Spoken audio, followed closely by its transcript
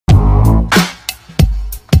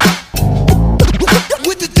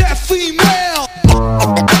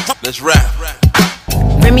Let's rap.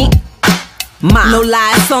 Remy Ma. No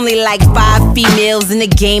lie, it's only like 5 females in the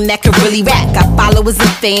game that can really rap. Got followers and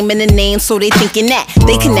fame in the name, so they thinking that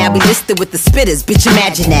they can now be listed with the spitters. Bitch,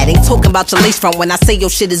 imagine that. Ain't talking about your lace front when I say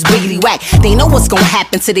your shit is wiggly whack. They know what's gonna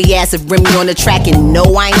happen to the ass if Remy on the track. And no,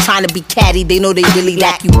 I ain't trying to be catty. They know they really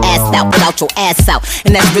lack you assed out without your ass out.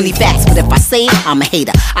 And that's really facts. But if I say it, I'm a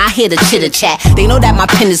hater. I hear the chitter chat. They know that my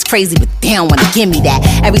pen is crazy, but they don't wanna give me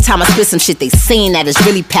that. Every time I spit some shit, they saying that it's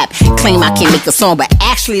really pap. Claim I can't make a song, but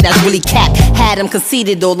actually that's really cap. Had them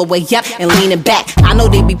conceited all the way up and leaning back. I know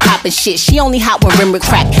they be popping shit. She only hot when rim with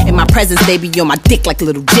crack. In my presence, they be on my dick like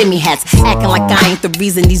little Jimmy hats. Acting like I ain't the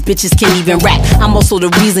reason these bitches can't even rap. I'm also the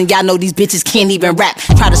reason y'all know these bitches can't even rap.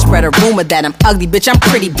 Try to spread a rumor that I'm ugly, bitch, I'm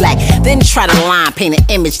pretty black. Then try to line paint an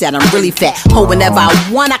image that I'm really fat. Ho, whenever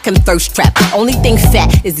I want, I can thirst trap. Only thing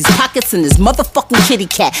fat is these pockets and this motherfucking kitty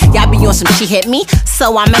cat. Y'all be on some she hit me,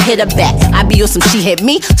 so I'ma hit her back. I be on some she hit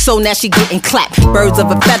me, so now she getting clapped. Birds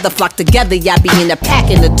of a feather flock together, y'all be in the pack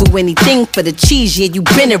and to do anything for the cheese. Yeah, you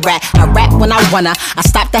been a rat. I rap when I wanna. I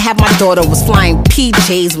stopped to have my daughter was flying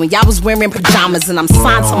PJs when y'all was wearing pajamas, and I'm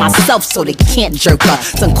signed to myself so they can't jerk her.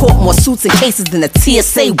 Done caught more suits and cases than a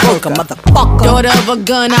TSA worker, motherfucker. Daughter of a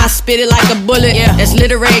gun, I spit it like a bullet. Yeah. That's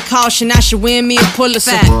literary caution, I should win me a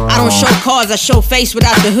Pulitzer. I don't show cars, I show face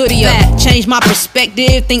without the hoodie up. Change my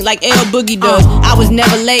perspective, think like L Boogie does. I was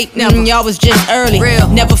never late, y'all was just early. Real.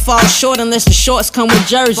 Never fall short unless the shorts come with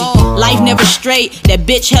jersey. Life never straight, that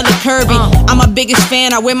bitch hella curvy. I'm my biggest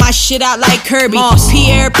fan, I wear my shit out like Kirby.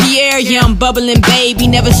 Pierre, yeah, I'm bubbling baby.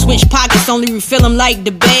 Never switch pockets, only refill them like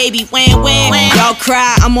the baby. When y'all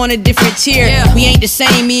cry, I'm on a different tier. We ain't the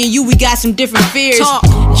same, me and you, we got some different fears.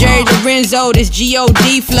 Jerry Lorenzo, this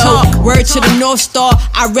G.O.D. flow. Word to the North Star,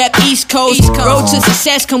 I rep East Coast. Road to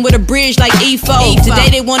success come with a bridge like EFO. Today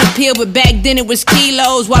they wanna peel, but back then it was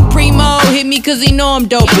kilos. Why Primo hit me cause he know I'm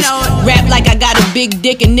dopest. Rap like I got a big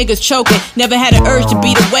dick and niggas choking. Never had an urge to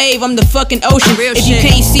be the wave, I'm the fucking ocean. If you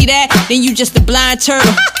can't see that, then you just a blind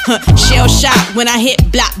turtle. Shell shot when I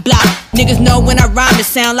hit block. Niggas know when I rhyme it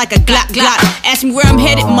sound like a glock. Ask me where I'm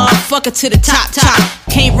headed, motherfucker, to the top.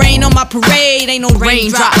 Can't rain on my parade, ain't no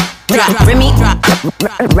raindrop. Remy rap.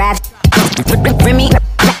 Remy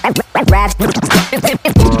rap.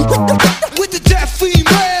 With the deaf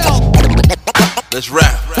female. Let's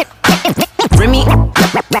rap. Remy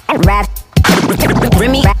rap.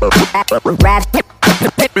 Remy rap.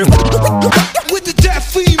 With the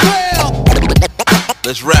deaf female.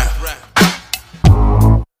 Let's rap.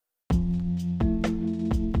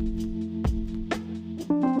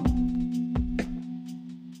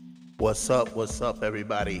 What's up,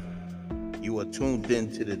 everybody? You are tuned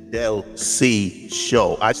into the Del C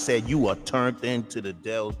Show. I said you are turned into the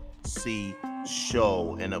Del C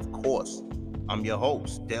Show. And of course, I'm your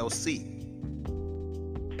host, Del C.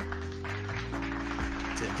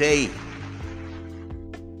 Today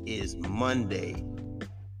is Monday,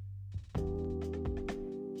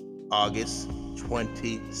 August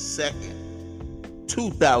 22nd,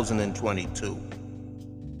 2022.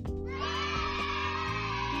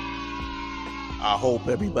 I hope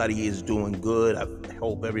everybody is doing good. I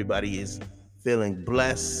hope everybody is feeling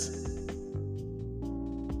blessed.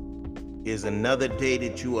 It's another day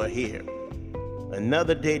that you are here.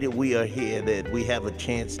 Another day that we are here, that we have a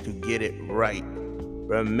chance to get it right.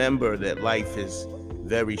 Remember that life is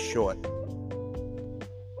very short.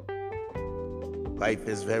 Life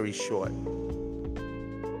is very short.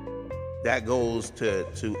 That goes to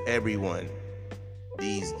everyone.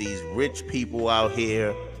 These rich people out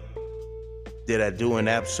here that are doing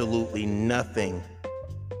absolutely nothing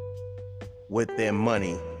with their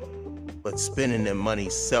money, but spending their money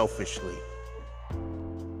selfishly.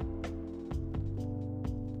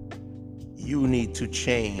 You need to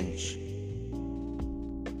change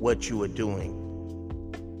what you are doing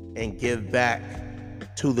and give back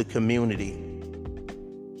to the community.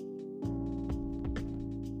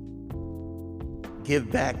 Give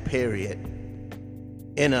back, period.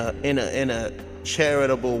 In a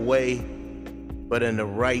charitable way, but in the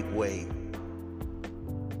right way.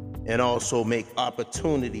 And also make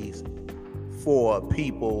opportunities for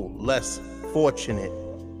people less fortunate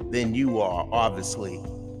than you are, obviously.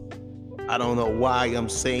 I don't know why I'm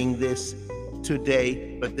saying this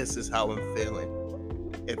today, but this is how I'm feeling.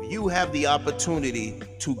 If you have the opportunity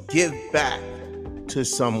to give back to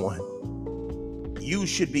someone, you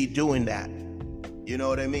should be doing that. You know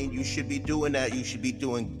what I mean? You should be doing that. You should be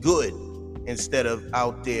doing good instead of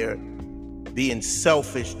out there being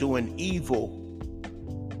selfish, doing evil.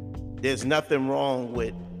 There's nothing wrong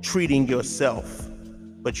with treating yourself,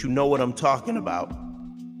 but you know what I'm talking about.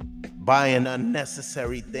 Buying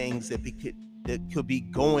unnecessary things that that could be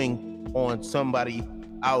going on somebody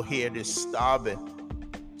out here that's starving,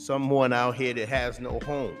 someone out here that has no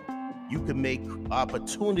home. You can make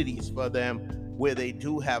opportunities for them where they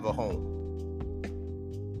do have a home.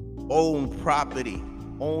 Own property,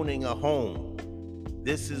 owning a home.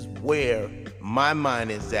 This is where my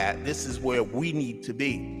mind is at. This is where we need to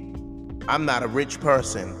be. I'm not a rich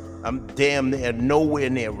person. I'm damn near nowhere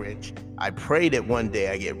near rich. I pray that one day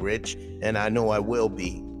I get rich, and I know I will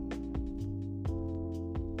be.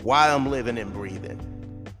 While I'm living and breathing,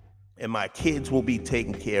 and my kids will be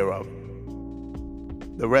taken care of.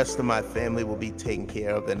 The rest of my family will be taken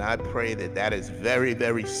care of, and I pray that that is very,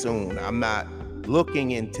 very soon. I'm not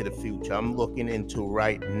looking into the future. I'm looking into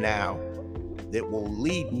right now that will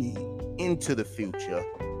lead me into the future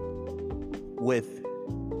with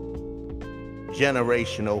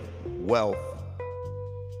generational wealth,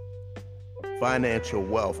 financial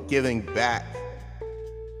wealth, giving back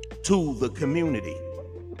to the community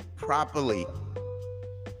properly,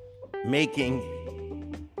 making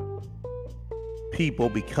people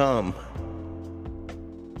become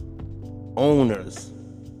owners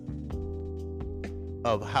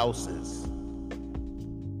of houses,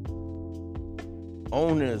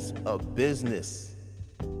 owners of business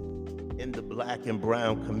in the black and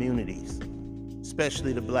brown communities,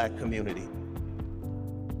 especially the black community,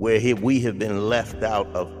 where we have been left out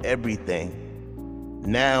of everything.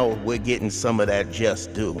 Now we're getting some of that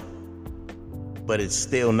just due, but it's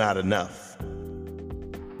still not enough.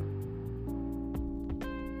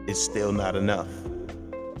 It's still not enough.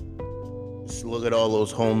 Just look at all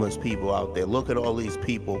those homeless people out there. Look at all these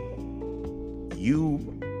people. You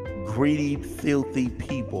greedy, filthy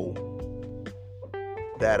people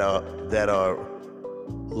that are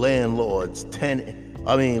landlords,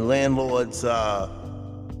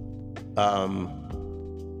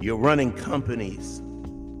 you're running companies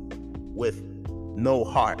with no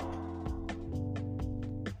heart.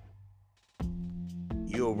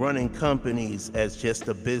 You're running companies as just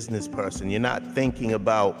a business person. You're not thinking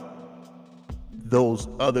about those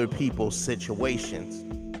other people's situations.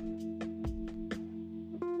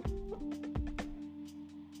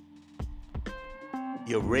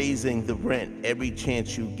 You're raising the rent every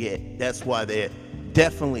chance you get. That's why there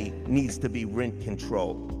definitely needs to be rent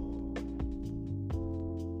control.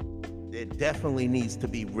 There definitely needs to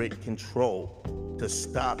be rent control to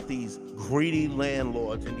stop these greedy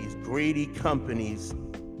landlords and these greedy companies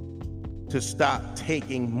to stop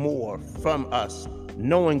taking more from us,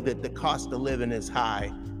 knowing that the cost of living is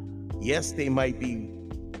high. Yes, they might be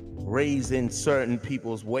raising certain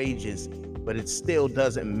people's wages, but it still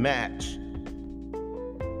doesn't match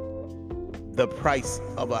the price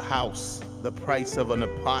of a house, the price of an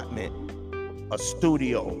apartment, a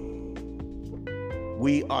studio.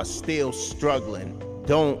 We are still struggling.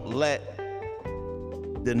 Don't let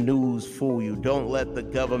the news fool you. Don't let the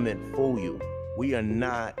government fool you. We are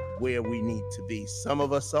not where we need to be. Some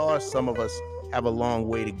of us are, some of us have a long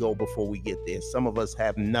way to go before we get there. Some of us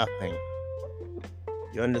have nothing.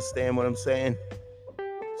 You understand what I'm saying?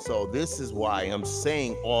 So this is why I'm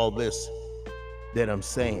saying all this that I'm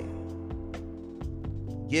saying.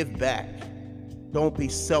 Give back. Don't be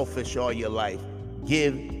selfish all your life.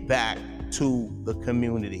 Give back to the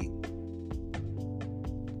community.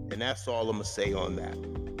 And that's all I'm gonna say on that.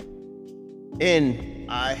 And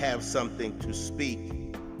I have something to speak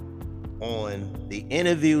on the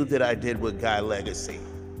interview that I did with Guy Legacy.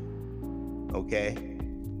 Okay?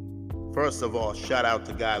 First of all, shout out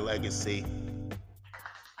to Guy Legacy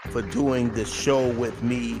for doing the show with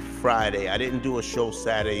me Friday. I didn't do a show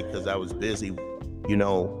Saturday because I was busy,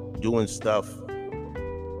 doing stuff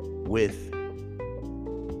with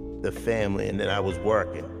the family, and then I was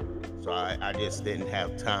working. So I just didn't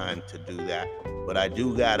have time to do that. But I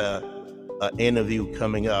do got an interview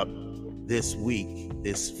coming up this week,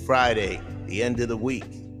 this Friday, the end of the week,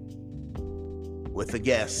 with a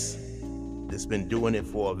guest that's been doing it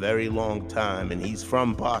for a very long time, and he's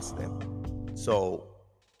from Boston. So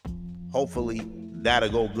hopefully that'll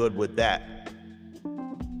go good with that.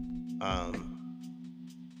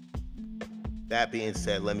 That being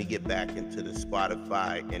said, let me get back into the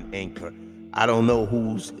Spotify and Anchor. I don't know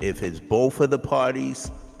if it's both of the parties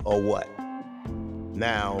or what.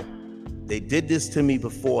 Now, they did this to me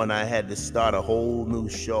before, and I had to start a whole new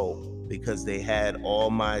show because they had all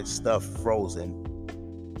my stuff frozen.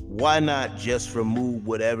 Why not just remove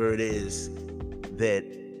whatever it is that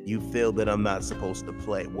you feel that I'm not supposed to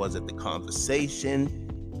play? Was it the conversation?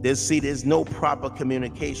 There's no proper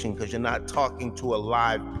communication because you're not talking to a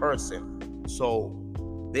live person. So,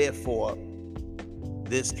 therefore,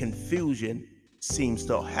 this confusion seems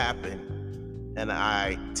to happen And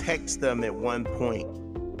I text them at one point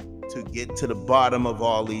to get to the bottom of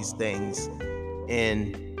all these things,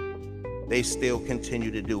 and they still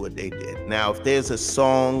continue to do what they did. Now, if there's a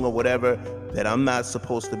song or whatever that I'm not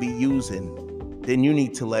supposed to be using, then you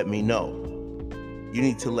need to let me know. You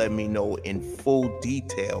need to let me know in full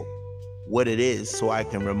detail what it is so I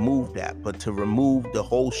can remove that. But to remove the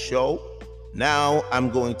whole show, now I'm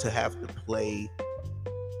going to have to play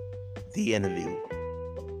the interview.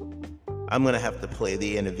 I'm going to have to play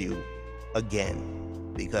the interview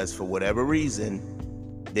again because for whatever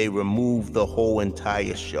reason, they removed the whole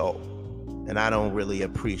entire show. And I don't really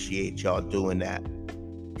appreciate y'all doing that.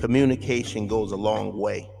 Communication goes a long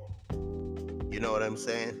way. You know what I'm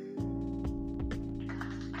saying?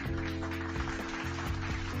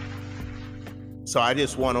 So I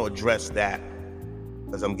just want to address that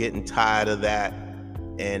because I'm getting tired of that.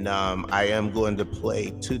 And I am going to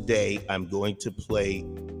play today. I'm going to play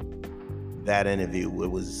that interview. It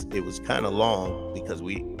was kind of long because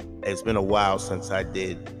it's been a while since I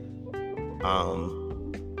did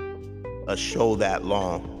a show that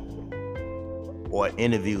long or an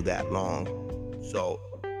interview that long. So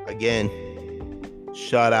again,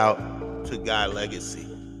 shout out to Guy Legacy.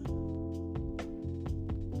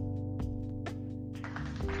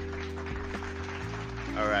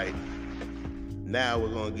 All right, now we're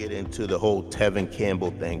gonna get into the whole Tevin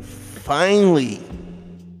Campbell thing. Finally,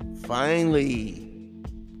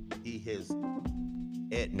 he has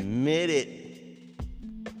admitted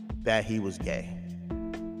that he was gay.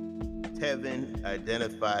 Tevin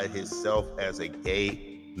identified himself as a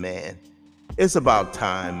gay man. It's about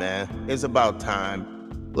time, man. It's about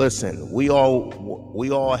time. Listen, we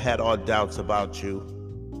all had our doubts about you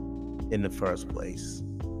in the first place.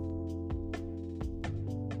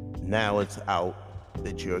 Now it's out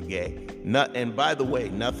that you're gay. And by the way,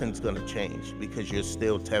 nothing's gonna change because you're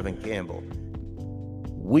still Tevin Campbell.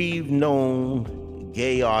 We've known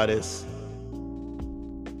gay artists,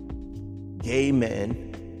 gay men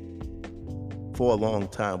for a long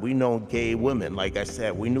time. We know gay women. Like I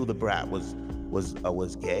said, we knew the Brat was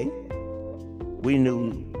gay. We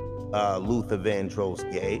knew Luther Vandross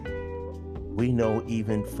gay. We know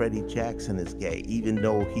even Freddie Jackson is gay, even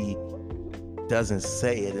though he doesn't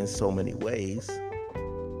say it in so many ways.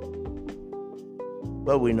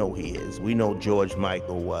 But we know he is. We know George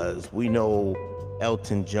Michael was. We know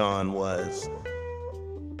Elton John was.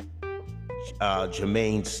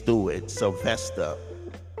 Jermaine Stewart, Sylvester.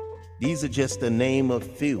 These are just the name of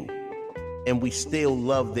few. And we still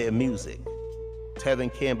love their music.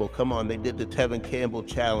 Tevin Campbell, come on, they did the Tevin Campbell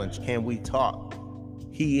Challenge. Can we talk?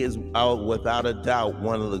 He is without a doubt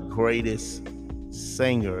one of the greatest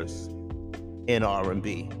singers in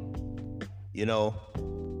R&B. You know,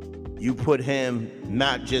 you put him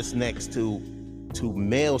not just next to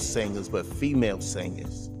male singers, but female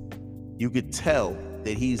singers. You could tell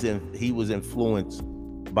that he was influenced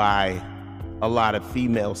by a lot of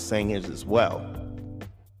female singers as well.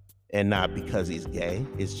 And not because he's gay,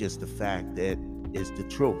 it's just the fact that it's the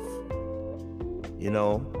truth. You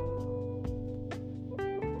know,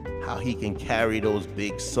 how he can carry those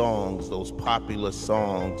big songs, those popular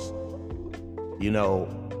songs, you know,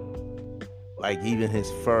 like even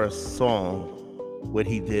his first song, what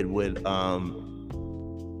he did with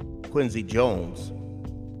Quincy Jones.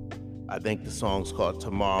 I think the song's called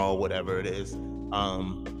Tomorrow, whatever it is,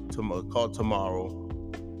 called Tomorrow,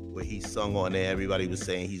 where he sung on there. Everybody was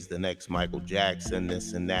saying he's the next Michael Jackson,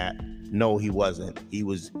 this and that. No, he wasn't. He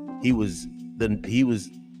was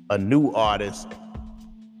a new artist,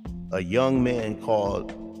 a young man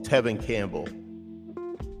called Tevin Campbell.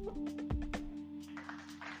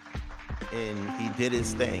 And he did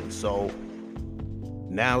his thing. So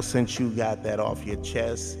now, since you got that off your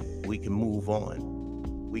chest, we can move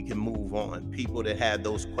on. We can move on. People that had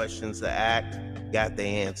those questions to ask got the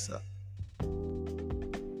answer.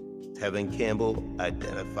 Tevin Campbell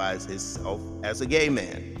identifies himself as a gay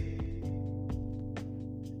man.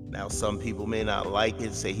 Now, some people may not like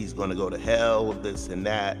it, say he's going to go to hell, this and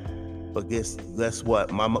that. But guess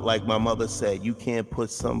what? Like my mother said, you can't put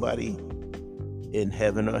somebody in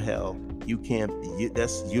heaven or hell. You can't.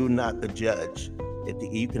 You're not the judge.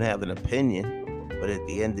 You can have an opinion, but at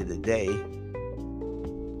the end of the day,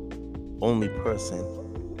 only person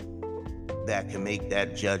that can make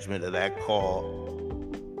that judgment or that call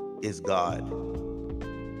is God.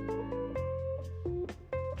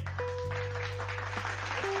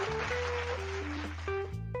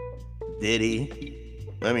 Diddy,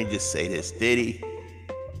 let me just say this, Diddy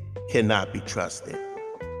cannot be trusted.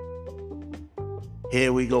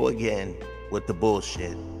 Here we go again with the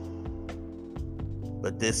bullshit.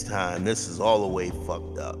 But this time, this is all the way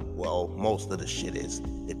fucked up. Well, most of the shit is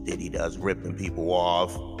that Diddy does, ripping people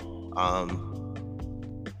off.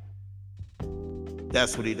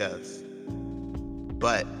 That's what he does.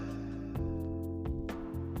 But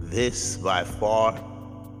this, by far,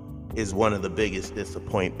 is one of the biggest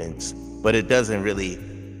disappointments. But it doesn't really,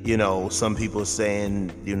 some people saying,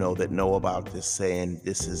 that know about this, saying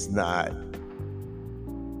this is not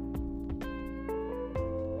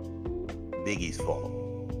Biggie's fault.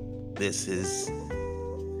 This is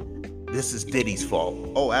Diddy's fault.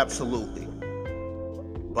 Oh, absolutely.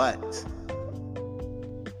 But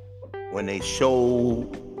when they show,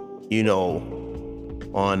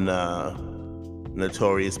 on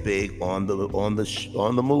Notorious Big on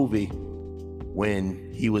the movie,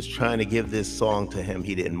 when he was trying to give this song to him,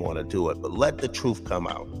 he didn't want to do it. But let the truth come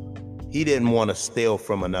out. He didn't want to steal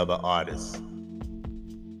from another artist.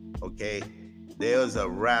 Okay? There's a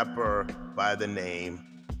rapper by the name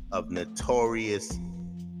of Notorious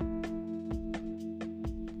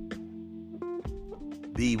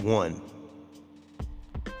B1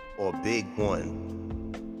 or Big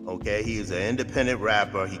One. Okay, he is an independent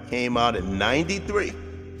rapper. He came out in '93.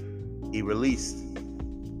 He released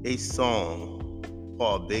a song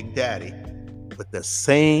called Big Daddy with the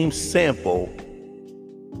same sample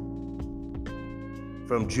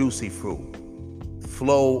from Juicy Fruit.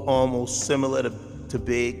 Flow almost similar to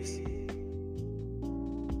Big's.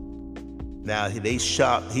 Now he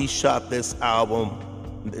shot this album,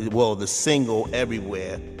 the single,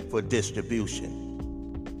 everywhere for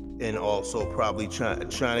distribution, and also probably trying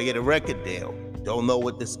to get a record deal. Don't know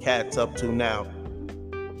what this cat's up to now,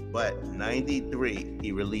 but '93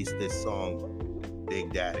 he released this song,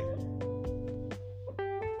 Big Daddy.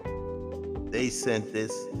 They sent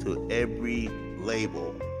this to every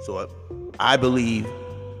label. So I believe,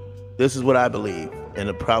 this is what I believe,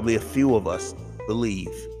 and probably a few of us believe.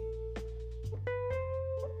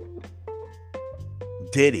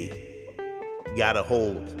 Diddy got a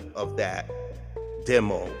hold of that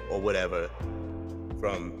demo or whatever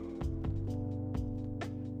from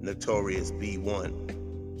Notorious B1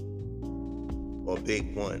 or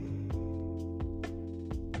Big One.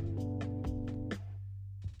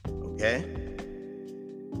 Okay?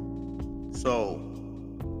 So,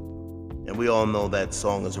 and we all know that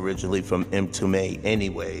song is originally from M2May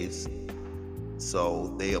anyways,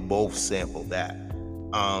 so they both sampled that.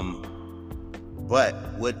 But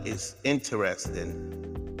what is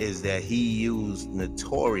interesting is that he used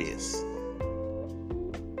Notorious.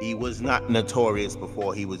 He was not Notorious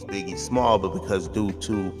before he was Biggie Small, but because due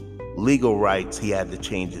to legal rights, he had to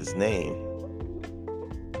change his name.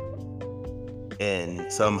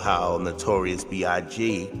 And somehow Notorious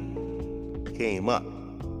B.I.G. came up.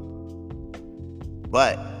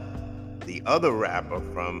 But the other rapper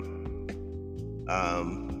from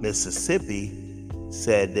Mississippi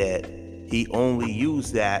said that he only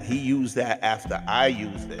used that, after I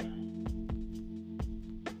used it.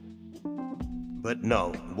 But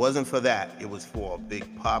no, it wasn't for that. It was for Big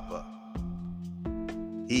Papa.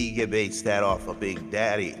 He based that off of Big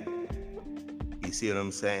Daddy. You see what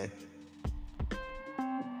I'm saying?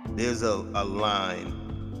 There's a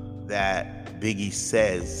line that Biggie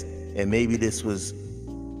says, and maybe this was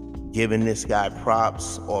giving this guy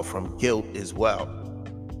props or from guilt as well.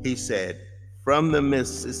 He said, from the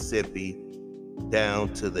Mississippi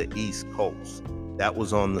down to the East Coast. That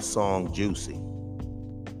was on the song Juicy.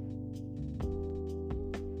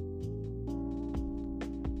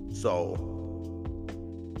 So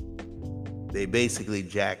they basically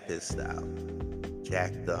jacked his style,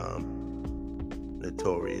 jacked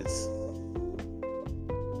Notorious.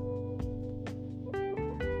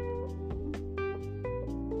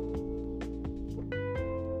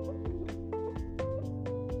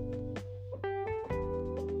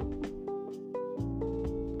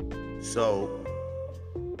 So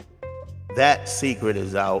that secret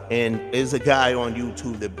is out, and there's a guy on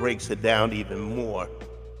YouTube that breaks it down even more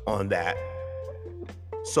on that.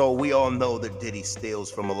 So we all know that Diddy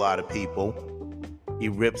steals from a lot of people. He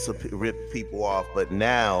rips people off, but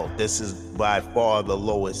now this is by far the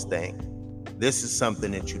lowest thing. This is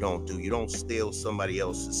something that you don't do. You don't steal somebody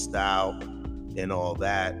else's style and all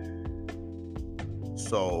that.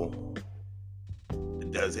 So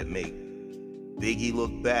does it make Biggie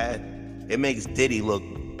look bad? It makes Diddy look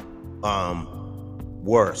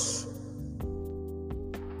worse.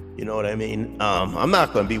 You know what I mean? I'm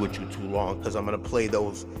not gonna be with you too long because I'm gonna play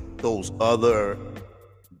those other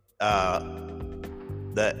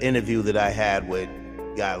the interview that I had with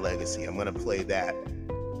Guy Legacy. I'm gonna play that.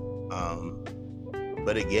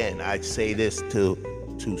 But again, I say this to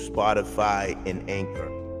Spotify and Anchor.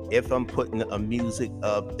 if I'm putting a music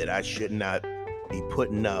up that I should not be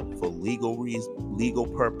putting up for legal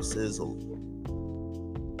purposes,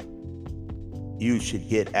 you should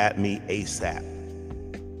get at me ASAP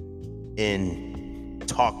and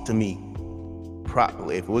talk to me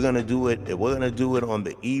properly. If we're gonna do it on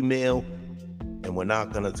the email, and we're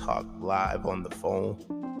not gonna talk live on the phone,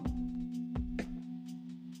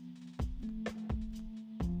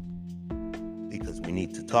 because we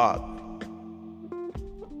need to talk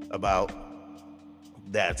about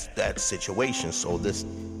that situation, so this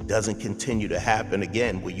doesn't continue to happen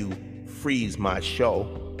again, where you freeze my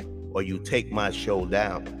show or you take my show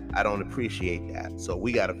down. I don't appreciate that. So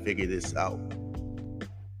we got to figure this out.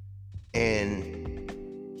 And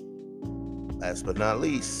last but not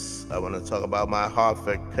least, I want to talk about my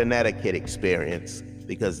Hartford, Connecticut experience,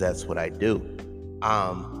 because that's what I do.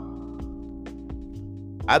 I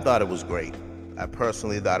thought it was great. I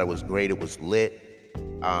personally thought it was great. It was lit.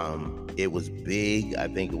 It was big. I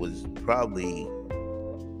think it was probably,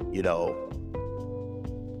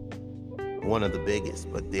 one of the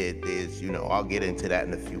biggest, but there's, I'll get into that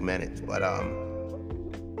in a few minutes. But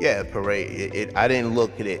yeah, parade. I didn't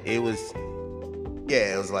look at it. It was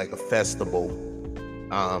like a festival.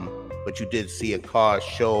 But you did see a car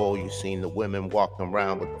show. You seen the women walking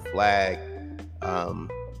around with the flag,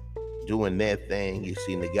 doing their thing. You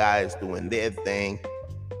seen the guys doing their thing.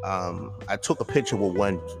 I took a picture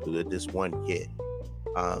with this one kid,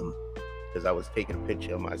 because I was taking a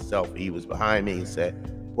picture of myself. He was behind me. He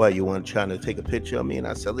said, "Well, you want trying to take a picture of me?" And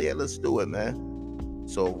I said, "Yeah, let's do it, man."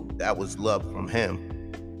 So that was love from him.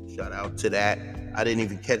 Shout out to that. I didn't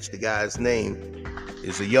even catch the guy's name.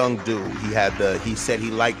 It's a young dude. He said he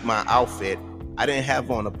liked my outfit. I didn't have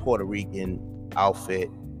on a Puerto Rican outfit,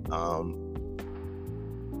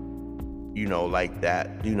 like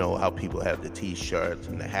that. You know how people have the t-shirts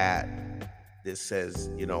and the hat that says,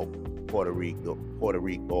 Puerto Rico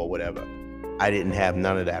or whatever. I didn't have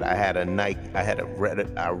none of that. I had a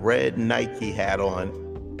red Nike hat on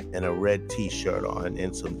and a red t-shirt on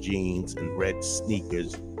and some jeans and red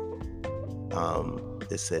sneakers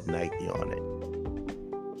that said Nike on it.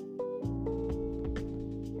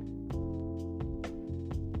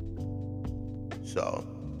 So,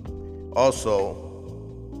 also,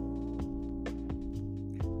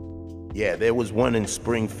 yeah, there was one in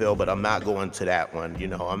Springfield, but I'm not going to that one.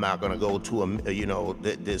 I'm not going to go to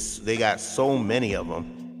they got so many of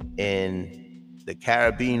them. And the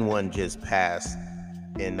Caribbean one just passed.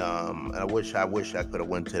 And I wish I could have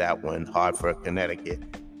went to that one, Hartford, Connecticut,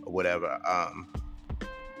 or whatever.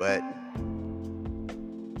 But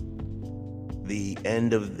the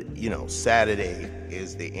end of Saturday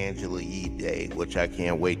is the Angela Yee Day, which I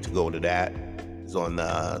can't wait to go to that. It's on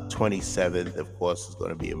the 27th. Of course, it's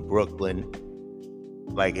going to be in Brooklyn,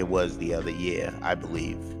 like it was the other year, I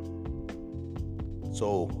believe.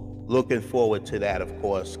 So looking forward to that, of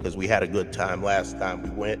course, because we had a good time last time we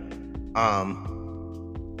went.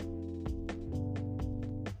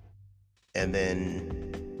 And then,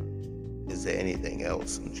 is there anything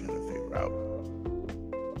else I'm trying to figure out?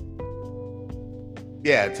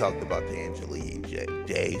 Yeah, I talked about the Angela Yee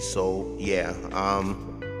Day. So yeah,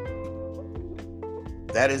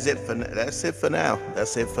 that's it for now.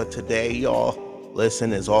 That's it for today, y'all.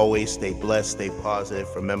 Listen, as always, stay blessed, stay positive.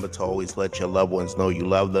 Remember to always let your loved ones know you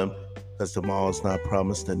love them, because tomorrow's not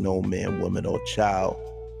promised to no man, woman, or child.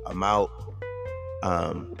 I'm out.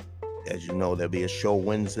 As you know, there'll be a show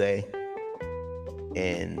Wednesday,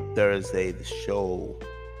 and Thursday the show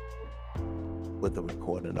with a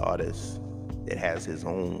recording artist that has his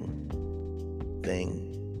own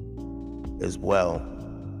thing as well.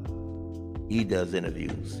 He does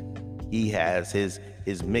interviews. He has his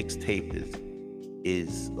mixtape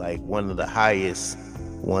is like one of the highest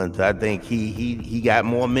ones. I think he got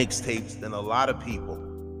more mixtapes than a lot of people.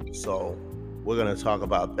 So we're gonna talk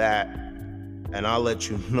about that, and I'll let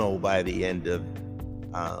you know by the end of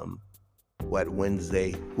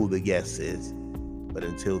Wednesday who the guest is. But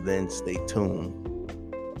until then, stay tuned.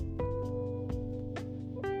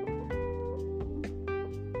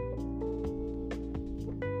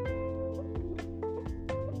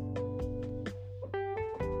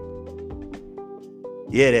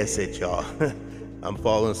 Yeah, that's it, y'all. I'm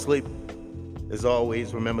falling asleep. As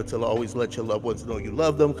always, remember to always let your loved ones know you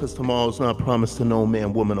love them, because tomorrow's not promised to no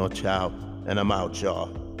man, woman, or child. And I'm out, y'all.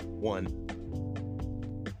 One.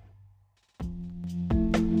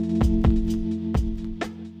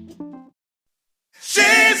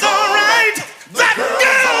 She's alright. That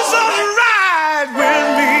girl's alright with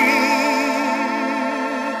me.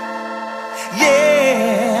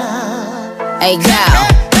 Yeah. Hey, girl,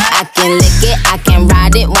 I can lick it, I can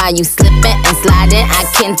ride it while you slipping and sliding. I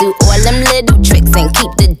can do all them little tricks and keep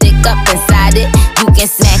the dick up inside it. You can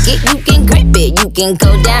smack it, you can grip it, you can go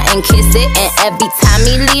down and kiss it. And every time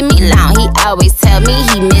he leave me alone, he always tell me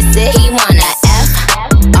he miss it. He wanna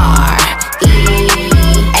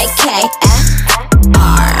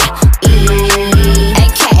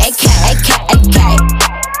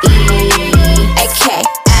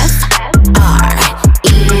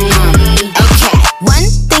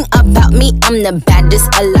I'm the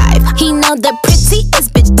baddest alive. He know the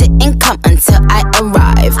prettiest bitch didn't come until I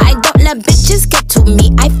arrive. I don't let bitches get to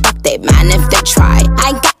me, I fuck they man if they try.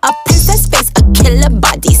 I got a princess face, a killer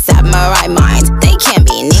body, samurai mind. They can't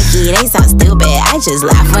be Nicki, they sound stupid, I just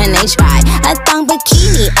laugh when they try. A thong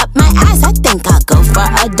bikini up my ass, I think I'll go for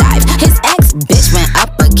a dive. His ex bitch went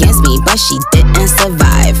up against me, but she didn't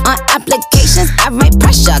survive. On applications I write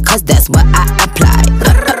pressure, cause that's what I apply.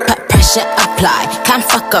 Pressure apply, can't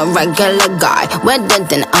fuck a regular guy. Wetter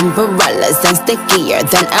than umbrellas and stickier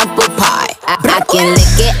than apple pie. I can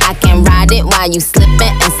lick it, I can ride it while you slipping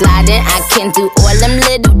and sliding. I can do all them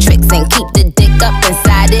little tricks and keep the dick up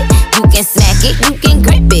inside it. You can smack it, you can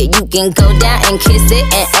grip it, you can go down and kiss it.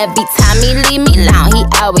 And every time he leave me alone, he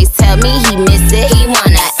always tell me he miss it. He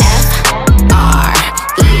wanna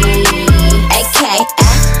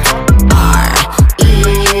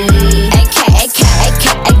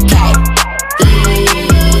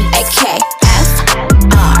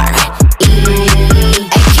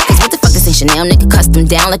Chanel nigga custom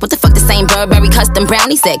down. Like what the fuck, the same Burberry custom brown.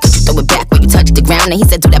 He said, could you throw it back when you touch the ground? And he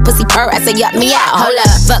said, do that pussy purr. I said, yup, me out. Hold up,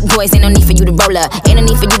 fuck boys, ain't no need for you to roll up. Ain't no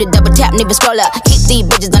need for you to double tap, nigga scroll up. Keep these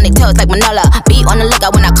bitches on their toes like Manola. Be on the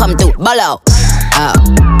lookout when I come through, bolo. Oh,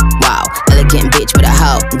 wow, elegant bitch with a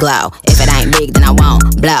hoe glow. If it ain't big, then I won't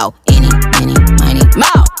blow. Any, money,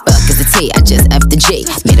 more. Fuck is the T, I just F the G.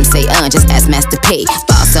 Made him say, just ask Master P.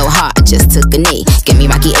 Ball so hard, I just took a knee. Give me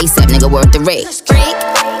Rocky ASAP, nigga, worth the rate.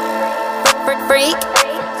 Freak,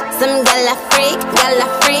 some gala freak,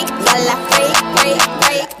 freak.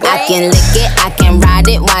 I can lick it, I can ride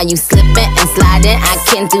it while you slipping and sliding. I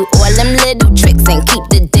can do all them little tricks and keep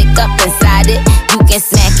the dick up inside it. You can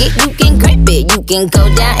smack it, you can grip it, you can go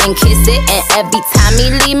down and kiss it. And every time he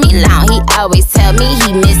leave me alone, he always tell me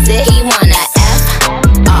he miss it. He wanna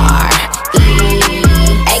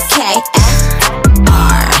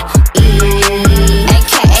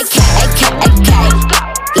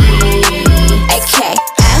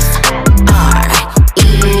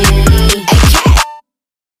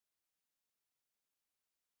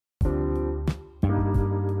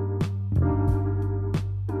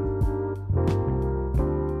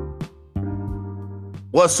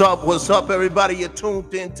What's up, everybody? You're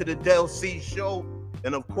tuned in to the Del C Show.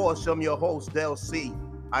 And of course, I'm your host, Del C.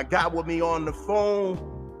 I got with me on the phone,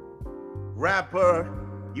 rapper,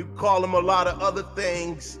 you call him a lot of other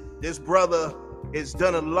things. This brother has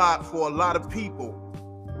done a lot for a lot of people.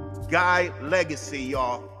 Guy Legacy,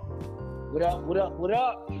 y'all. What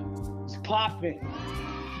up? It's popping.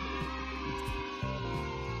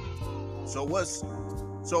 So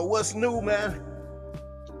what's new, man?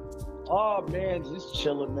 Oh man, just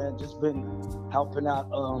chilling, man. Just been helping out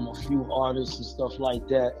a few artists and stuff like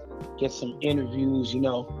that. Get some interviews,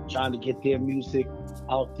 trying to get their music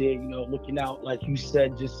out there, looking out, like you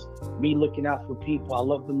said, just me looking out for people. I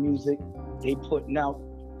love the music they putting out.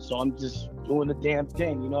 So I'm just doing the damn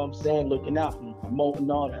thing, you know what I'm saying? Looking out and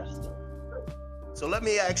promoting all that stuff. So let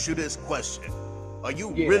me ask you this question. Are you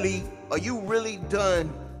really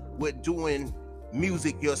done with doing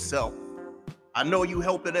music yourself? I know you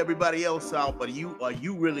helping everybody else out, but are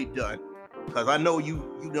you really done? Because I know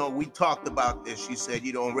we talked about this. You said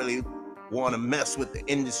you don't really want to mess with the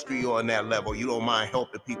industry on that level. You don't mind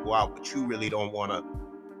helping people out, but you really don't want to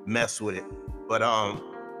mess with it. But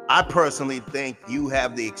I personally think you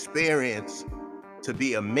have the experience to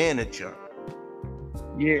be a manager.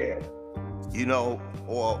 Yeah.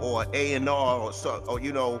 Or A&R or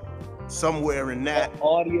somewhere in that.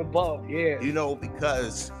 All the above, yeah.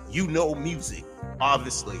 Because music,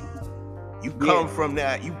 obviously. You come from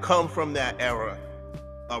that era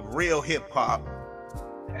of real hip hop.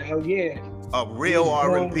 Hell yeah. Of real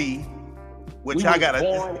R&B, which I gotta.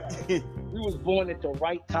 We was born at the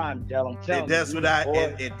right time, Del. I'm telling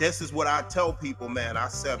you. This is what I tell people, man. I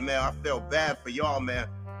said, man, I feel bad for y'all, man.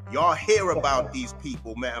 Y'all hear about these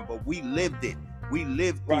people, man, but we lived it. We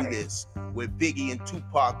lived through this. Where Biggie and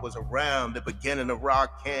Tupac was around, the beginning of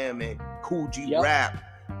Rakim and Kool G Rap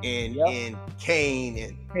and Kane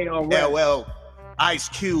and LL, Ice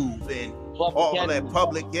Cube and all that,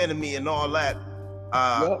 Public Enemy and all that,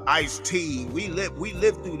 Ice-T. We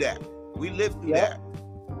lived through that. We lived through that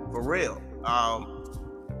for real.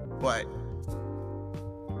 but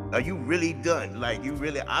are you really done? Like, you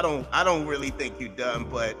really, I don't really think you're done,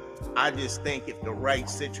 but I just think if the right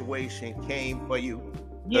situation came for you,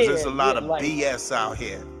 because there's a lot of BS out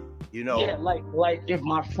here, you know. Yeah, like if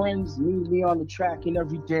my friends need me on the track and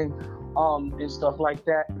everything, and stuff like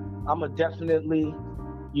that, I'ma definitely,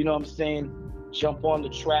 you know what I'm saying, jump on the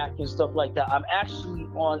track and stuff like that. I'm actually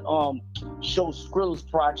on Show Skrilla's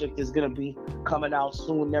project is gonna be coming out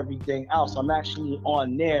soon and everything else. I'm actually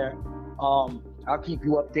on there. I'll keep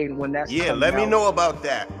you updated when that's coming let me out. know about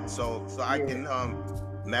that. So I can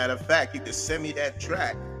matter of fact, you can send me that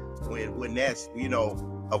track when that's, you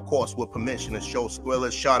know, of course with permission of Show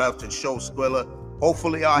Skrilla. Shout out to Show Skrilla.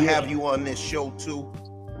 Hopefully I'll have you on this show too.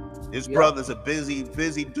 This brother's a busy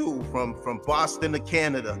dude from Boston to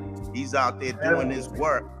Canada. He's out there doing his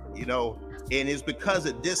work, you know, and it's because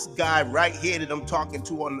of this guy right here that I'm talking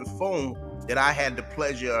to on the phone that I had the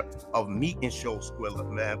pleasure of meeting Show Skrilla,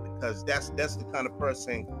 man, because that's the kind of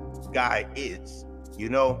person guy is, you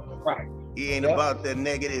know. Right. He ain't about the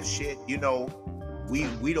negative shit, you know. He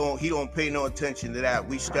don't pay no attention to that.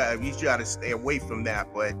 We try to stay away from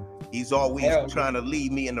that, but he's always trying to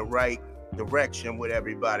lead me in the right direction with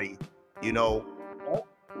everybody, you know,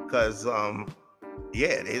 because I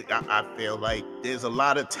feel like there's a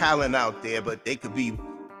lot of talent out there, but they could be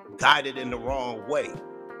guided in the wrong way.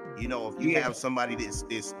 You know, if you have somebody that's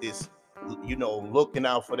you know, looking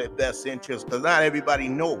out for their best interest, because not everybody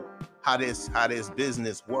know how this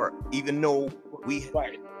business work. Even though we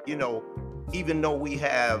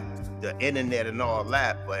have the internet and all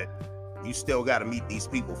that, but you still got to meet these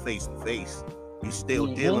people face to face. You still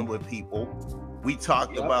dealing with people. We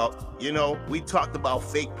talked about, you know,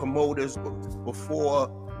 fake promoters before,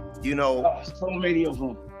 you know. So many of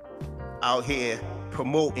them out here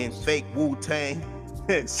promoting fake Wu-Tang,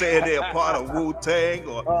 saying they're a part of Wu-Tang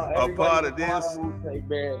or a part of this. Wu-Tang,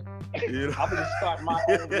 man. You know? I'm gonna start my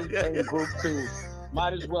own Wu-Tang group too.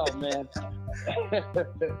 Might as well, man.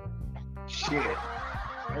 Shit.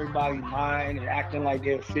 Everybody lying and acting like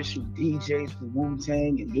they're official DJs for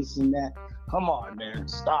Wu-Tang and this and that. Come on, man.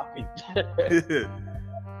 Stop it.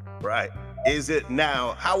 Right. Is it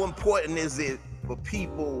now, how important is it for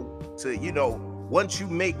people to, you know, once you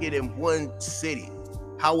make it in one city,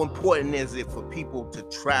 how important is it for people to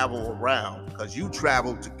travel around? Because you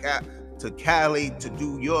travel to Cali to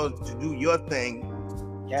do your thing,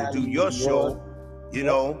 to do your show, you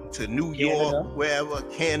know, to New York, wherever,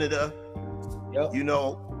 Canada. You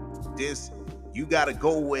know, you got to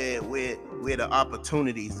go where the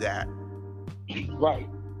opportunities at. Right.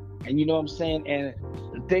 And you know what I'm saying? And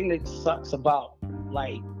the thing that sucks about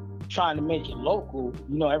like trying to make it local,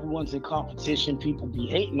 you know, everyone's in competition, people be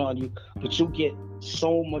hating on you, but you get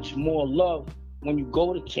so much more love when you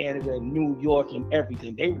go to Canada and New York and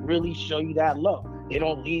everything. They really show you that love. They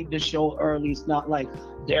don't leave the show early. It's not like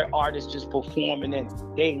their artists just performing and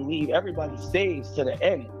they leave. Everybody stays to the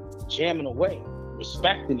end, jamming away,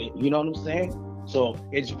 respecting it. You know what I'm saying? So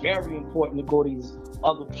it's very important to go to these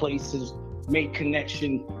other places, make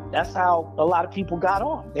connection. That's how a lot of people got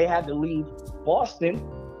on. They had to leave Boston,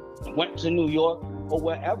 went to New York or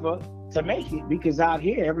wherever to make it, because out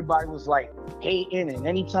here everybody was like hating, and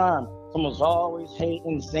anytime someone's always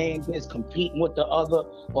hating, saying this, competing with the other,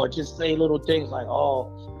 or just say little things like,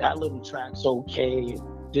 oh, that little track's okay, and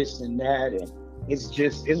this and that. And it's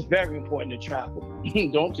very important to travel.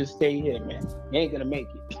 Don't just stay here, man. You ain't gonna make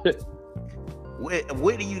it.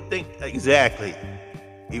 Where do you think exactly?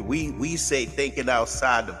 We say thinking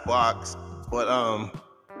outside the box, but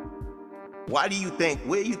where do you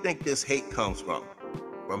think this hate comes from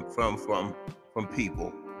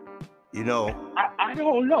people? You know, I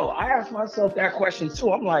don't know. I asked myself that question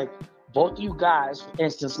too. I'm like, both you guys, for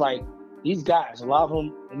instance, like these guys, a lot of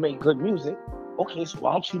them make good music. Okay, so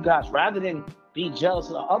why don't you guys, rather than be jealous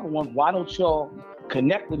of the other one, why don't y'all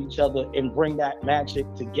connect with each other and bring that magic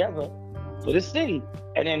together for the city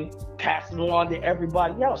and then pass it on to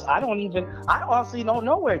everybody else? I honestly don't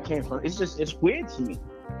know where it came from. It's weird to me.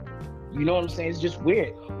 You know what I'm saying? It's just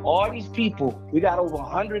weird. All these people, we got over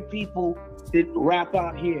 100 people that rap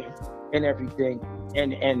out here and everything,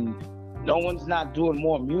 and no one's not doing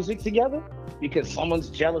more music together because someone's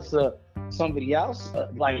jealous of somebody else,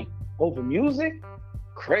 like over music.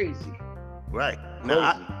 Crazy. Right.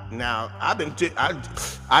 Now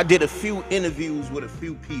I did a few interviews with a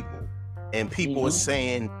few people, and people are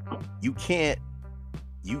saying you can't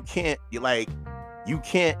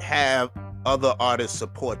have other artists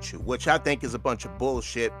support you, which I think is a bunch of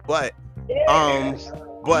bullshit. But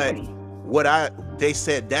they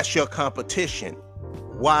said that's your competition.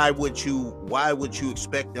 Why would you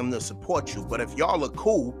expect them to support you? But if y'all are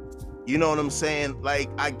cool, You know what I'm saying? Like,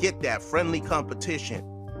 I get that friendly competition.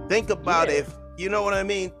 Think about if, you know what I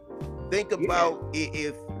mean? Think about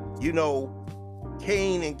if, you know,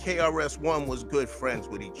 Kane and KRS-One was good friends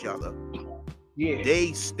with each other. Yeah.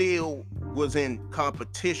 They still was in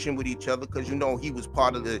competition with each other because, you know, he was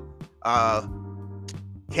part of the,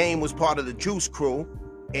 Kane was part of the Juice Crew,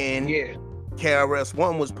 and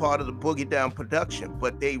KRS-One was part of the Boogie Down production.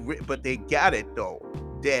 But they got it though,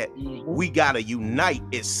 that we gotta unite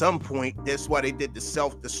at some point. That's why they did the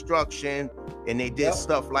self-destruction and they did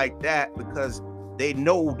stuff like that, because they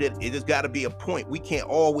know that it has got to be a point. We can't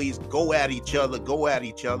always go at each other.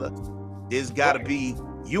 There's got to be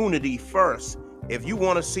unity first. If you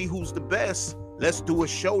want to see who's the best, let's do a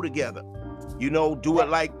show together. You know, do it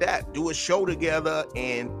like that. Do a show together.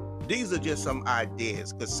 And these are just some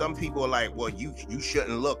ideas, because some people are like, well, you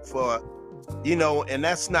shouldn't look for, you know, and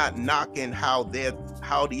that's not knocking how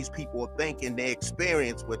these people are thinking, their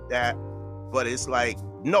experience with that. But it's like,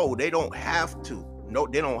 no, they don't have to. No,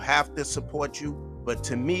 they don't have to support you. But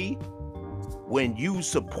to me, when you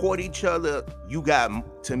support each other, you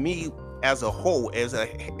got, to me, as a whole, as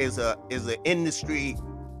an industry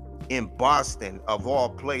in Boston of all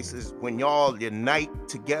places, when y'all unite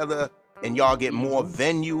together and y'all get more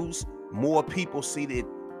venues, more people see that,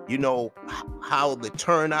 you know, how the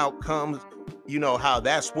turnout comes, you know, how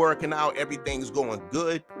that's working out, everything's going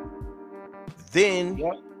good, then,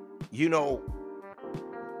 you know,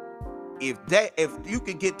 if you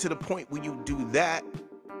could get to the point where you do that,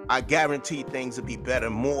 I guarantee things will be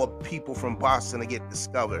better. More people from Boston will get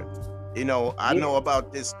discovered. You know, I know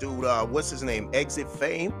about this dude, what's his name? Exit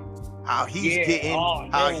Fame. How he's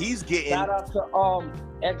getting. Shout out to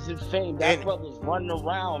Exit Fame. That brother's running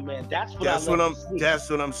around, man. That's what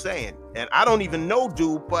I'm saying. And I don't even know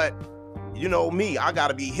dude, but you know me, I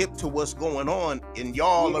gotta be hip to what's going on. And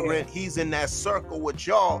y'all are in, he's in that circle with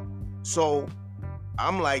y'all. So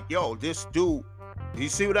I'm like, yo, this dude, you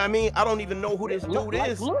see what I mean? I don't even know who this dude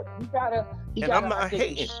is. Look, I'm not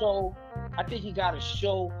hating. I think he got a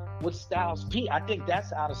show with Styles P. I think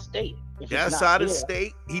that's out of state. That's out of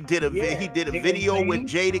state. He did a video with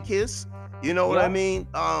Jadakiss. You know what I mean?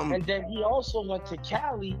 And then he also went to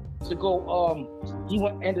Cali to go.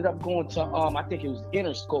 Ended up going to I think it was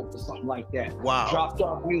Interscope or something like that. Wow. Dropped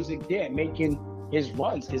off music there, making his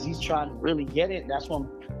runs because he's trying to really get it. That's what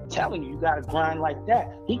I'm telling you. You got to grind like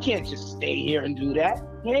that. He can't just stay here and do that.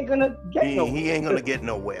 He ain't gonna get nowhere. He ain't gonna get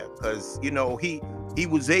nowhere because you know he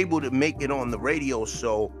was able to make it on the radio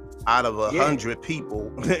show out of 100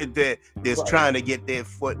 people that's trying to get their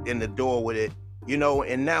foot in the door with it. You know,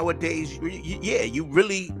 and nowadays, you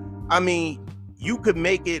really, I mean, you could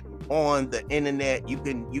make it on the internet. You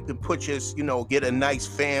can put your, you know, get a nice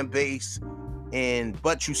fan base,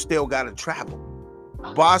 but you still got to travel.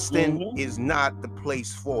 Boston is not the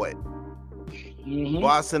place for it.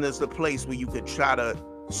 Boston is the place where you could try to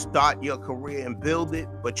start your career and build it,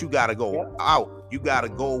 but you got to go out. You got to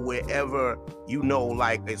go wherever, you know,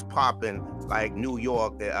 like it's popping, like New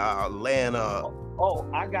York, Atlanta. Oh,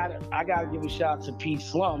 I gotta give a shout out to P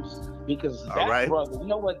Slums because that brother, you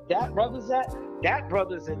know what that brother's at? That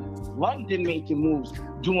brother's in London making moves,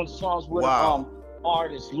 doing songs with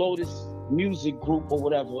artists, Lotus Music Group or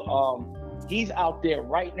whatever. He's out there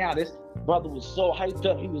right now. This brother was so hyped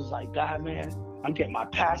up. He was like, God, man, I'm getting my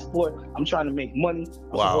passport. I'm trying to make money.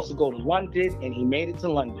 I'm supposed to go to London, and he made it to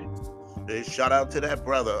London. Shout out to that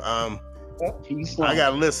brother. I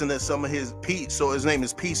gotta listen to some of his Pete. So his name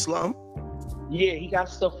is P Slum. Yeah, he got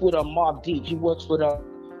stuff with Mobb Deep. He works with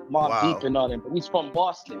Mobb Deep and all that. But he's from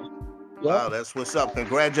Boston. Wow, that's what's up.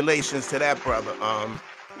 Congratulations to that brother.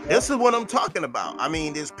 This is what I'm talking about. I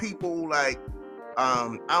mean, there's people like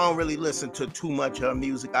I don't really listen to too much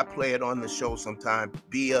music. I play it on the show sometimes.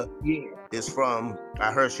 Bia is from,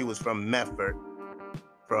 I heard she was from Medford.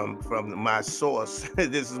 From my source.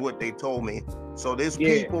 This is what they told me. So there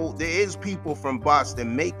is people from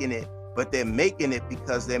Boston making it, but they're making it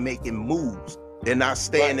because they're making moves. They're not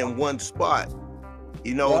staying in one spot.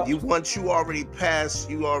 You know, once you already passed,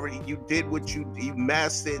 you did what you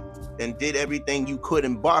mastered and did everything you could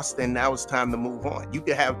in Boston. Now it's time to move on. You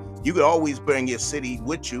could always bring your city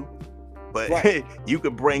with you, but you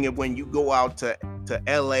could bring it when you go out to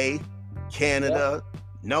LA, Canada,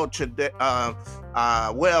 Notre Dame,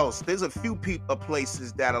 Wells. There's a few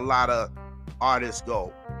places that a lot of artists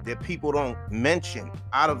go that people don't mention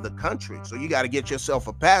out of the country. So you got to get yourself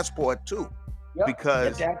a passport too.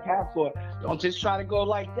 Because get that passport. Don't just try to go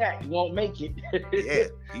like that. You won't make it.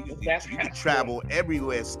 You can travel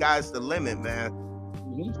everywhere. Sky's the limit, man.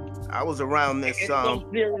 I was around this.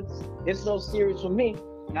 It's so serious for me.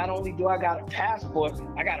 Not only do I got a passport,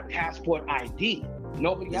 I got a passport ID.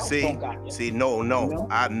 Nobody else don't got it. See, no, You know?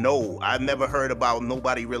 I know. I've never heard about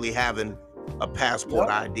nobody really having a passport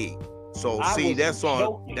Yep. ID. So I see, was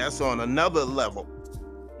joking. that's on another level.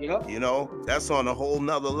 Yep. You know, that's on a whole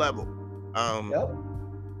nother level. Yep.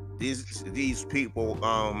 These people,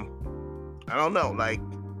 I don't know, like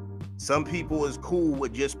some people is cool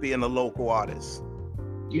with just being a local artist.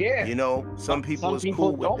 Yeah. You know, some people is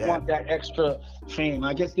cool with don't that. want that extra fame.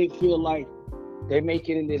 I guess they feel like they make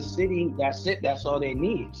it in this city. That's it. That's all they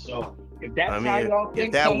need. So if that's I how mean, y'all if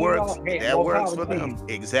think, that tell me works, y'all, hey, if that more works power for to them,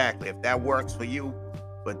 you. exactly. If that works for you,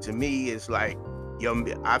 but to me, it's like,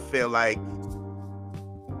 I feel like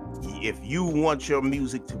if you want your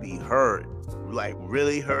music to be heard, like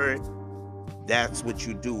really heard, that's what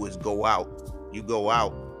you do is go out. You go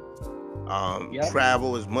out, Yep.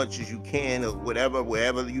 travel as much as you can, or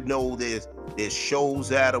wherever you know there's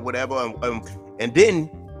shows at or whatever, and then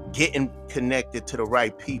getting connected to the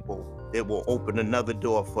right people that will open another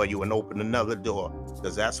door for you and open another door,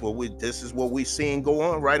 because this is what we're seeing go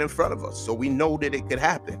on right in front of us. So we know that it could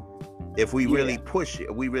happen if we really push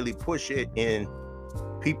it. We really push it, and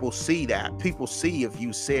people see that. People see if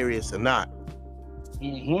you serious or not.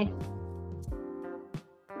 Mm-hmm.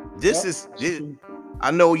 This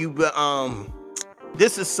I know you, but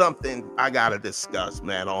this is something I gotta discuss,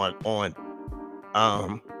 man. On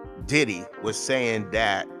Diddy was saying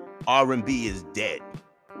that R&B is dead.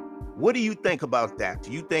 What do you think about that?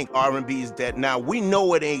 Do you think R&B is dead? Now, we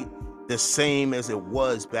know it ain't the same as it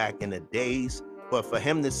was back in the days, but for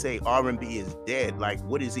him to say R&B is dead, like,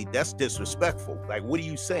 what is he? That's disrespectful. Like, what are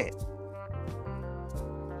you saying?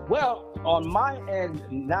 Well, on my end,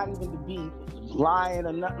 not even to be lying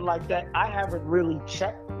or nothing like that, I haven't really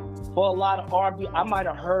checked for a lot of R&B. I might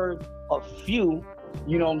have heard a few,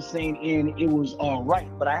 you know what I'm saying, and it was all right,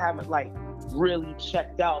 but I haven't like really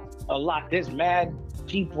checked out a lot. There's mad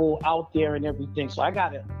people out there and everything, so I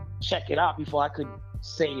gotta check it out before I could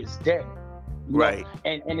say it's dead. You know? Right.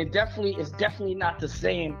 And it's definitely not the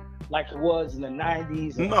same like it was in the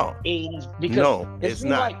 90s and No. 80s, because No, it it's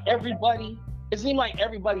seemed not. like everybody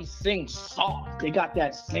sings soft. They got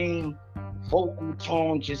that same vocal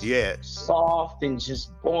tone, just soft and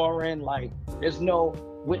just boring. Like there's no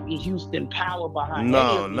Whitney Houston power behind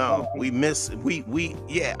No.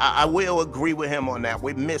 I will agree with him on that.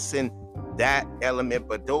 We're missing that element,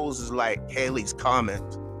 but those is like Haley's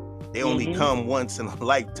comments. They only come once in a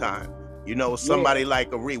lifetime. You know, somebody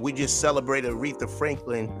like Aretha. We just celebrated Aretha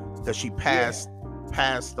Franklin because she passed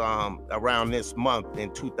around this month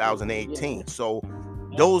in 2018. So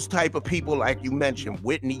those type of people, like you mentioned,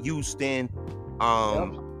 Whitney Houston,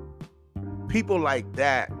 people like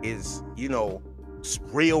that is, you know,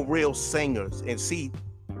 real singers. And see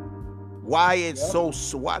why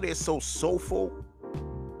it's why they're so soulful.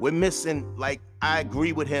 We're missing, like, I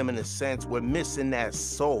agree with him in a sense, we're missing that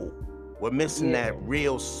soul. We're missing that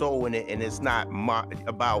real soul in it, and it's not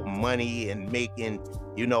about money and making,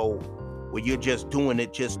 you know, where you're just doing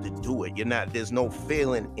it just to do it. There's no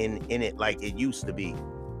feeling in it like it used to be.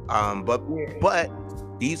 But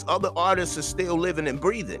these other artists are still living and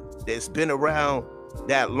breathing. That's been around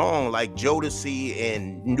that long, like Jodeci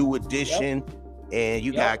and New Edition, and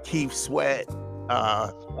you got Keith Sweat.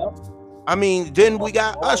 I mean, then we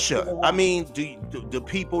got Usher. I mean, do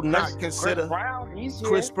people not consider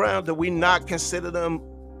Chris Brown? Do we not consider them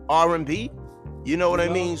R&B? You know what I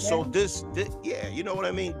mean? So this, you know what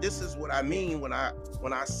I mean? This is what I mean when I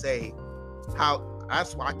say how.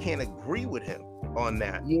 That's why I can't agree with him on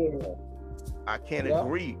that. Yeah, I can't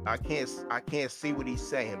agree. I can't see what he's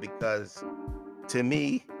saying, because to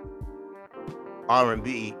me,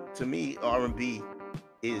 R&B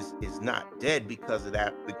is not dead because of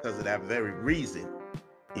that very reason,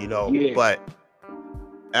 you know. But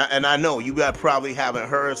and I know you probably haven't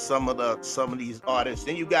heard some of these artists.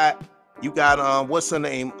 And you got what's her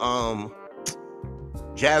name,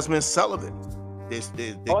 Jasmine Sullivan. This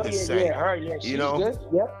her, she's good.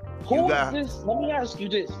 Who is this? Let me ask you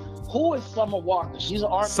this: who is Summer Walker? She's an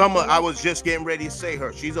R&B Summer. singer? I was just getting ready to say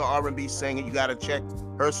her. She's an R&B singer. You got to check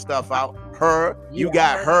her stuff out. You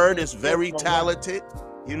got her. That's very talented.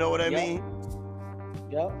 You know what I mean?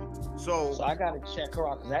 Yep. So I gotta check her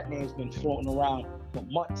out, because that name's been floating around for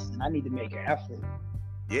months, and I need to make an effort.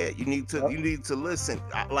 Yeah, you need to listen.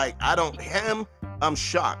 I'm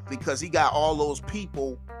shocked because he got all those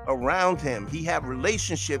people around him. He have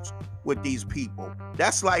relationships with these people.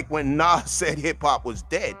 That's like when Nas said hip hop was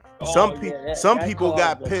dead. Some people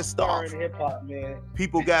got pissed off. Hip-hop, man.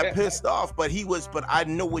 People got pissed off, but I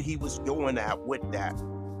know what he was going at with that,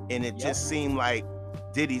 and it just seemed like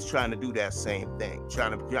Diddy's trying to do that same thing,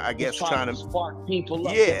 trying to spark people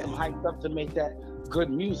up, get them hyped up to make that good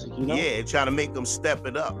music, you know? Yeah, trying to make them step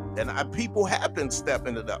it up. And people have been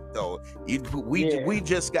stepping it up, though. We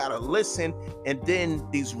just got to listen, and then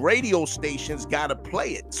these radio stations got to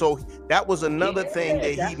play it. So that was another thing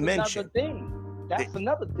that he mentioned. That's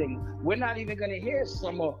another thing. We're not even going to hear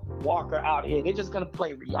Summer Walker out here. They're just going to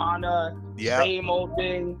play Rihanna, same old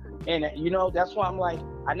thing. And, you know, that's why I'm like,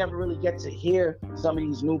 I never really get to hear some of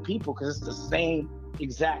these new people because it's the same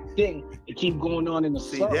exact thing. It keep going on in the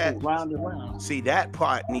circle, round and round. See, that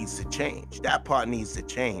part needs to change. That part needs to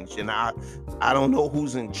change. And I don't know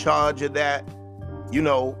who's in charge of that, you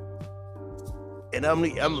know. And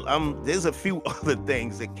there's a few other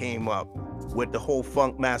things that came up with the whole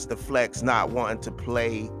Funkmaster Flex not wanting to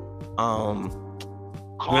play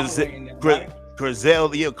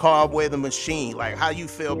Griselda, Conway the Machine. Like, how you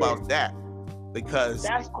feel about that? Because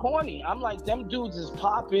that's corny. I'm like, them dudes is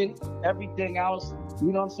popping, everything else.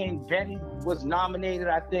 You know what I'm saying? Benny was nominated,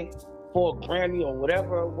 I think, for a Grammy or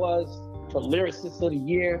whatever it was for Lyricist of the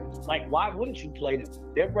Year. Like, why wouldn't you play them?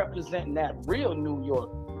 They're representing that real New York.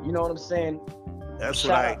 You know what I'm saying? That's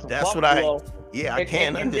what I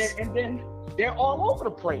can't understand. And then they're all over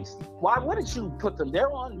the place. Why wouldn't you put them?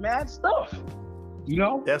 They're on mad stuff. You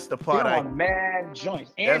know? That's the part. They're on mad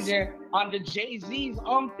joints. And they're under Jay-Z's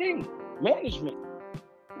thing. Management.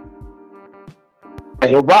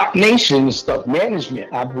 And the Rock Nation stuff,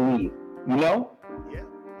 management, I believe. You know? Yeah,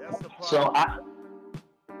 that's the part. So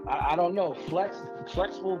I don't know. Flex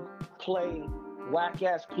will play whack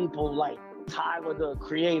ass people like Tyler the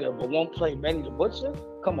Creator, but won't play Benny the Butcher?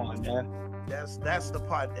 Come on, man. That's the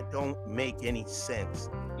part that don't make any sense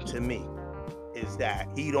to me. Is that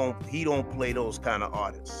he don't play those kind of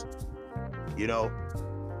artists. You know?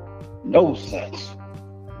 No sense.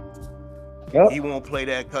 He won't play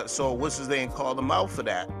that cut. So what's his name? Called him out for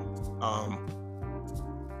that.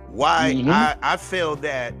 Why I feel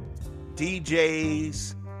that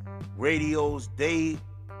DJs, radios, they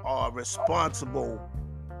are responsible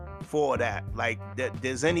for that. Like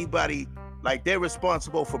there's anybody, like they're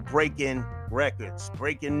responsible for breaking records,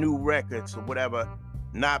 breaking new records or whatever,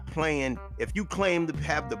 not playing. If you claim to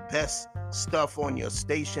have the best stuff on your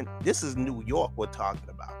station, this is New York we're talking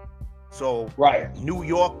about. So New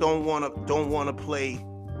York don't want to play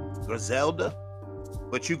Griselda,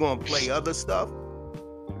 but you're gonna play other stuff.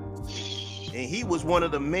 And he was one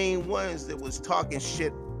of the main ones that was talking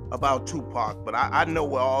shit about Tupac, but I know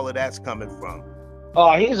where all of that's coming from.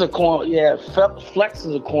 Oh, he's a corn. Yeah, Flex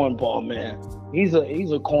is a cornball, man. He's a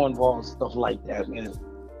cornball and stuff like that, man.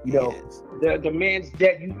 You know, the man's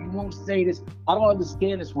dead. You won't say this. I don't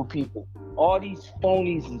understand this with people. All these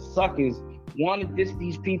phonies and suckers want to diss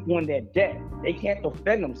these people when they're dead. They can't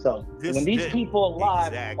defend themselves. When these people are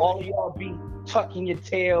alive, all of y'all be tucking your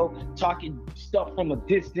tail, talking stuff from a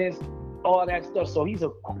distance, all that stuff. So he's a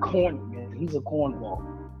corny, man. He's a cornball.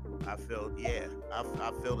 I feel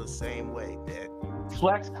the same way, Dad.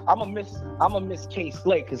 Flex, I'm gonna miss K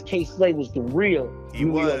Slay because K Slay was the real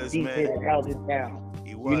New York DJ that held it down.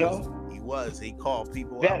 He was. You know? He called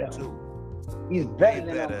people out too. He's better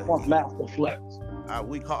than Funkmaster Flex.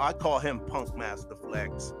 I call him Punkmaster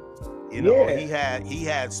Flex. You know, he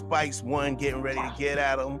had Spice One getting ready to get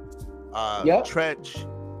at him. Tretch.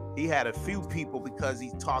 He had a few people because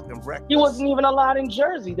he's talking reckless. He wasn't even allowed in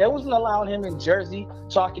Jersey. They wasn't allowing him in Jersey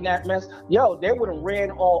talking that mess. Yo, they would have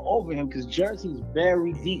ran all over him because Jersey's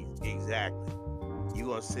very deep. Exactly. You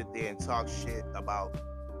gonna sit there and talk shit about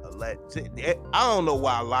I don't know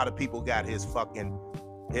why a lot of people got his fucking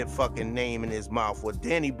name in his mouth. What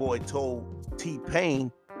Danny Boy told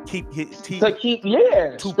T-Pain, keep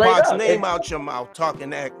Tupac's name out your mouth, talking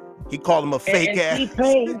that. He called him a fake ass.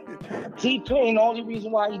 T-Pain, the only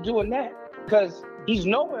reason why he's doing that, because he's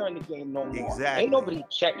nowhere in the game no more. Exactly. Ain't nobody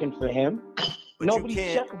checking for him. But Nobody's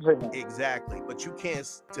checking for him. Exactly. But you can't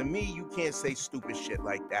say stupid shit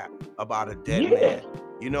like that about a dead man.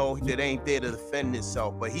 You know, that ain't there to defend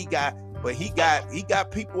himself. But he got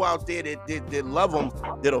people out there that love him,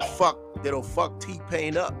 that'll fuck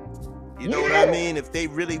T-Pain up. You know what I mean? If they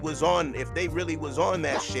really was on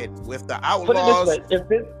that shit with the Outlaws.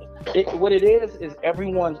 What it is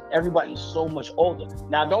everybody's so much older.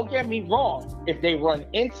 Now, don't get me wrong. If they run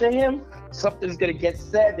into him, something's gonna get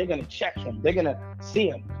said. They're gonna check him. They're gonna see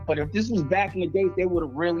him. But if this was back in the days, they would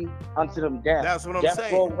have really hunted him down. That's what I'm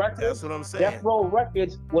saying. That's what I'm saying. Death Row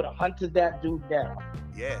Records would have hunted that dude down.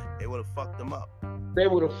 Yeah, they would have fucked him up. They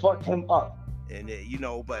would have fucked him up. And you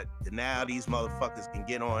know, but now these motherfuckers can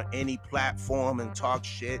get on any platform and talk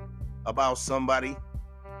shit about somebody,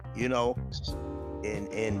 you know,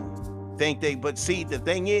 and think but see, the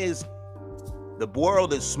thing is, the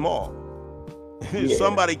world is small.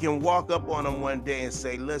 Somebody can walk up on him one day and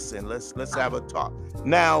say, listen, let's have a talk.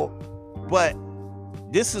 Now, but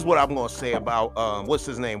this is what I'm gonna say about what's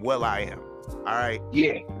his name? will.i.am. All right.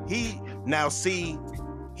 Yeah. He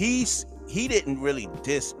didn't really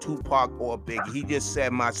diss Tupac or Biggie. He just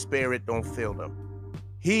said my spirit don't feel them.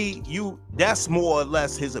 That's more or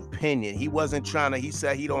less his opinion. He wasn't trying to, he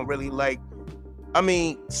said he don't really like, I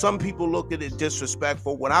mean, some people look at it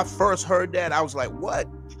disrespectful. When I first heard that, I was like, what?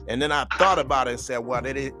 And then I thought about it and said, well,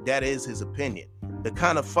 that is his opinion. The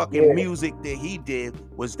kind of fucking music that he did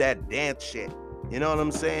was that dance shit. You know what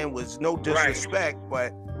I'm saying? Was no disrespect,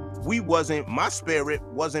 but my spirit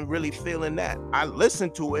wasn't really feeling that. I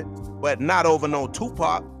listened to it, but not over no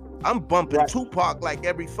Tupac. I'm bumping Tupac like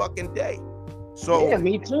every fucking day. So yeah,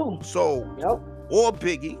 me too. So or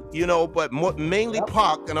Biggie, you know, but mainly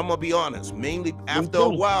Pac, and I'm gonna be honest, mainly after a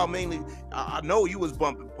while, I know you was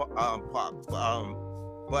bumping Pac,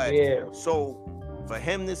 but so for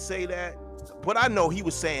him to say that, but I know he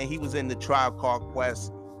was saying he was in the Tribe Called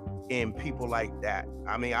Quest and people like that.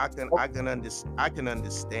 I mean, I can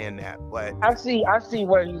understand that, but I see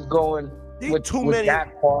where he's going with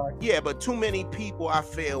that part. Yeah, but too many people I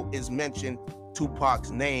feel is mentioned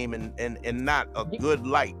Tupac's name and not a good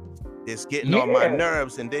light. It's getting on my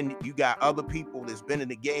nerves, and then you got other people that's been in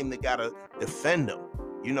the game that gotta defend them.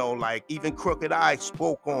 You know, like even Crooked I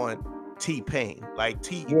spoke on T-Pain. Like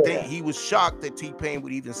he was shocked that T-Pain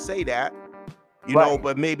would even say that, you know,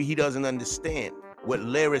 but maybe he doesn't understand what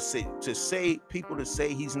lyricist to say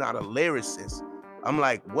he's not a lyricist. I'm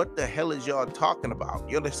like, what the hell is y'all talking about?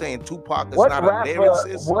 You're just saying Tupac is not a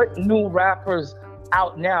lyricist? What new rappers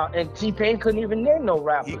out now? And T-Pain couldn't even name no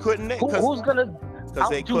rappers. He couldn't name. Who's gonna? Because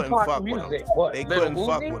they couldn't fuck with him. What? They couldn't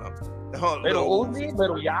fuck with him. Little Uzi,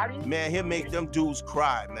 Little Yachty. Man, he'll make them dudes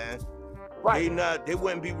cry, man. Right. They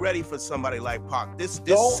wouldn't be ready for somebody like Pac. This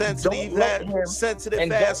sensitive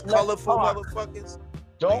ass, colorful motherfuckers.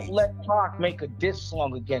 Don't let Pac make a diss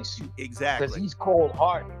song against you. Exactly. Because he's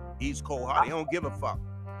cold-hearted. He's cold-hearted. He don't give a fuck.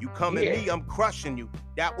 You come at me, I'm crushing you.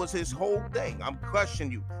 That was his whole thing. I'm crushing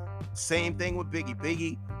you. Same thing with Biggie.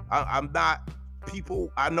 Biggie, I'm not...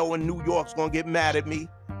 People I know in New York's gonna get mad at me,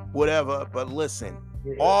 whatever, but listen,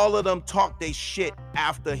 all of them talk they shit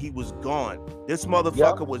after he was gone. This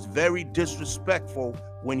motherfucker was very disrespectful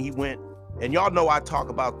when he went, and y'all know I talk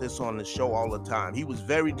about this on the show all the time. He was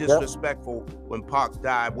very disrespectful when Pac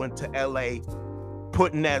died, went to LA,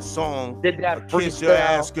 putting that song, did that Kiss Your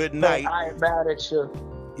Ass Goodnight. I ain't mad at you.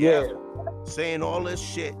 Saying all this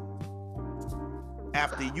shit.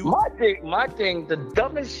 After you, my thing, the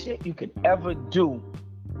dumbest shit you could ever do.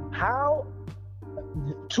 How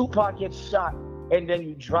Tupac gets shot and then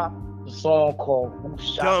you drop the song called "Who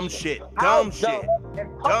Shot Dumb You?" Shit, How dumb shit.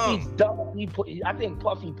 And Puffy's dumb. I think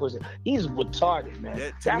Puffy puts it. He's retarded,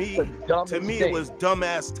 man. To me, it was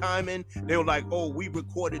dumbass timing. They were like, "Oh, we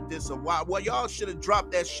recorded this a while." Well, y'all should have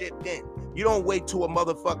dropped that shit then. You don't wait till a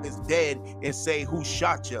motherfucker's dead and say who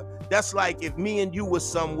shot you. That's like if me and you were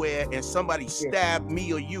somewhere and somebody stabbed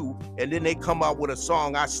me or you, and then they come out with a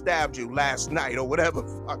song, "I stabbed you last night" or whatever.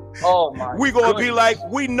 Oh my! We gonna be like,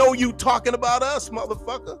 we know you talking about us,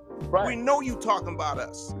 motherfucker. Right. We know you talking about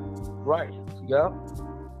us. Right. Yeah.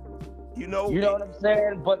 You know what I'm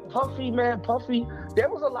saying? But Puffy, man, there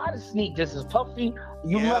was a lot of sneak disses. Puffy,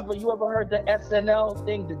 you ever heard the SNL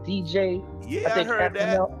thing, the DJ? Yeah, I heard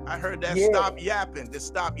SNL? that. I heard that Stop Yapping, the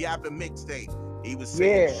Stop Yapping mixtape. He was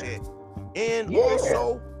saying shit. And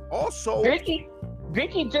also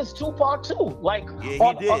Biggie dissed Tupac too. Like he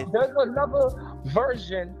did. There's another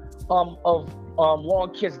version of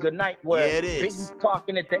Long Kiss Goodnight where Biggie's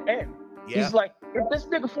talking at the end. Yeah. He's like, if this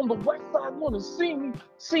nigga from the West Side wanna see me,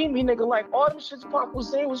 nigga, like all them shit Pac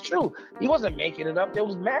was saying was true. He wasn't making it up. There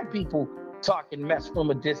was mad people talking mess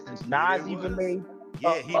from a distance. Nas even made he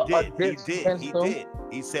did.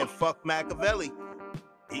 He said fuck Machiavelli.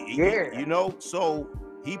 You know, so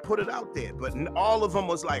he put it out there. But all of them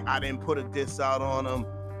was like, I didn't put a diss out on him.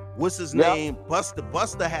 What's his name?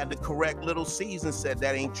 Buster had to correct Little C's and said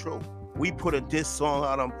that ain't true. We put a diss song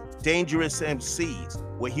on him, Dangerous MCs,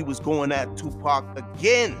 where he was going at Tupac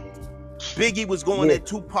again. Biggie was going at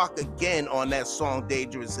Tupac again on that song,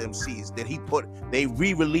 Dangerous MCs, that they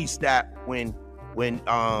re-released that when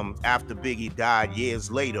after Biggie died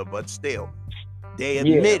years later, but still, they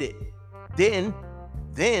admitted.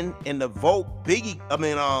 Then in the vote, Diddy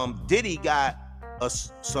got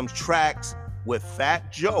some tracks with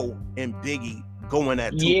Fat Joe and Biggie going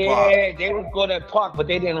at Tupac. Yeah, they was going at Pac, but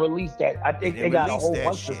they didn't release that. I think they got a whole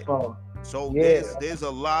bunch of songs. So there's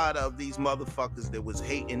a lot of these motherfuckers that was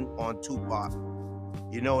hating on Tupac.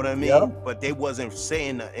 You know what I mean? But they wasn't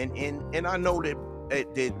saying that. And I know that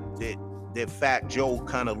that Fat Joe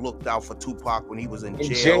kind of looked out for Tupac when he was in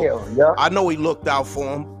jail. Yeah. I know he looked out for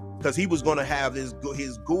him because he was gonna have his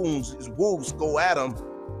goons, his wolves go at him,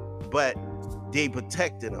 but they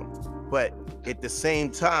protected him. But at the same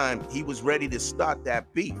time, he was ready to start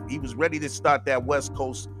that beef. He was ready to start that West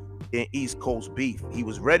Coast and East Coast beef. He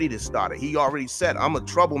was ready to start it. He already said, I'm a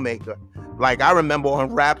troublemaker. Like, I remember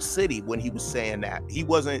on Rap City when he was saying that. He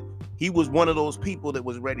was one of those people that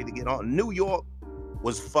was ready to get on. New York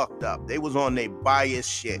was fucked up. They was on their bias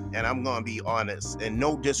shit, and I'm gonna be honest. And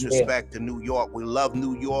no disrespect to New York. We love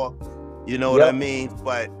New York, you know what I mean?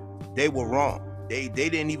 But they were wrong. They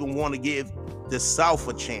didn't even want to give the South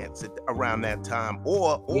a chance around that time,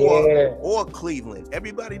 or Cleveland.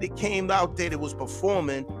 Everybody that came out there that was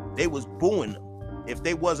performing, they was booing them. If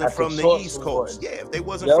they wasn't from the East Coast, if they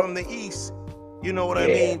wasn't from the East, you know what I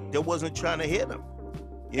mean? They wasn't trying to hit them.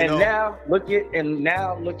 Now look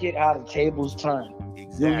at how the tables turn.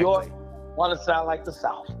 Exactly. New York want to sound like the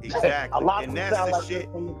South. Exactly. A lot and that's the shit.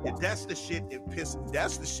 That's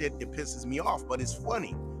the shit that pisses me off. But it's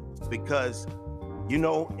funny because, you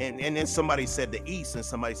know, and then somebody said the East, and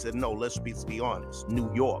somebody said no. Let's be honest,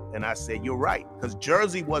 New York. And I said you're right, because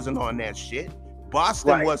Jersey wasn't on that shit.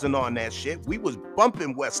 Boston wasn't on that shit. We was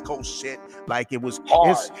bumping West Coast shit like it was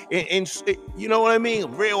hard. You know what I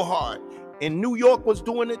mean? Real hard. And New York was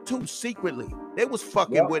doing it too, secretly. They was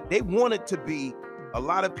fucking with, they wanted to be, a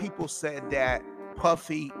lot of people said that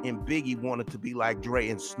Puffy and Biggie wanted to be like Dre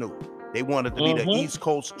and Snoop. They wanted to be the East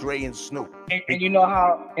Coast Dre and Snoop. And you know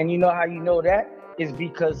how you know that is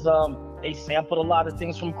because they sampled a lot of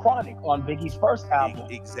things from Chronic on Biggie's first album.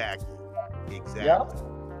 Exactly.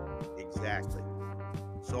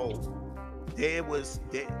 So there was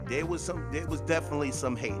definitely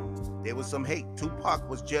some hate. There was some hate. Tupac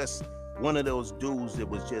was just one of those dudes that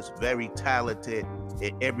was just very talented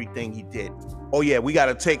at everything he did. Oh yeah, we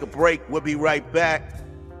gotta take a break. We'll be right back.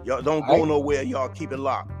 Y'all don't go nowhere. Y'all keep it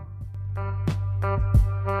locked.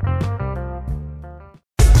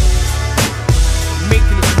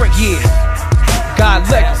 Making it great, God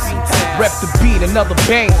legacy, rep the beat, another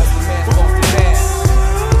banger.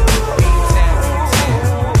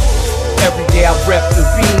 Every day I rep the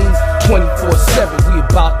beam, 24/7, we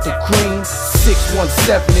about the cream.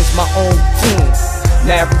 617 is my own team.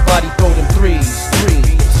 Now everybody throw them threes.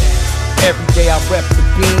 Every day I rep the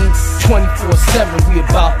beam, 24/7, we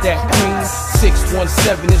about that cream.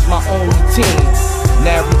 617 is my only team.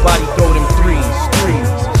 Now everybody throw them threes.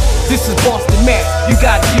 This is Boston, man, you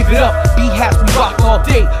gotta give it up. B-Hats, we rock all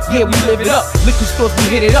day, yeah, we live it up. Liquor stores,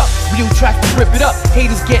 we hit it up. Real tracks, we rip it up.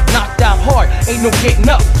 Haters get knocked out hard, ain't no getting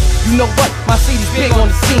up. You know what? My city's big on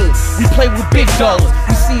the scene. We play with big dollars,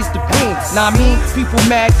 we seize the green. Nah, I mean, people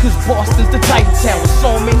mad cause Boston's the title town with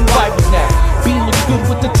so many rivals now. B looks good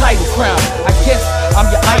with the title crown. I guess I'm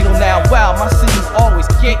your idol now. Wow, my city's always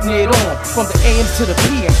getting it on. From the AM to the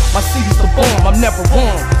PM, my city's the bomb, I'm never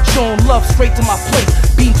wrong. Showing love straight to my place.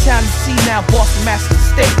 Beantown, you see now, Boston master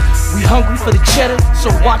state. We hungry for the cheddar,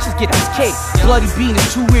 so watch us get this cake. Bloody Bean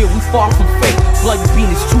is too real, we far from fake. Bloody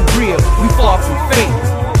Bean is too real, we far from fake.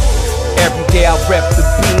 Every day I rep the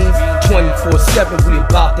beam, 24/7, we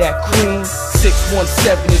about that cream.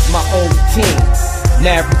 617 is my only team.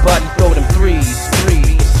 Now everybody throw them threes.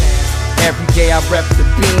 Every day I rep the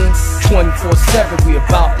beam, 24/7, we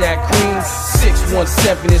about that cream.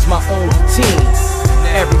 617 is my only team.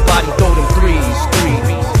 Everybody throw them threes.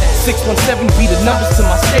 617 be the numbers to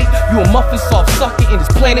my state. You a muffin soft sucker in this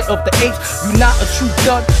planet of the apes. You not a true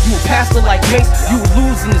thug, you a pastor like Mace. You will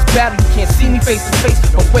lose in this battle, you can't see me face to face.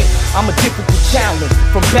 But wait, I'm a difficult challenge.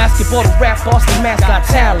 From basketball to rap, Boston Mass got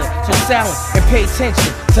talent. So silent and pay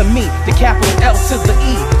attention to me, the capital L to the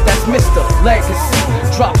E. That's Mr. Legacy.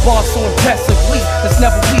 Drop bars so impressively, that's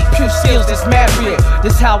never weak. Pure skills, that's mad real.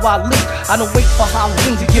 This how I leak. I don't wait for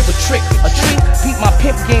Halloween to give a trick. A treat, beat my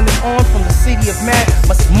pimp game is on from the city of mad.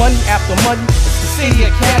 Money after money, it's the city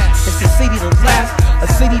of cash. It's the city that lasts, a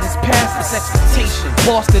city that's past its expectation.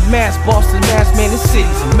 Boston, Mass, man, this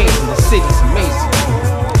city's amazing. The city's amazing.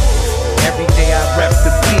 Every day I rep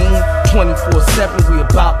the beam, 24/7, we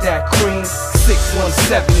about that cream.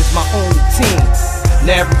 617 is my only team.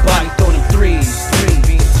 Now everybody throw them threes.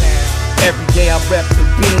 Every day I rep the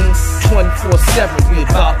beam, 24/7, we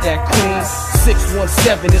about that cream.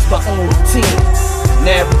 617 is my only team.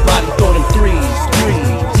 Now everybody throw them threes.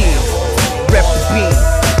 Rep the beam,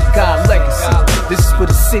 God legacy. This is for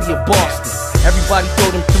the city of Boston. Everybody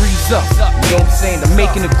throw them threes up. You know what I'm saying? The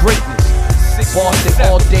making of greatness. Boston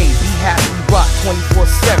all day, be happy, we rock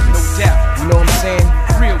 24/7. No doubt. You know what I'm saying?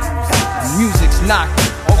 Real music's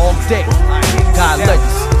knocking all day. God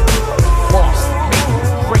legacy. Boston, making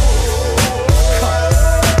it great.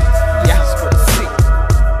 Yes.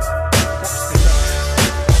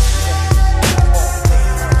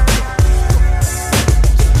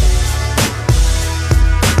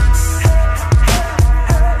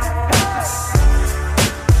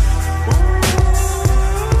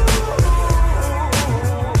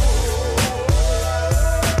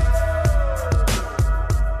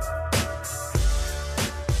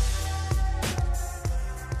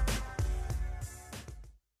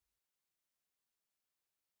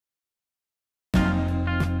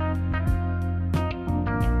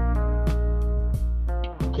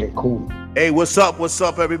 Okay, cool. Hey, what's up? What's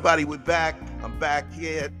up, everybody? We're back. I'm back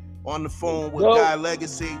here on the phone with Guy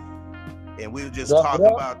Legacy, and we were just talking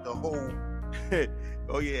about the whole.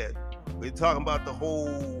 Oh yeah, we're talking about the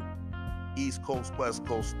whole East Coast West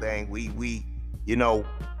Coast thing. We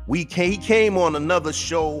he came on another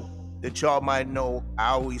show that y'all might know. I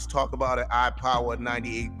always talk about it. iPower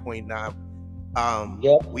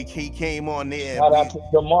 98.9. He came on there. Shout out to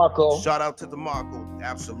DeMarco. Shout out to DeMarco.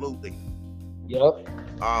 Absolutely. Yep.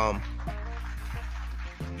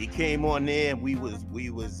 He came on there and we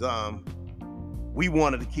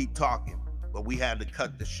wanted to keep talking, but we had to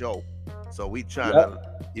cut the show. So we trying to,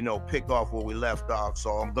 pick off where we left off.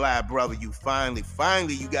 So I'm glad, brother, you finally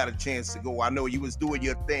you got a chance to go. I know you was doing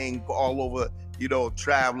your thing all over,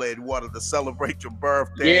 traveling, wanted to celebrate your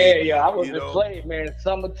birthday. Yeah, I wasn't playing, man.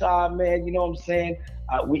 Summertime, man, you know what I'm saying?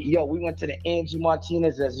 We went to the Angie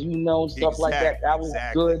Martinez, as you know, stuff like that. That was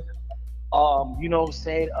good. You know what I'm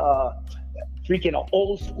saying? Freaking an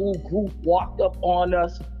old school group walked up on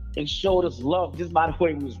us and showed us love just by the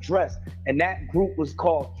way we was dressed. And that group was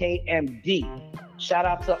called KMD. Shout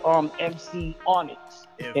out to MC Onyx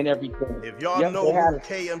and everything. If y'all know who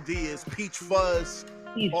KMD is, Peach Fuzz,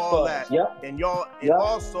 all that. Yep. And y'all, and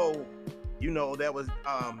also, that was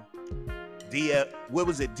what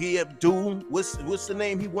was it? DF Doom? What's the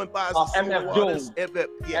name he went by? MF Doom.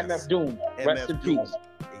 MF Doom. Rest in peace.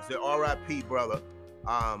 He said, R.I.P. brother.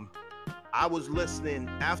 I was listening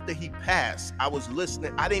after he passed. I was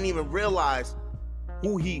listening. I didn't even realize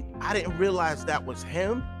I didn't realize that was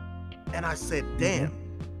him. And I said, damn,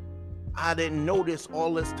 I didn't know this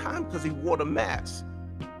all this time because he wore the mask.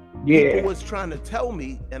 Yeah. People was trying to tell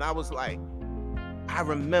me, and I was like, I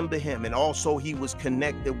remember him. And also he was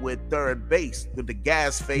connected with Third Base, with the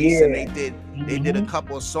Gas Face, and they did a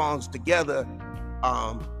couple of songs together.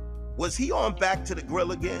 Was he on Back to the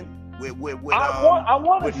Grill again? I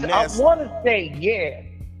want to say yeah.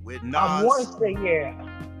 With Nas. I want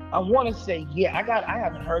to say yeah. I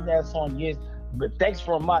haven't heard that song years, but thanks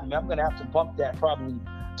for reminding me. I'm gonna have to bump that probably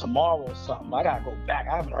tomorrow or something. I gotta go back.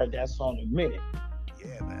 I haven't heard that song in a minute.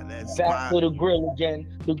 Yeah, man. That's Back to the Grill again.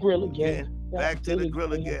 The Grill again. Yeah, back to the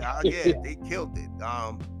Grill again. Yeah, they killed it.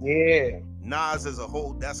 Yeah. Nas is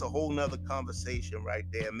that's a whole nother conversation right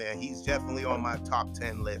there, man. He's definitely on my top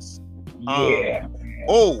 10 list. Yeah.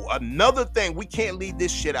 Another thing, we can't leave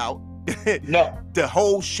this shit out. No. The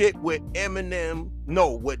whole shit with Eminem.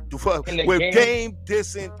 No, with Game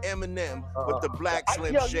dissing Eminem with the Black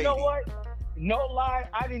Slim Shady. You know what? No lie,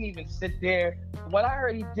 I didn't even sit there. When I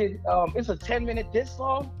heard he did, it's a 10-minute diss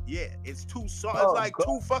song. Yeah, it's 2 songs. It's like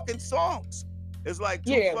 2 fucking songs. It's like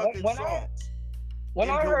 2 fucking songs. When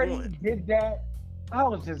I heard he did that, I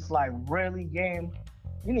was just like, really, Game?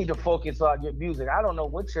 You need to focus on your music. I don't know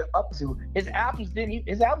what you're up to. His album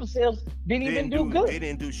sales didn't even do good. They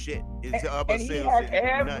didn't do shit. He had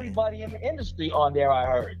everybody in the industry on there, I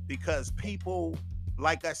heard. Because people,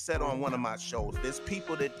 like I said on one of my shows, there's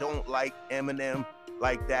people that don't like Eminem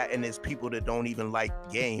like that, and there's people that don't even like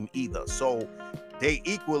Game either. So they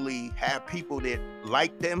equally have people that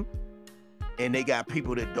like them, and they got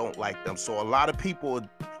people that don't like them. So a lot of people,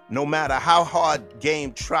 no matter how hard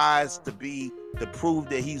Game tries to prove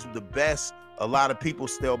that he's the best, a lot of people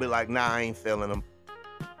still be like, nah, I ain't feeling him.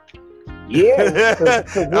 Yeah.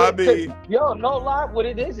 No lie, what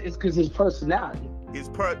it is because his personality. That's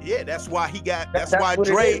why that's why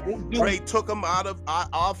Dre took him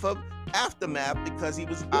off of Aftermath, because he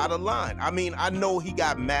was out of line. I mean, I know he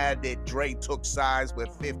got mad that Dre took sides with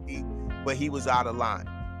 50, but he was out of line.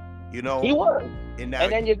 He was. And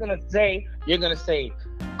then you're gonna say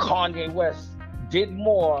Kanye West did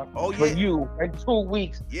more for you in 2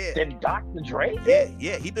 weeks than Dr. Dre did?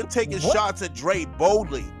 Yeah. He been taking shots at Dre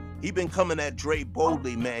boldly. He been coming at Dre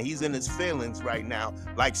boldly, man. He's in his feelings right now.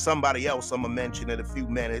 Like somebody else I'm gonna mention in a few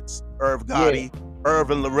minutes, Irv Gotti,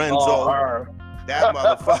 Irvin Lorenzo. That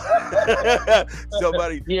motherfucker. Some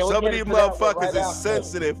of these motherfuckers is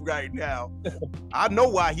sensitive right now. I know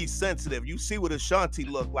why he's sensitive. You see what Ashanti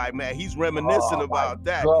looked like, man. He's reminiscing about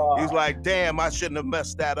that. God. He's like, damn, I shouldn't have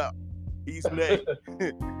messed that up. He's mad.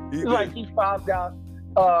 He's like, he found out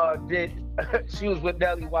that she was with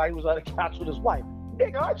Nelly while he was on the couch with his wife.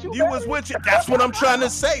 Nigga, aren't you? You was with you. That's what I'm trying to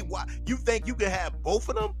say. Why you think you can have both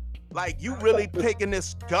of them? Like, you really picking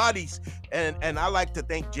this Gotti's, and I like to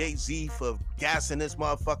thank Jay-Z for gassing this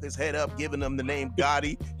motherfucker's head up, giving him the name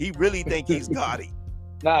Gotti. He really think he's Gotti.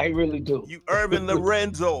 Nah, he really do. You Irvin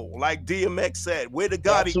Lorenzo, like DMX said, where the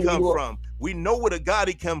Gotti come from? We know where the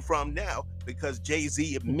Gotti come from now, because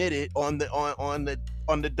Jay-Z admitted on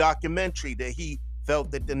the documentary that he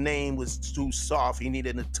felt that the name was too soft. He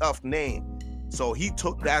needed a tough name. So he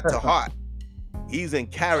took that to heart. He's in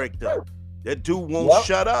character. That dude won't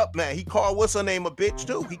shut up, man. He called what's her name a bitch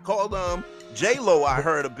too. He called J-Lo, I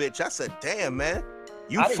heard a bitch. I said, damn, man,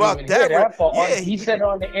 you fucked that. Yeah, he said it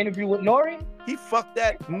on the interview with Nori. He fucked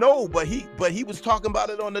that. No, but he was talking about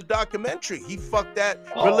it on the documentary. He fucked that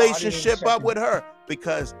relationship up with her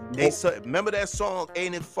because they remember that song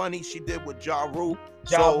 "Ain't It Funny" she did with Ja Rule.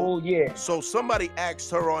 Ja Rule, yeah. So somebody asked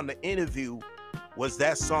her on the interview, was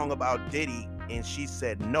that song about Diddy? And she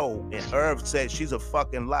said no. And Irv said she's a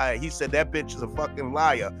fucking liar. He said that bitch is a fucking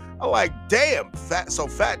liar. I'm like, damn.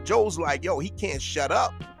 Fat Joe's like, yo, he can't shut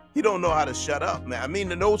up. He don't know how to shut up, man. I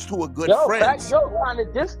mean, those two are good friends. Fat Joe trying to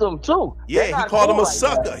diss them too. Yeah, he called him a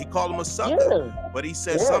sucker. He called him a sucker. Yeah. But he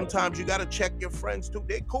said sometimes you gotta check your friends too.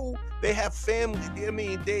 They're cool. They have family. I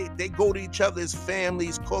mean, they go to each other's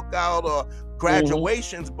families, cookout or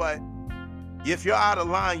graduations, but if you're out of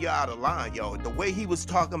line, you're out of line, yo. The way he was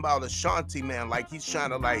talking about Ashanti, man, like he's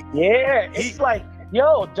trying to like... Yeah, it's like,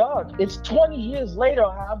 yo, dog, it's 20 years later,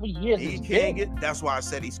 however years he can't get... That's why I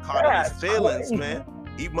said he's caught in his feelings, crazy. Man.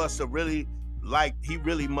 He must have really, he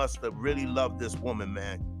really must have really loved this woman,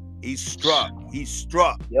 man. He's struck.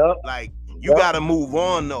 Yep. Like, you gotta move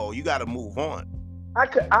on, though. You gotta move on.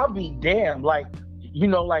 I'll be damned, like... You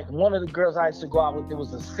know, like one of the girls I used to go out with, there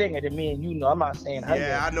was a singer that me and you know. I'm not saying her.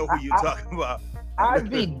 Yeah, I know who you're talking about. I'd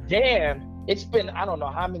be damned. It's been, I don't know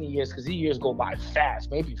how many years, because these years go by fast,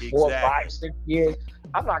 maybe 4, 5, 6 years.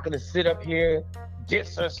 I'm not going to sit up here,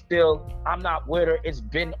 diss her still. I'm not with her. It's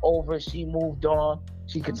been over. She moved on.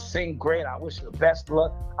 She could sing great. I wish her the best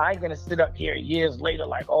luck. I ain't going to sit up here years later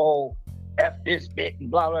like, oh, F this bit and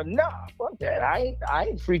blah, blah. Nah, fuck that. I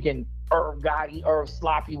ain't freaking Irv Gotti, Irv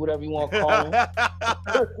Sloppy, whatever you want to call him.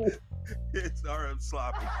 It's Irv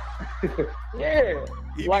Sloppy. Yeah.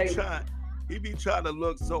 He be trying to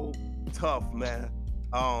look so tough, man.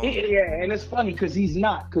 Yeah, and it's funny because he's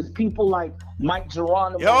not. Because people like Mike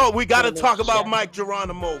Geronimo. Yo, we got to talk about Mike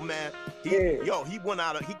Geronimo, man. He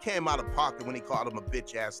came out of pocket when he called him a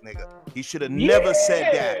bitch ass nigga. He should have never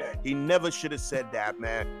said that. He never should have said that,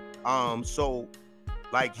 man. So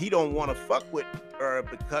like he don't want to fuck with her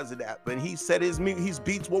because of that. But he said his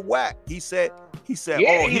beats were whack. He said, he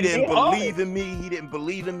didn't believe in me. He didn't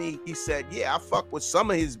believe in me. He said, yeah, I fuck with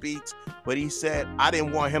some of his beats, but he said I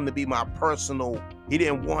didn't want him to be my personal. He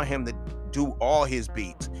didn't want him to do all his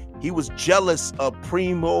beats. He was jealous of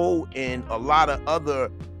Primo and a lot of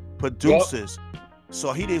other producers. Yep.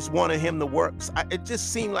 So he just wanted him to work. It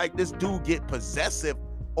just seemed like this dude get possessive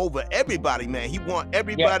over everybody, man. He want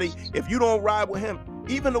everybody. Yes. If you don't ride with him,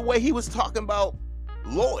 even the way he was talking about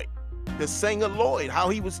Lloyd, the singer Lloyd, how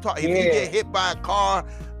he was talking. If you get hit by a car,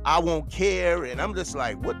 I won't care. And I'm just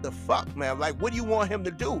like, what the fuck, man? Like, what do you want him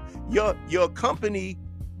to do? Your company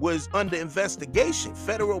was under investigation.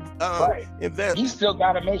 Federal He still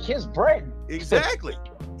got to make his bread. Exactly.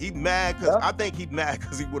 He mad because I think he mad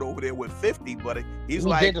because he went over there with 50. But he's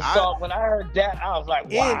like, did the song. When I heard that, I was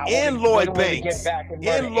like, wow. In Lloyd Banks.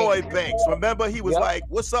 In Lloyd Banks. Remember, he was like,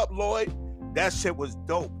 "What's up, Lloyd?" That shit was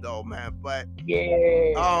dope, though, man. But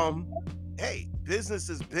hey, business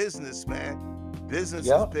is business, man. Business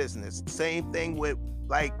is business. Same thing with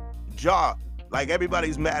like Ja. Like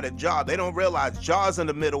everybody's mad at Ja. They don't realize Ja's in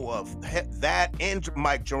the middle of that and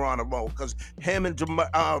Mike Geronimo, because him and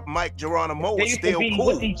Mike Geronimo are still cool.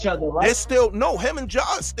 With each other, right? They're still him and Ja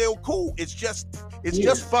are still cool. It's just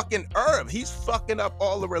fucking Irv. He's fucking up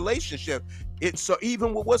all the relationship. So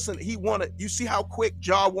even with you see how quick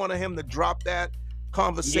Ja wanted him to drop that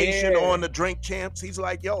conversation on the Drink Champs. He's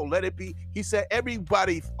like, yo, let it be. He said every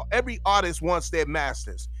artist wants their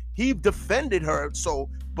masters. He defended her,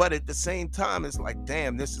 but at the same time, it's like,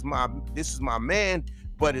 damn, this is my man.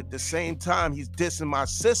 But at the same time, he's dissing my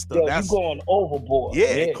sister. Yo, you going overboard.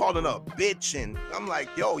 Yeah, calling her a bitch, and I'm like,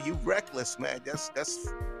 yo, you reckless, man.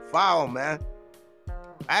 That's foul, man.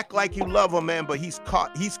 Act like you love her, man, but he's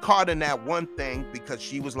caught in that one thing because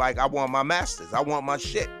she was like, I want my masters, I want my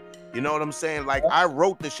shit. You know what I'm saying? Like, I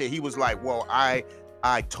wrote the shit. He was like, well, I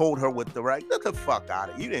told her what the right. Get the fuck out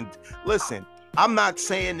of it. You didn't listen. I'm not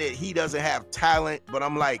saying that he doesn't have talent, but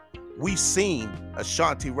I'm like, we seen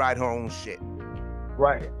Ashanti write her own shit.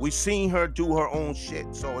 Right. We seen her do her own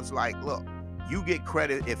shit. So it's like, look, you get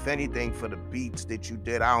credit, if anything, for the beats that you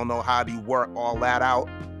did. I don't know how do you work all that out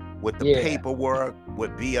with the paperwork,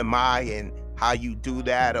 with BMI, and how you do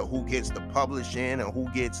that, or who gets the publishing, or who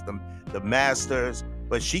gets the masters.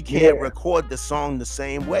 But she can't record the song the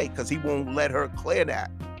same way because he won't let her clear that.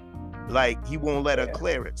 Like, he won't let her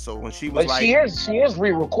clear it. So when she was she is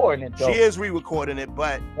re-recording it, though. She is re-recording it,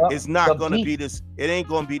 but it's not going to be this. It ain't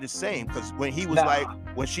going to be the same, because when he was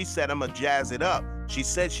when she said, I'm going to jazz it up, she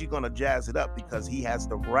said she's going to jazz it up because he has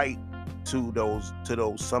the right to those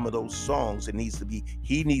some of those songs.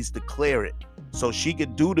 He needs to clear it. So she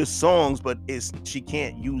could do the songs, but she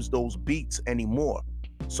can't use those beats anymore.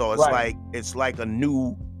 So it's like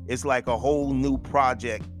a whole new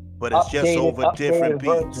project, but it's just over different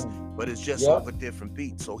beats. But it's just over different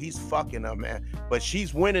beats. So he's fucking her, man. But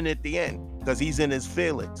she's winning at the end because he's in his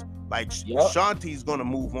feelings. Like Shanti's gonna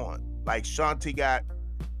move on. Like Shanti got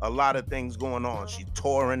a lot of things going on. She's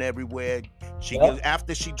touring everywhere.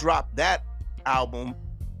 After she dropped that album,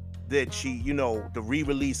 that she, you know, the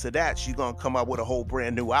re-release of that, she's gonna come out with a whole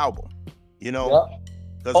brand new album. You know.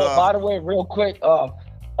 By the way, real quick,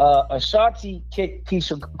 Ashanti kicked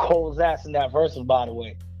Keisha Cole's ass in that verse, by the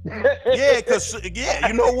way.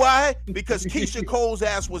 You know why? Because Keisha Cole's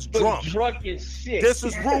ass was drunk. Drunk as shit. This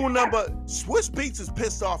is rule number. Swiss Beats is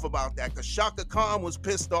pissed off about that because Shaka Khan was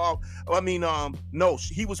pissed off.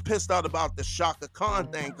 He was pissed out about the Shaka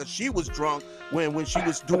Khan thing because she was drunk when she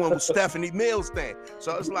was doing Stephanie Mills thing.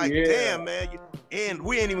 So it's like, damn, man. And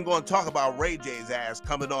we ain't even going to talk about Ray J's ass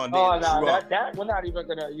coming on there. Oh no, that we're not even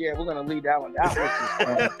gonna. Yeah, we're gonna leave that one.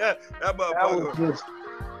 That was just.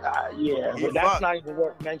 But that's not even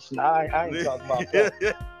worth mentioning. I ain't talking about that.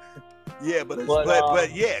 but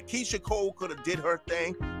Keisha Cole could have did her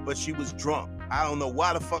thing, but she was drunk. I don't know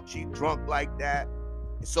why the fuck she drunk like that.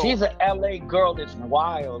 So she's an LA girl that's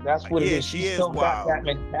wild. That's what it is. She still got that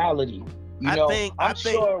mentality. I think I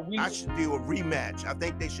should do a rematch. I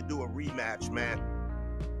think they should do a rematch, man.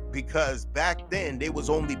 Because back then they was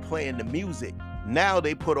only playing the music. Now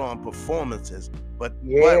they put on performances. But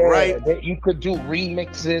you could do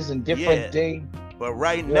remixes and different things. But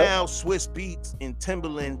now, Swiss Beats and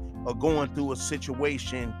Timbaland are going through a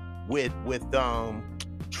situation with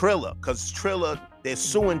Triller, because they're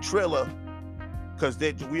suing Triller because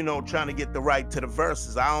they're trying to get the right to the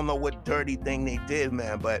verses. I don't know what dirty thing they did,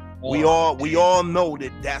 man, but we all know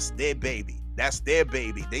that that's their baby. That's their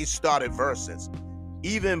baby. They started verses.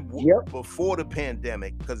 Even before the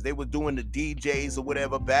pandemic, because they were doing the DJs or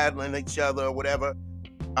whatever, battling each other or whatever.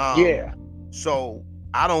 So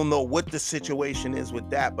I don't know what the situation is with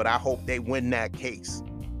that, but I hope they win that case.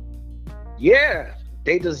 Yeah,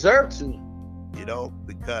 they deserve to.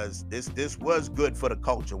 Because this was good for the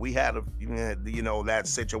culture. We had that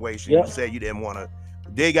situation. You said you didn't want to.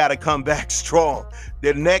 They got to come back strong.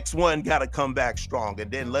 The next one got to come back strong, and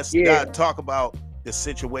then let's talk about the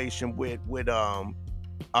situation with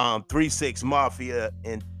 3-6 Mafia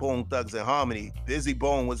and Bone Thugs and Harmony. Busy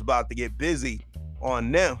Bone was about to get busy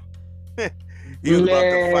on them. He was about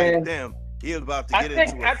to fight them. He was about to get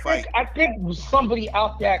into a fight. I think somebody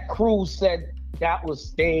out that crew said that was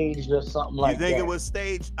staged or something like that. You think it was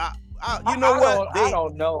staged? You know what? I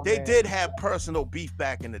don't know. They did have personal beef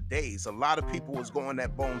back in the days. A lot of people was going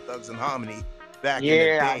at Bone Thugs and Harmony back in the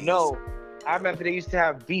days. Yeah, I know. I remember they used to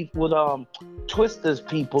have beef with Twista's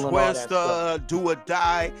people and all that stuff. Do or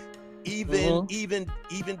Die, even the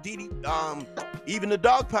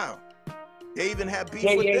Dog Pound. They even had beef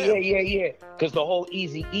with them. Yeah. Because the whole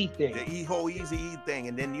Eazy-E thing. The whole Eazy-E thing,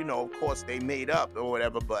 and then of course they made up or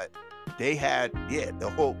whatever. But they had the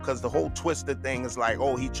whole Twista thing is like,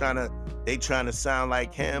 they trying to sound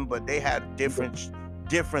like him, but they had different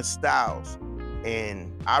styles,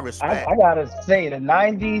 and I respect. I gotta say, the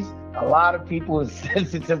 '90s. A lot of people are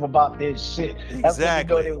sensitive about this shit.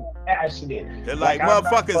 Exactly. They were passionate. They're like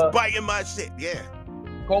motherfuckers biting my shit. Yeah.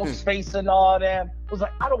 Ghostface and all them. It was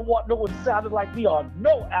like, I don't want no one sounded like me on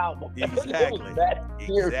no album.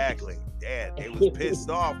 Exactly. Yeah, they was pissed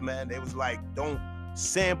off, man. They was like, don't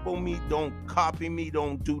sample me, don't copy me,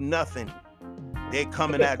 don't do nothing. They're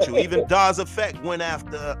coming at you. Even Dawes Effect went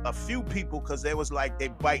after a few people because they was like, they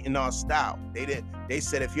biting our style. They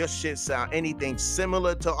said, if your shit sound anything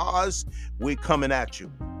similar to ours, we're coming at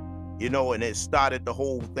you. And it started the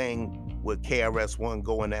whole thing with KRS-One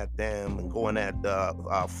going at them and going at the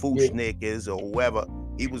Fushnickers or whoever.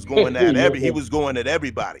 He was going at he was going at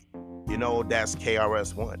everybody. That's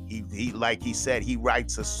KRS-One. He like he said, he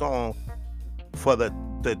writes a song for the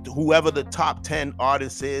whoever the top 10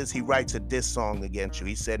 artist is, he writes a diss song against you.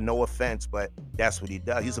 He said, no offense, but that's what he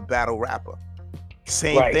does. He's a battle rapper.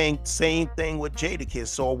 Same thing with Jadakiss.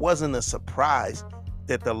 So it wasn't a surprise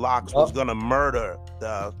that the Lox was gonna murder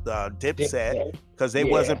the Dipset because they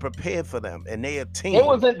wasn't prepared for them, and they a team.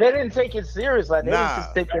 They didn't take it serious. Like they was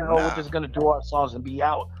just thinking, we're just gonna do our songs and be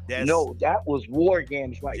out. No, that was war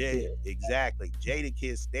games there. Exactly.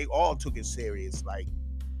 Jadakiss, they all took it serious. Like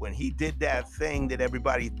when he did that thing that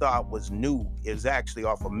everybody thought was new, it was actually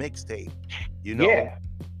off a mixtape. Yeah.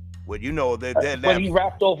 Well, when he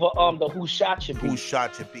rapped over the Who Shot Ya beat. Who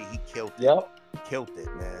Shot Ya beat, he killed it. Yep. killed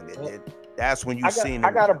it, man. That's when seen it.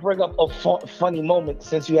 I gotta bring up a funny moment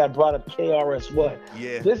since you had brought up KRS-One.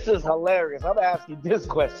 Yeah. This is hilarious. I'm asking this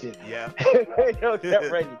question. Yeah. Yo,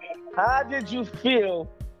 get ready. How did you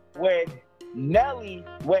feel when Nelly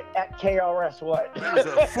went at KRS-One? He was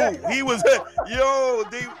a fool. He was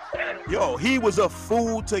he was a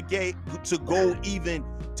fool to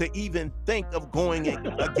even think of going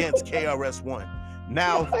against KRS-One.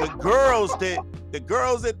 Now the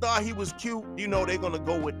girls that thought he was cute, you know, they're gonna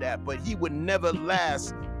go with that. But he would never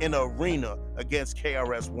last in an arena against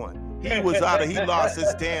KRS-One. He lost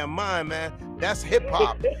his damn mind, man. That's hip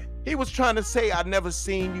hop. He was trying to say, I never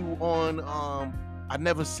seen you on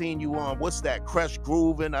what's that, Crush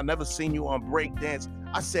Groovin'. I never seen you on breakdance.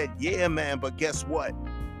 I said, yeah, man, but guess what?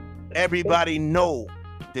 Everybody know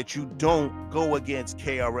that you don't go against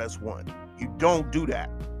KRS-One. You don't do that.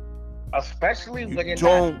 Especially when you're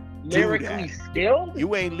not lyrically skilled.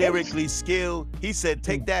 You ain't lyrically skilled. He said,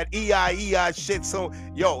 take that EI shit. So,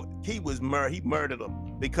 he murdered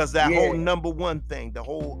him because that whole number one thing, the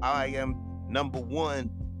whole I am number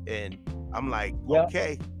one. And I'm like,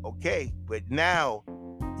 okay. But now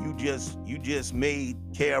you just made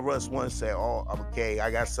KRS-One say, oh, okay,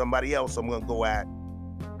 I got somebody else I'm gonna go at.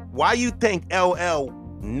 Why you think LL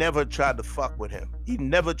never tried to fuck with him? He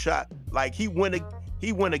never tried. Like he went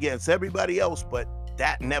against everybody else, but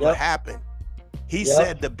that never happened. He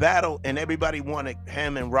said the battle, and everybody wanted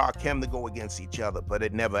him and Rakim to go against each other, but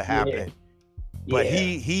it never happened. But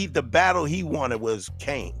the battle he wanted was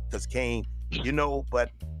Kane, because Kane, but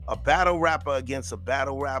a battle rapper against a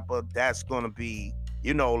battle rapper, that's gonna be,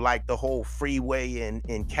 like the whole Freeway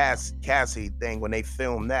and Cassie thing when they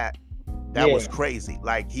filmed that was crazy.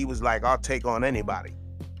 Like he was like, I'll take on anybody.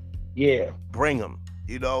 Yeah. Bring him,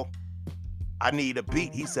 I need a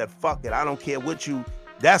beat. He said, fuck it. I don't care what you.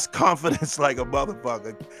 That's confidence like a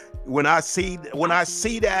motherfucker. When I see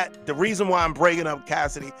that, the reason why I'm breaking up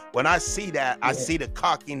Cassidy, when I see that, I see the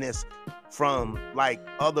cockiness from like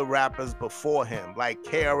other rappers before him, like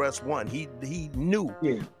KRS-One. He knew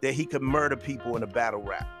that he could murder people in a battle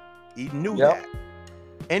rap. He knew that.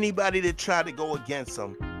 Anybody that tried to go against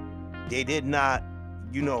him, they did not,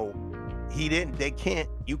 you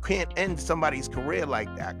can't end somebody's career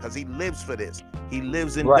like that because he lives for this. He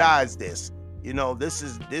lives and dies this. This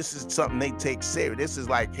is something they take serious. This is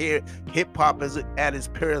like hip hop is at its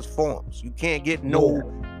purest forms. You can't get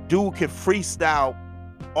dude can freestyle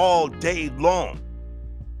all day long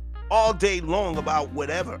about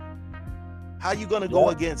whatever. How you gonna go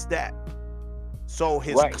against that? So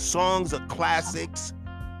his songs are classics.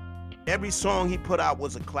 Every song he put out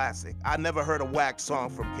was a classic. I never heard a whack song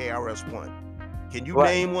from KRS-One. Can you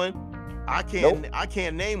name one? I can't. I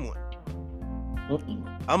can't name one.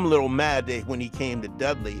 I'm a little mad that when he came to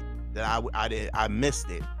Dudley that I missed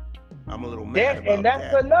it. I'm a little mad about and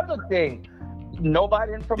that's another thing.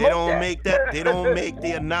 Nobody didn't promote that. They don't make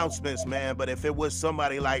the announcements, man. But if it was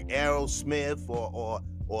somebody like Aerosmith or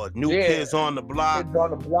New Kids on the Block,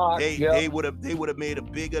 they would have made a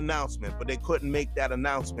big announcement, but they couldn't make that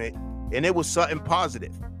announcement, and it was something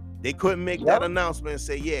positive. They couldn't make that announcement and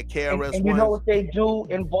say, yeah, KRS-One. And you know what they do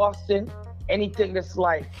in Boston? Anything that's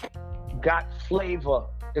like got flavor,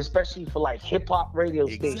 especially for like hip hop radio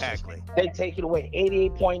stations, they take it away.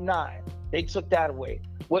 88.9, they took that away.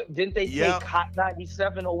 What didn't they take Hot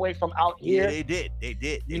 97 away from out here? Yeah, they did. They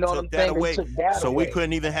took that away. So we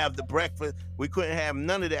couldn't even have the breakfast. We couldn't have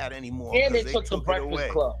none of that anymore. And they took the Breakfast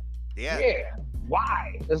Club. Yeah.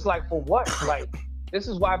 Why? It's like, for what? Like, this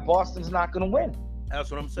is why Boston's not gonna win. That's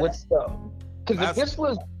what I'm saying. With stuff.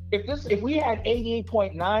 Because if we had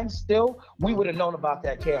 88.9 still, we would have known about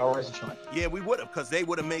that KRS joint. Yeah, we would have, because they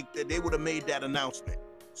would have made that announcement.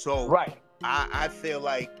 So I feel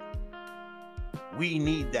like we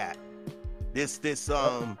need that. This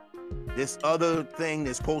other thing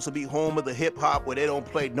that's supposed to be home of the hip hop where they don't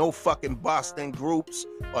play no fucking Boston groups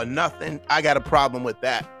or nothing. I got a problem with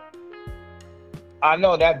that. I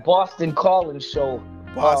know that Boston Calling show.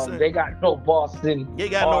 Boston. They got no Boston. They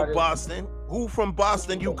got no Boston. Who from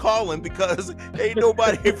Boston you calling? Because ain't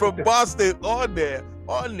nobody from Boston on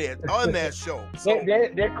that show. So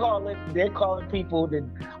they're calling people that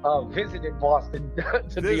visited Boston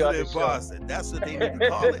to be on the show. Boston. That's what they need to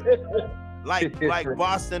call it. Like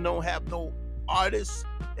Boston don't have no artists,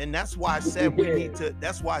 and that's why I said we need to.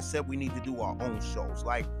 That's why I said we need to do our own shows.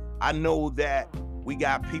 Like, I know that we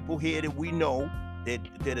got people here that we know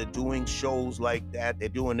that are doing shows like that. They're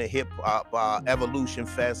doing the hip hop Evolution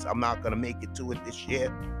Fest. I'm not gonna make it to it this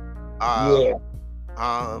year.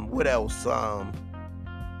 What else?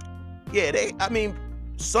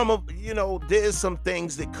 There's some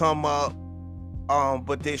things that come up.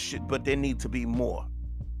 but there need to be more.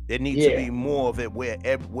 There needs to be more of it where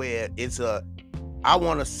it's I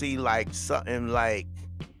want to see like something like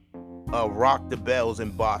Rock the Bells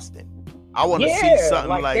in Boston. I want to see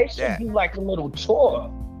something like they that. Should do like a little tour,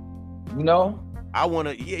 you know? I want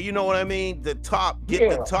to, you know what I mean? The top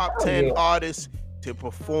 10 artists to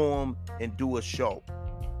perform and do a show.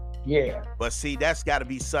 Yeah. But see, that's got to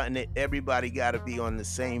be something that everybody got to be on the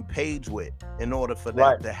same page with in order for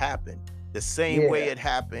that to happen. The same way it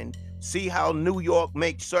happened. See how New York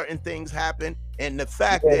makes certain things happen, and the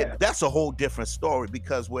fact that that's a whole different story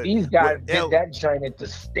because these guys did that joint at the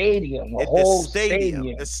stadium,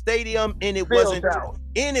 the stadium, and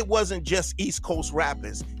it wasn't just East Coast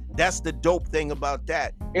rappers. That's the dope thing about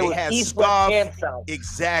that. It had Scarface.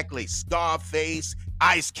 Exactly, Scarface.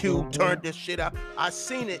 Ice Cube turned this shit out. I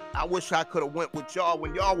seen it. I wish I could have went with y'all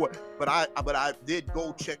when y'all were, but I did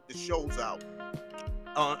go check the shows out.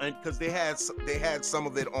 And because they had some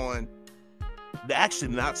of it on,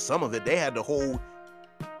 actually not some of it, they had the whole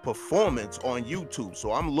performance on YouTube.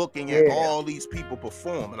 So I'm looking at all these people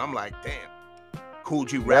perform, and I'm like, damn. Kool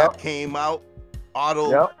G Rap came out,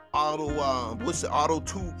 Auto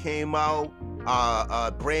 2 came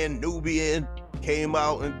out, Brand Nubian came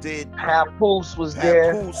out and did. Papoose was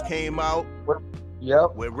there. Papoose came out.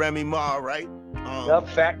 With Remy Ma, right?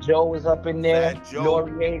 Fat Joe was up in there.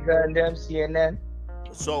 Noriega and them, CNN.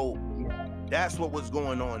 So that's what was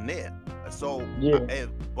going on there. So if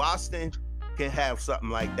Boston can have something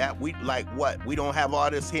like that, we like what? We don't have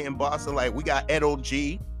artists here in Boston. Like we got Edo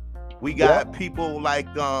G, we got people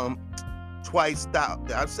like Twice Style.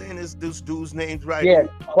 I'm saying this dude's name's right. Yeah,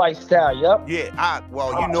 Twice Style. Yep. Yeah.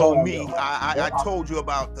 You know me. I told you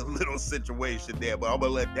about the little situation there, but I'm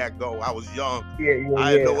gonna let that go. I was young.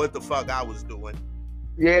 I didn't know what the fuck I was doing.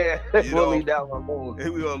 Yeah. We'll leave that alone.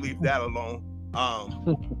 We're gonna leave that alone.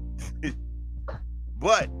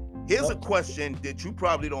 But here's a question that you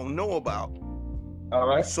probably don't know about. All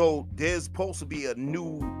right. So there's supposed to be a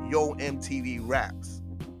new Yo MTV Raps,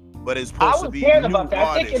 but it's supposed to be new about that.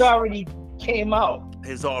 I think it already came out.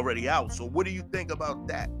 It's already out. So what do you think about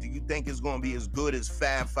that? Do you think it's going to be as good as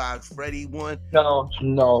Fab Five Freddy one? No.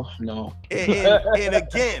 And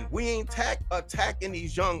again, we ain't attacking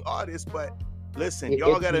these young artists, but listen,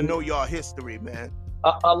 y'all got to know y'all history, man.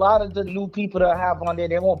 A lot of the new people that I have on there,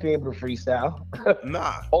 they won't be able to freestyle.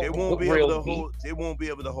 Nah, they won't be able to hold. They won't be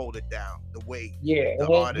able to hold it down the way. It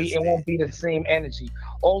won't be the same energy.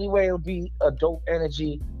 Only way it'll be a dope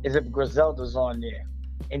energy is if Griselda's on there.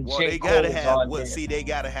 And they gotta have. They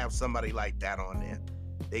gotta have somebody like that on there.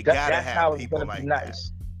 They gotta have people like that.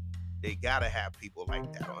 They gotta have people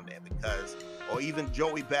like that on there or even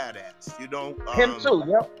Joey Badass, you know. Him too,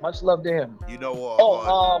 much love to him. You know,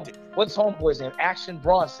 what's Homeboy's name? Action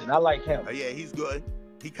Bronson. I like him. Yeah, he's good.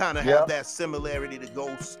 He kind of have that similarity to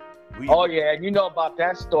Ghost. You know about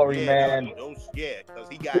that story, man. Because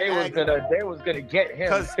he got. They was gonna get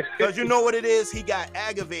him. Because you know what it is. He got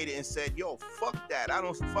aggravated and said, "Yo, fuck that. I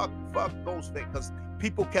don't fuck Ghostface." Because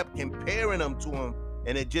people kept comparing him to him,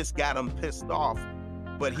 and it just got him pissed off.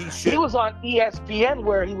 But he was on ESPN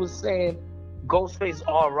where he was saying Ghostface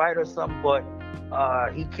all right or something, but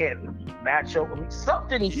he can't match up with me.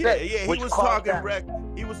 Something he said. Yeah,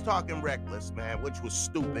 he was talking reckless, man, which was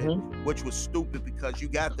stupid. Which was stupid because you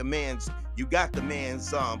got the man's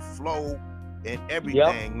flow and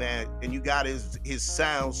everything, man, and you got his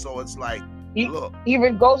sound. So it's like, look.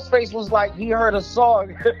 Even Ghostface was like, he heard a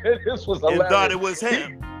song. This was hilarious. And thought it was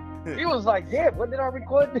him. He was like, "Damn, when did I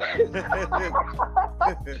record this?"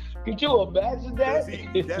 Could you imagine that?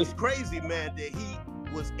 That's crazy, man. That he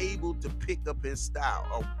was able to pick up his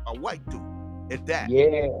style. A white dude at that.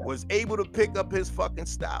 Was able to pick up his fucking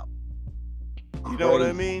style. You know what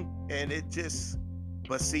I mean? And it just,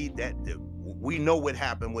 but see that we know what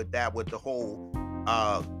happened with that, with the whole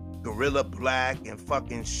Gorilla Black and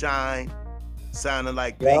fucking Shine sounding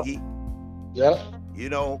like Biggie. You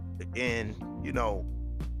know, and you know.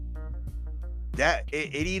 That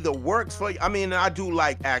it either works for you. I mean, I do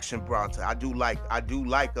like Action Bronson. I do like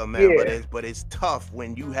a man, but it's tough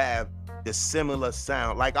when you have the similar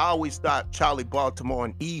sound. Like I always thought Charlie Baltimore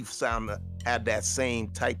and Eve had that same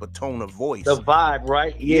type of tone of voice. The vibe,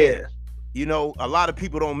 right? Yeah. You know, a lot of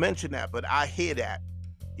people don't mention that, but I hear that.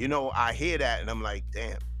 You know, I hear that and I'm like,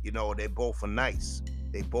 damn, you know, they both are nice.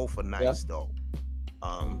 They both are nice though.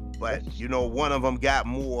 But you know, one of them got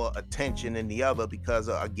more attention than the other because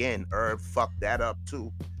again, Herb fucked that up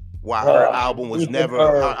too. Why her album was never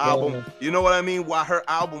you know what I mean? Why her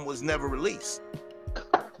album was never released?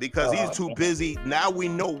 Because he's too busy. Now we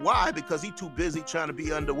know why, because he's too busy trying to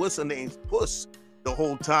be under what's her name's puss the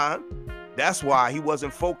whole time. That's why he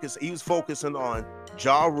wasn't focused. He was focusing on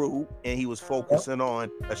Ja Rule and he was focusing on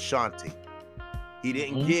Ashanti. He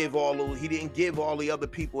didn't give all the other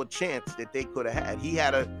people a chance that they could have had. He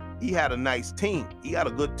had a nice team. He had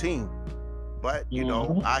a good team. But you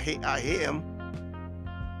know, I hear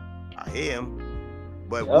him.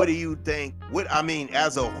 But what do you think?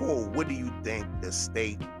 As a whole, what do you think the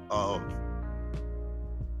state of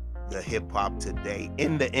the hip hop today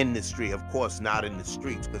in the industry? Of course, not in the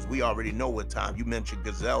streets, because we already know what time. You mentioned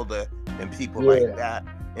Griselda and people like that,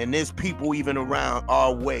 and there's people even around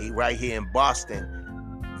our way, right here in Boston,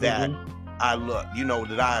 that I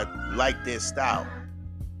like their style.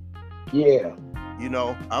 Yeah. You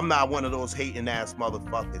know, I'm not one of those hating ass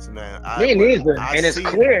motherfuckers, man. Me neither. And it's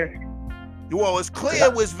clear. Well, it's clear.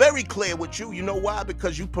 It was very clear with you. You know why?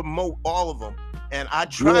 Because you promote all of them, and I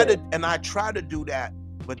try to do that,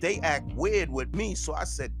 but they act weird with me. So I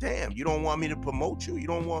said, "Damn, you don't want me to promote you? You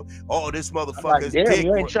don't want? Oh, this motherfucker's dick."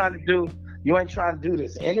 You ain't trying to do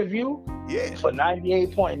this interview? Yeah. For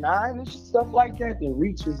 98.9 and stuff like that that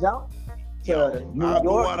reaches out to New York. I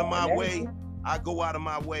go out of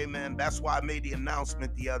my way, man. That's why I made the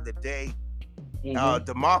announcement the other day.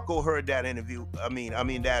 DeMarco heard that interview.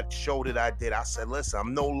 That show that I did. I said, listen,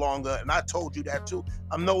 I'm no longer, and I told you that too,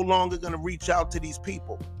 I'm no longer gonna reach out to these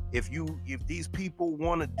people. If these people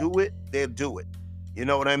want to do it, they'll do it. You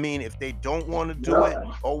know what I mean? If they don't want to do it,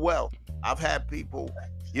 oh well. I've had people,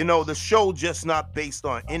 the show just not based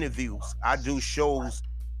on interviews. I do shows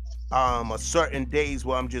a certain days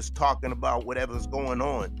where I'm just talking about whatever's going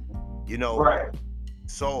on, Right.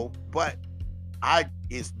 So, but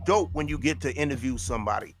it's dope when you get to interview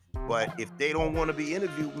somebody. But if they don't want to be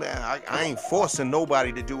interviewed, man, I ain't forcing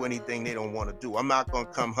nobody to do anything they don't want to do. I'm not going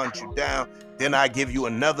to come hunt you down. Then I give you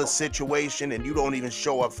another situation and you don't even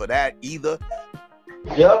show up for that either.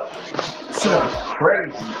 Yep. So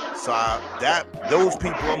crazy. So those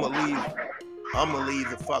people I'm gonna leave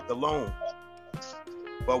the fuck alone.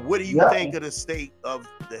 But what do you think of the state of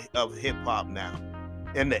hip hop now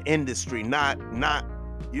in the industry? Not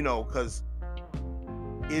because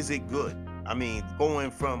is it good? I mean, going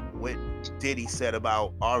from what Diddy said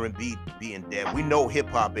about R&B being dead, we know hip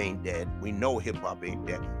hop ain't dead.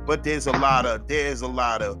 But there's a lot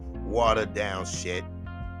of watered down shit.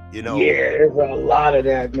 Yeah, there's a lot of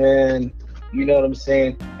that, man. You know what I'm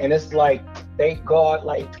saying? And it's like, thank God,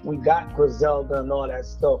 like we got Griselda and all that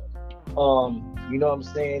stuff. You know what I'm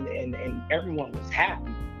saying? And everyone was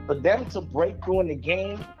happy. For them to break through in the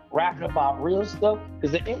game, rapping about real stuff,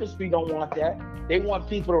 because the industry don't want that. They want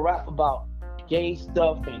people to rap about gay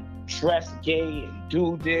stuff and dress gay and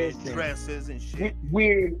do this and dresses and shit,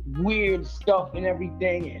 weird stuff and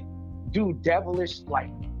everything, and do devilish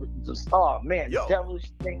devilish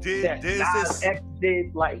things that Nas X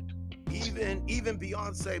did. Like even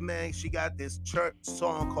Beyonce, man, she got this church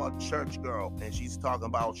song called Church Girl, and she's talking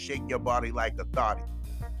about shake your body like a thotty.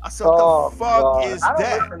 I said, what the fuck is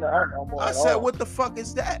that? I said, what the fuck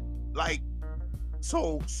is that? Like,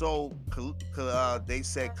 so they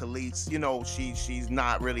said Khalees, she's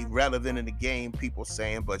not really relevant in the game, people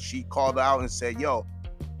saying, but she called out and said, yo,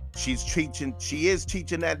 she is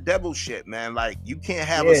teaching that devil shit, man. Like, you can't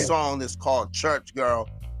have a song that's called Church Girl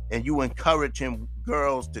and you encouraging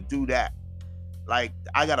girls to do that. Like,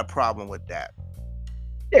 I got a problem with that.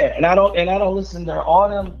 Yeah, and I don't listen to all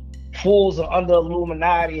them fools are under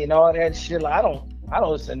Illuminati and all that shit. Like, I don't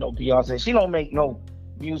listen to no Beyonce. She don't make no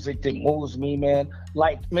music that moves me, man.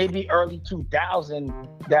 Like maybe early 2000,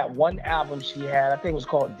 that one album she had, I think it was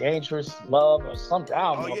called Dangerous Love or something.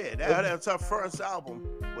 I don't know. Yeah, that's her first album.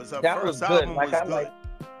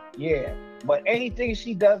 Yeah, but anything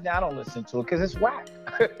she does now, I don't listen to it because it's whack.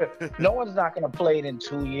 No one's not gonna play it in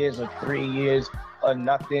 2 years or 3 years or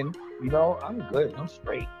nothing. I'm good. I'm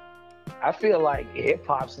straight. I feel like hip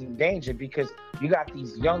hop's in danger because you got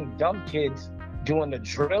these young dumb kids doing the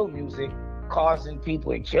drill music, causing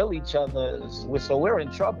people to kill each other. So we're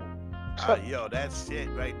in trouble. Yo, that shit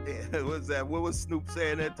right there. What's that? What was Snoop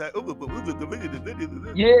saying that time?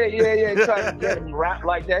 Yeah. Trying to get him rap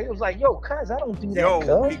like that. He was like, "Yo, cuz I don't do that."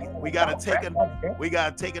 Yo, we gotta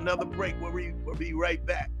take another break. We'll be right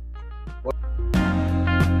back.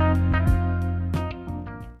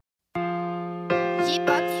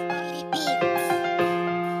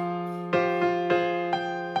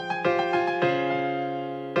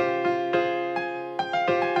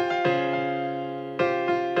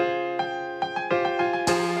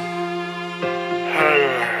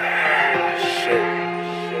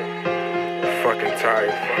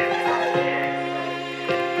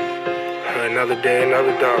 Another day,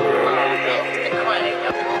 another dollar.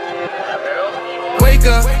 Wake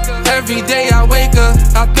up, every day I wake up,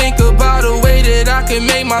 I think about a way that I can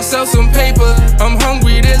make myself some paper. I'm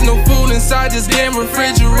hungry, there's no food inside this damn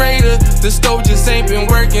refrigerator. The stove just ain't been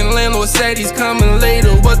working, landlord said he's coming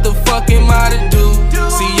later. What the fuck am I to do?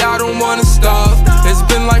 See, I don't wanna starve. It's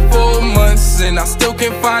been like 4 months and I still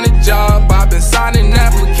can't find a job. I've been signing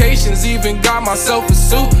applications, even got myself a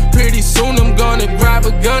suit. Pretty soon I'm gonna grab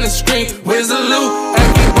a gun and scream, where's the loot?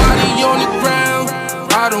 Everybody on the ground,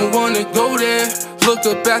 I don't wanna go there. Look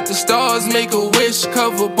up at the stars, make a wish,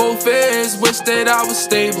 cover both ears. Wish that I was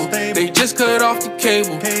stable, they just cut off the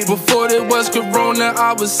cable. Before there was corona,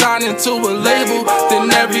 I was signing to a label.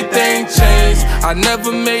 Then everything changed, I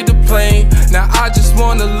never made the plane. Now I just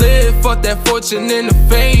wanna live, fuck that fortune and the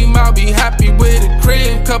fame. I'll be happy with a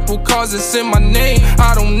crib, couple cars that's in my name.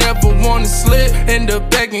 I don't ever wanna slip, end up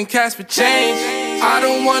begging cash for change. I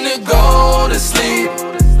don't wanna go to sleep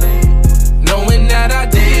knowing that I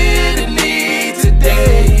didn't need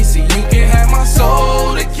today. See, you can have my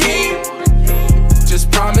soul to keep.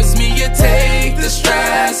 Just promise me you'll take the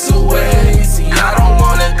stress away. See, I don't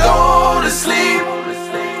wanna go to sleep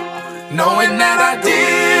knowing that I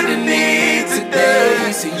didn't need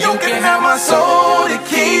today. See, you can have my soul to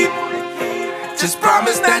keep. Just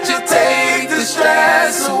promise that you'll take the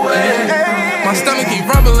stress away. My stomach keep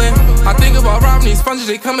rumbling, I think about robbing these sponges,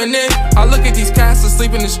 they coming in. I look at these cats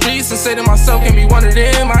asleep in the streets and say to myself, can't be one of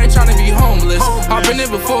them. I ain't tryna be homeless. I've been there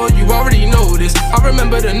before, you already know this. I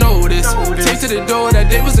remember to know this. Take to the door, that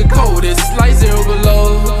day was the coldest. Light 0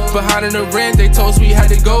 below. Behind in the rent, they told us we had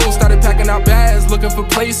to go. Started packing our bags, looking for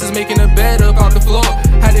places, making a bed up off the floor.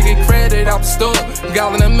 Had to get credit out the store.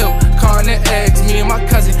 Gallon of milk, car and the eggs. Me and my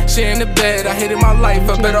cousin sharing the bed. I hated my life,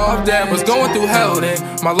 I better off dead. Was going through hell then.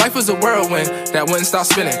 My life was a whirlwind that wouldn't stop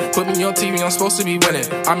spinning. Put me on TV, I'm supposed to be winning.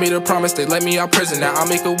 I made a promise, they let me out prison. Now I'll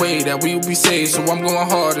make a way that we will be saved. So I'm going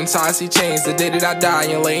hard until I see change. The day that I die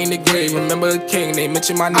and lay in the grave, remember the king, they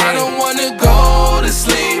mention my name. I don't wanna go to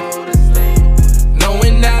sleep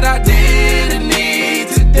knowing that I didn't need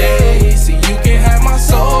today. See, you can have my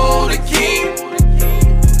soul to keep.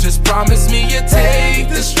 Just promise me you'll take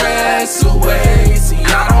the stress away. See,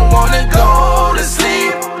 I don't wanna go to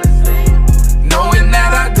sleep knowing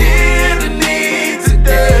that I didn't need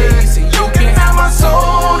today. See, you can have my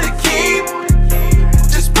soul to keep.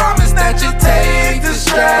 Just promise that you'll take the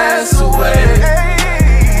stress away.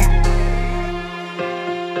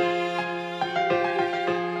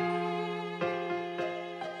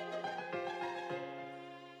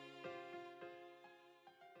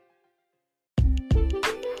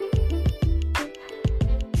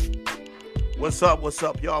 What's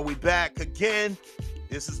up, y'all? We back again.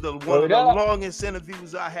 This is one of the longest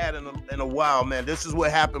interviews I had in a while, man. This is what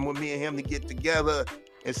happened with me and him to get together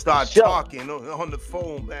and start talking on the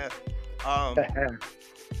phone, man.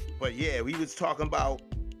 But yeah, we was talking about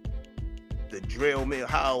the drill mill,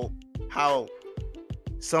 how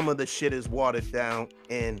some of the shit is watered down,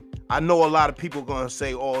 and I know a lot of people gonna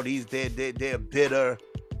say, "Oh, they're bitter."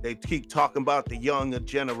 They keep talking about the younger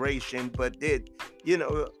generation, but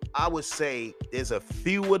I would say there's a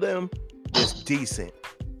few of them that's decent.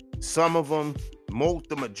 Some of them,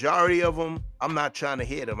 the majority of them, I'm not trying to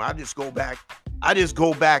hear them. I just go back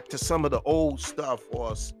to some of the old stuff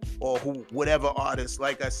or whatever artists,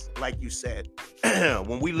 like you said.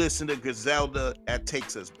 When we listen to Griselda, that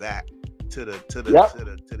takes us back to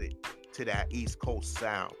that East Coast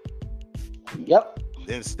sound. Yep.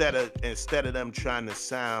 Instead of them trying to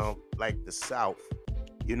sound like the South,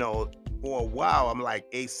 for a while I'm like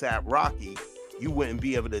A$AP Rocky, you wouldn't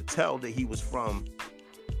be able to tell that he was from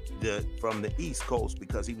the East Coast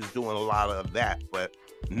because he was doing a lot of that. But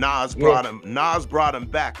Nas brought him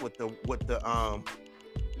back with the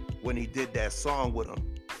when he did that song with him.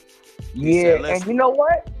 Said, and you know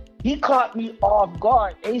what? He caught me off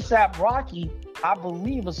guard. A$AP Rocky, I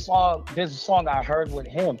believe there's a song I heard with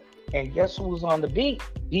him. And guess who was on the beat?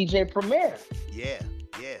 DJ Premier. Yeah.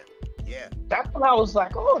 That's when I was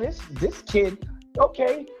like, oh, this kid,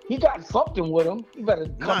 okay, he got something with him. You better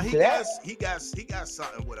come to that. He got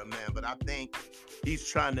something with him, man. But I think he's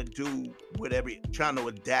trying to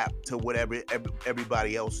adapt to whatever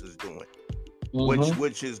everybody else is doing,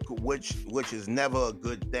 which is never a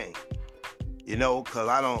good thing,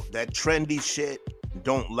 because that trendy shit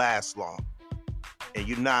don't last long. And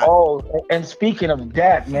you're not. Oh, and speaking of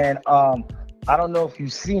that, man, I don't know if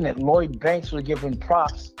you've seen it. Lloyd Banks was giving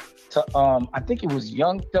props to I think it was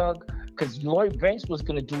Young Thug, because Lloyd Banks was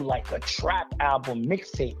gonna do like a trap album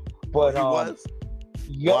mixtape, but he was.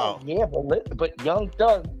 But Young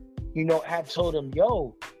Thug, had told him,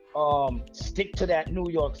 stick to that New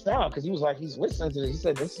York sound, because he was like, he's listening to this. He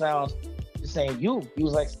said this sounds this ain't you. He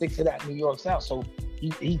was like, stick to that New York sound. So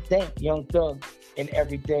he thanked Young Thug and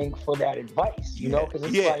everything for that advice, you know, because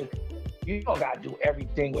it's like, you don't got to do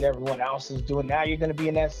everything what everyone else is doing. Now you're going to be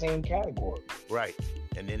in that same category. Right.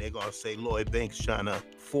 And then they're going to say Lloyd Banks trying to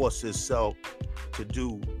force himself to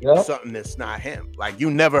do something that's not him. Like,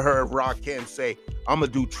 you never heard Rakim say, I'm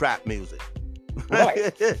going to do trap music. Right.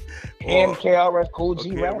 And KRS Cool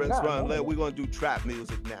G rap. We're going to do trap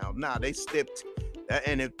music now. Nah, they stepped.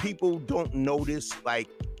 And if people don't notice, like,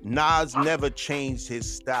 Nas never changed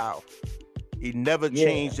his style. He never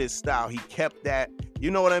changed his style. He kept that.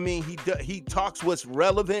 You know what I mean? He talks what's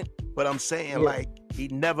relevant, but I'm saying, like, he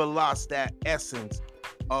never lost that essence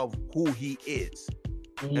of who he is.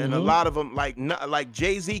 Mm-hmm. And a lot of them, like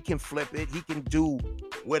Jay-Z can flip it. He can do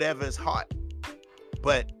whatever's hot.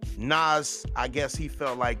 But Nas, I guess he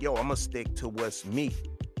felt like, yo, I'm going to stick to what's me.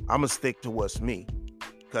 I'm going to stick to what's me.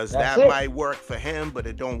 Because that might work for him, but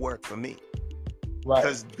it don't work for me.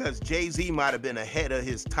 Right. Because Jay-Z might have been ahead of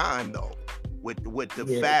his time, though. With the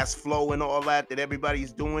fast flow and all that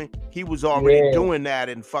everybody's doing. He was already doing that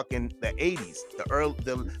in fucking the 80s,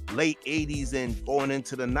 the late 80s and going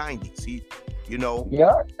into the 90s. He, you know.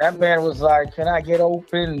 Yeah, that man was like, can I get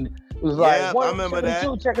open? It was like, I remember that.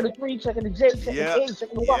 2, checking the 3, checking the J, checking the A,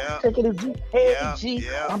 checking the Y, checking the G, A, G.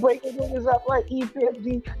 I'm breaking niggas up like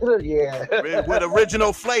E50. Yeah. With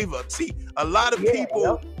original flavor. See, a lot of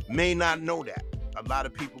people may not know that. A lot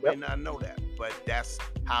of people may not know that. But that's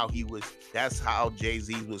how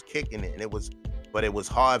Jay-Z was kicking it. And it was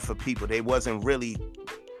hard for people. They wasn't with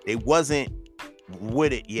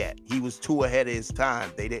it yet. He was too ahead of his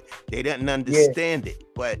time. They didn't understand it.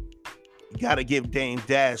 But you gotta give Dame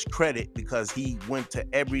Dash credit because he went to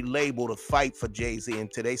every label to fight for Jay-Z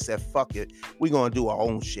until they said, fuck it, we're gonna do our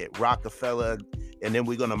own shit. Rockefeller, and then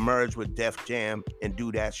we're gonna merge with Def Jam and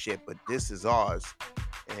do that shit. But this is ours.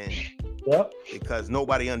 And because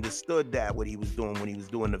nobody understood that what he was doing when he was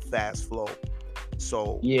doing the fast flow.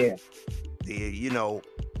 So him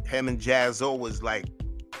and Jaz-O was like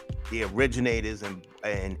the originators and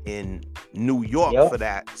in New York for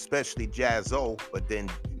that, especially Jaz-O. But then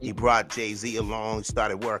he brought Jay-Z along,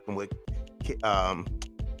 started working with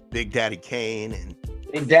Big Daddy Kane, and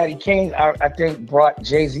Big Daddy Kane I think brought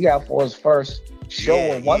Jay-Z out for his first show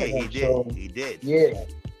on one of them shows. He did. Yeah.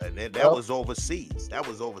 And that was overseas. That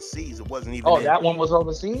was overseas. It wasn't even. Oh, that one was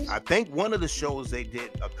overseas? I think one of the shows they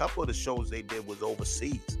did, a couple of the shows they did was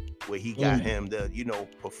overseas, where he got him to,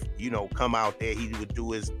 come out there. He would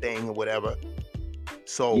do his thing or whatever.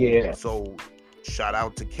 So shout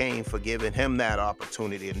out to Kane for giving him that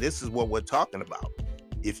opportunity. And this is what we're talking about.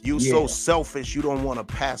 If you so selfish, you don't want to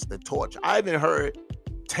pass the torch. I even heard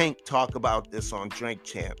Tank talk about this on Drink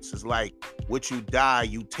Champs. It's like, what you die,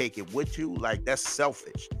 you take it with you. Like, that's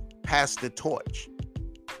selfish. Pass the torch.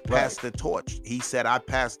 Pass the torch. He said, I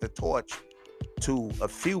passed the torch to a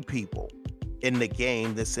few people in the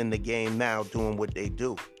game that's in the game now doing what they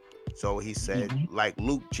do. So he said, like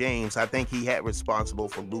Luke James, I think he had responsible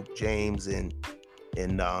for Luke James and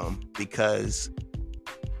because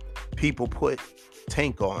people put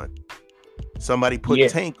Tank on. Somebody put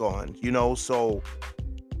Tank on, so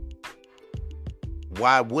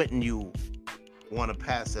why wouldn't you want to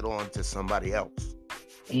pass it on to somebody else?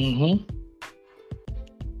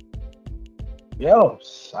 Yo,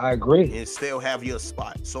 I agree. And still have your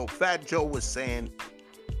spot. So Fat Joe was saying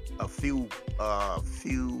a few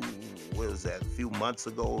months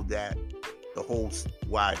ago that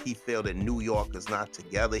why he felt that New York is not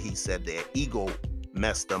together. He said their ego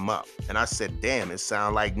messed them up. And I said, damn, it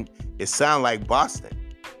sound like Boston.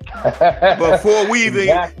 Before we even,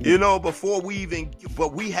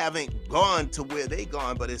 but we haven't gone to where they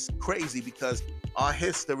gone. But it's crazy because our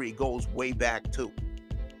history goes way back too.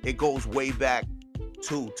 It goes way back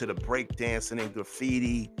to the breakdancing and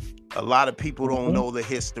graffiti. A lot of people don't know the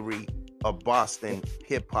history of Boston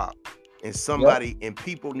hip hop, and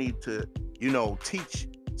people need to, teach.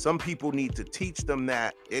 Some people need to teach them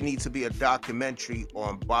that. There needs to be a documentary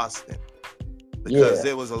on Boston because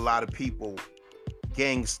there was a lot of people.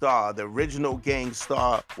 Gang Starr, the original Gang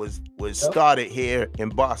Starr was started here in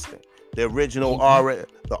Boston. The original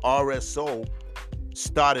the RSO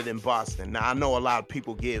started in Boston. Now I know a lot of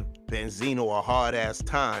people give Benzino a hard ass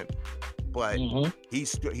time, but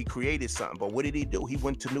he created something. But what did he do? He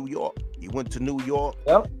went to New York. He went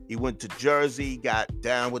to Jersey, got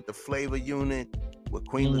down with the Flavor Unit with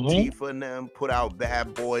Queen Latifah and them, put out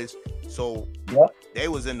Bad Boys. So they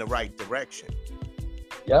was in the right direction.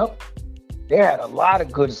 They had a lot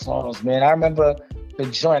of good songs, man. I remember the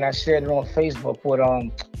joint, I shared it on Facebook with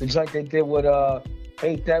the joint they did with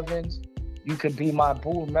Faith Evans, You Could Be My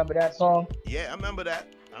Boo. Remember that song? Yeah, I remember that.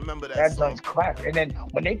 I remember that That song. joint's classic. And then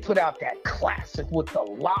when they put out that classic with the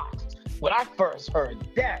locks, when I first heard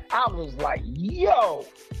that, I was like, yo,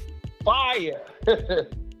 fire.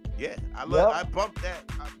 Yeah, I Yep. bumped that.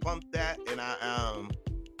 I bumped that, and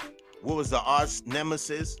what was the Arch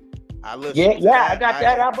Nemesis? I listened Yeah, to yeah, that. I got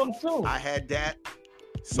that album too. I had that.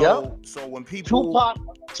 So when people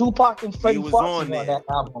Tupac and Freddie was Fox on was on there. that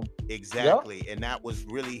album. Exactly, and that was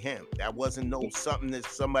really him. That wasn't something that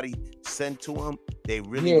somebody sent to him. They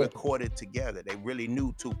really Yeah. recorded together. They really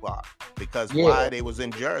knew Tupac because Yeah. why? They was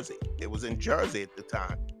in Jersey. It was in Jersey at the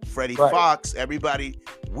time. Freddie Right. Fox. Everybody,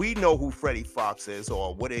 we know who Freddie Fox is,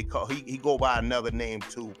 or what they call. He go by another name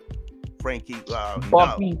too. Frankie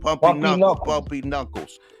Bumpy Bumpy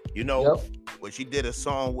Knuckles. You know, Yep. when she did a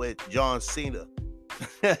song with John Cena.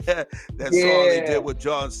 That song they did with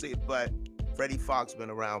John Cena, but Freddie Fox been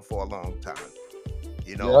around for a long time.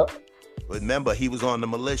 You know, Yep. remember he was on the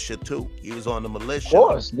Militia too. He was on the Militia. Of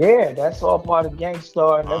course, yeah, that's all part of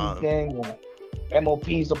Gangstar and Um, everything. And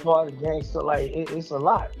MOP's a part of Gangstar. Like it's a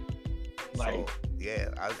lot. Like So yeah,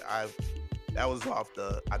 I that was off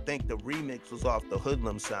the. I think the remix was off the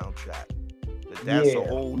Hoodlum soundtrack. But that's a Yeah.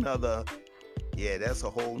 whole nother. Yeah, that's a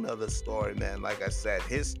whole nother story, man. Like I said,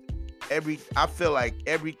 I feel like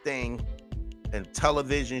everything in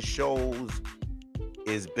television shows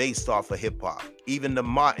is based off of hip hop. Even the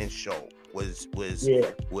Martin show was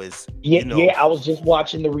yeah, you know, I was just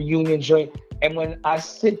watching the reunion joint, and when I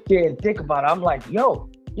sit there and think about it, I'm like, yo,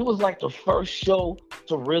 it was like the first show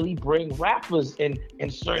to really bring rappers and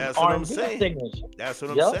certain That's what I'm R&B saying. singers. That's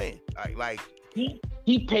what Yep. I'm saying. Like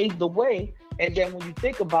He paved the way. And then when you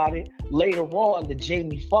think about it, later on, the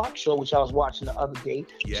Jamie Foxx show, which I was watching the other day,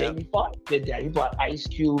 Yeah. Jamie Foxx did that. He brought Ice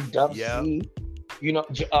Cube, Dub Yeah. C, you know,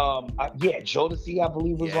 Jodeci, I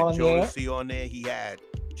believe, was on Jodeci on there. He had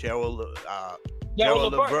Gerald there.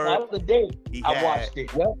 Gerald Levert, Levert. the other day, He I had- watched it.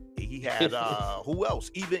 Yep. He had who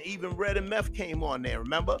else? Even Red and Meth came on there.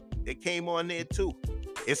 Remember? They came on there too.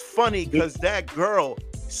 It's funny because that girl.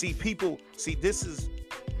 This is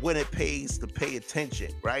when it pays to pay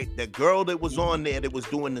attention, right? The girl that was on there that was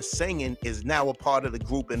doing the singing is now a part of the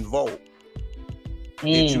group In Vogue.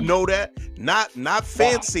 Did you know that? Not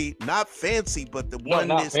fancy, but the one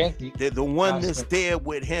not that's fancy. the one Not that's fancy. there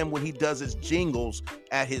with him when he does his jingles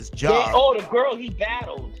at his Yeah, job. the girl he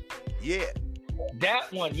battled. Yeah,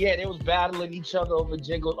 That one, they was battling each other over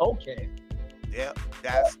jingles. Okay. yeah.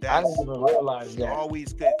 That's I didn't even realize she that.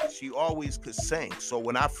 always could sing. So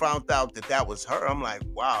when I found out that was her, I'm like,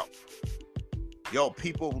 wow. Yo,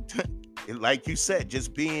 people, like you said,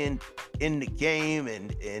 just being in the game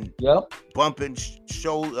and Yep. bumping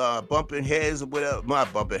bumping heads with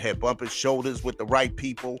not bumping head, bumping shoulders with the right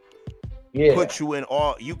people. Yeah. Put you in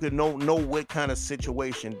you can know what kind of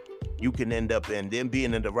situation you can end up in, then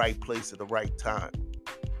being in the right place at the right time.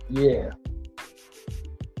 Yeah.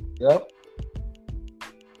 Yep.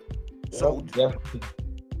 So Yep, definitely.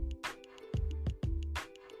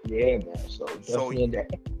 Yeah, man. So definitely in that.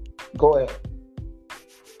 Go ahead.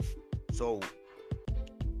 So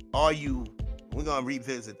we're gonna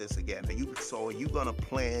revisit this again. Are you gonna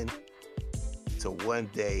plan to one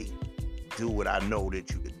day do what I know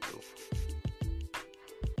that you can do?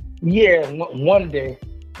 Yeah, one day.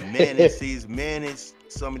 Manage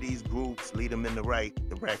some of these groups, lead them in the right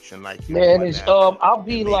direction. Like Man, it's I'll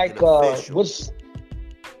be and make like it official. what's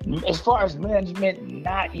as far as management,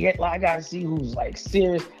 not yet. Like I gotta see who's like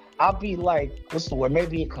serious. I'll be like, what's the word?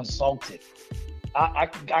 Maybe a consultant. I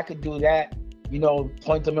could do that,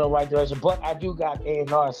 point them in the right direction. But I do got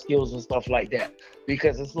A&R skills and stuff like that.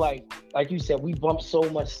 Because it's like you said, we bump so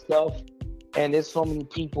much stuff and there's so many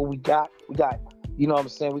people we got, you know what I'm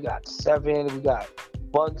saying? We got Seven, we got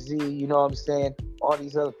Bugsy, you know what I'm saying? All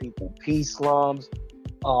these other people, P Slums,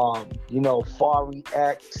 Fari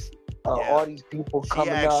X, all these people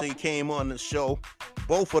coming up. She actually came on the show,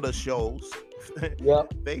 both of the shows.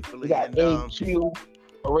 Yep. Faithfully. We got AQ,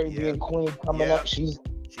 Arabian Queen coming up. She's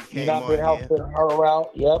came not been helping her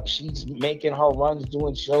out. Yep, she's making her runs,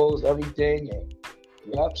 doing shows, everything. And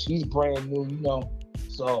yep, she's brand new,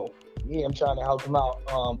 So yeah, I'm trying to help him out.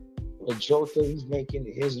 With Jota, he's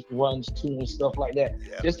making his runs too and stuff like that.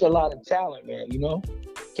 Yeah. Just a lot of talent, man.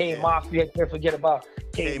 K Mafia, can't forget about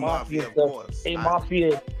K Mafia. K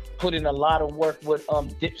Mafia put in a lot of work with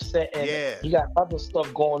Dipset, and he got other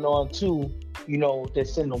stuff going on too.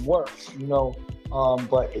 That's in the works.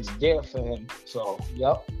 But it's there for him. So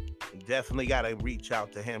yep. Definitely got to reach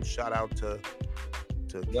out to him. Shout out to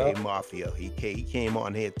K Mafia. He came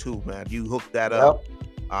on here too, man. You hooked that up.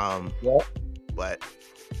 Yep. But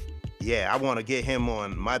Yeah, I want to get him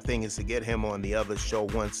on. My thing is to get him on the other show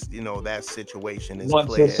once, you know, that situation is Once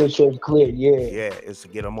clear. the situation cleared, yeah. Yeah, is to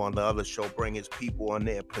get him on the other show, bring his people on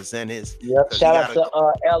there, present his. Yep. Shout out to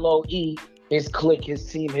LOE, his clique,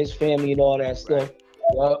 his team, his family, and all that stuff.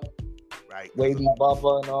 Yep. Right. Wavy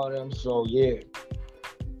Bubba and all them. So yeah.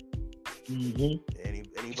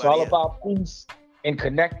 It's all about peace and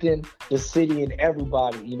connecting the city and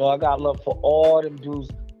everybody. You know, I got love for all them dudes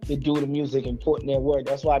that do the music and put in their word.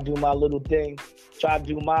 That's why I do my little thing. Try to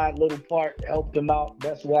do my little part, help them out.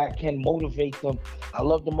 That's where I can motivate them. I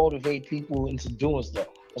love to motivate people into doing stuff.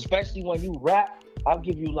 Especially when you rap, I'll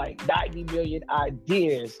give you like 90 million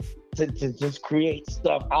ideas to just create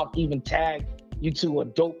stuff. I'll even tag you to a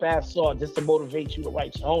dope ass song just to motivate you to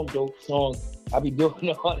write your own dope song. I'll be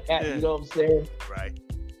doing all that, you know what I'm saying? Right.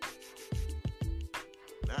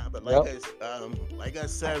 Nah, but like I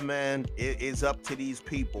said, man, it's up to these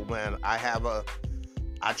people, man. I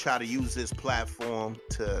try to use this platform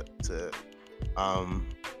to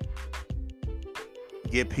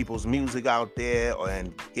get people's music out there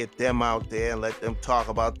and get them out there and let them talk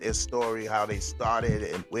about their story, how they started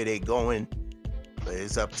and where they going. But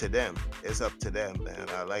it's up to them. It's up to them, man.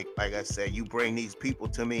 Like I said, you bring these people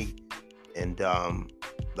to me, and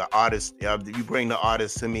the artists, you bring the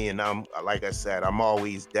artists to me, and like I said, I'm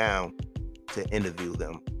always down to interview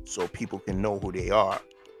them so people can know who they are,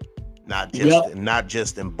 not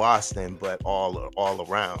just in Boston, but all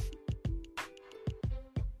around.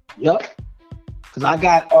 Yep. Cause I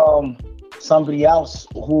got somebody else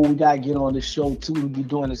who we gotta get on the show too, who be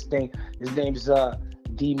doing this thing. His name's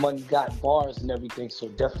D Money Got Bars and everything. So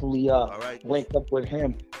definitely link up with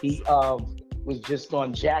him. He was just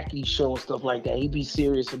on Jackie's show and stuff like that. He be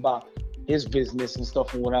serious about his business and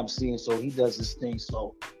stuff from what I'm seeing. So he does his thing.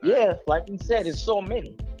 So yeah, like we said, it's so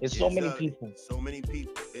many. It's so many people. So many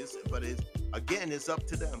people. But it's up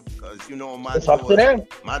to them. Because you know my door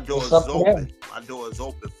is open. My door is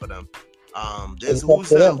open for them.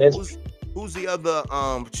 Who's the other?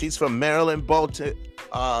 She's from Maryland, Baltimore,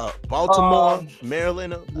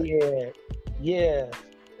 Maryland. Yeah.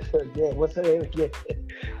 What's her name? Yeah.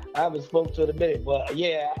 I haven't spoke to her in a minute, but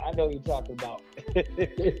yeah, I know who you're talking about.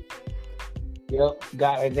 Yep,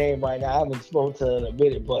 got her name right now. I haven't spoke to her in a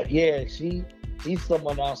minute, but yeah, she's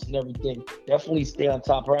someone else and everything. Definitely stay on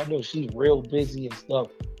top of her. I know she's real busy and stuff.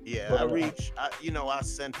 Yeah, but, I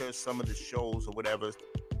sent her some of the shows or whatever.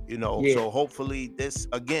 So hopefully this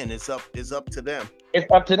again it's up to them.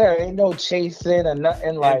 It's up to them. Ain't no chasing or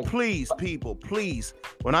nothing like. And please, people, please,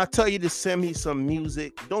 when I tell you to send me some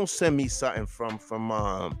music, don't send me something from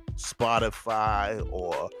Spotify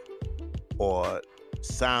or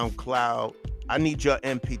SoundCloud. I need your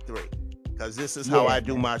MP3 because this is how I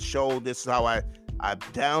do my show. This is how I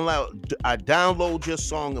download your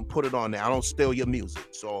song and put it on there. I don't steal your music.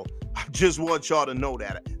 So I just want y'all to know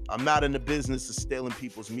that I'm not in the business of stealing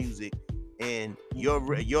people's music, and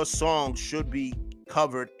your song should be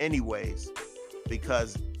covered anyways,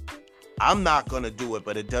 because I'm not gonna do it,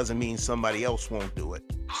 but it doesn't mean somebody else won't do it.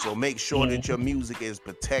 So make sure that your music is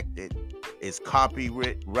protected, is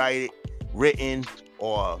copyrighted, written,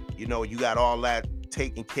 or you got all that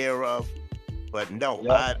taken care of. But no,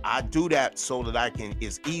 I do that so that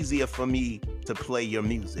it's easier for me to play your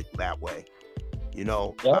music that way.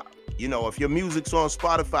 If your music's on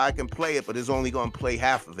Spotify, I can play it, but it's only going to play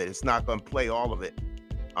half of it. It's not going to play all of it.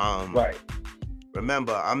 Right.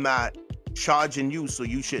 Remember, I'm not charging you, so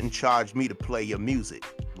you shouldn't charge me to play your music.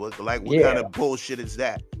 What kind of bullshit is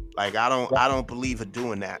that? Like, I don't believe in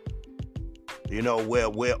doing that.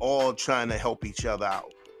 We're all trying to help each other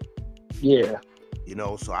out. Yeah.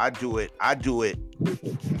 So I do it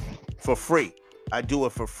for free. I do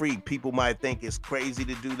it for free. People might think it's crazy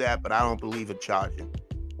to do that, but I don't believe in charging.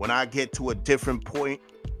 When I get to a different point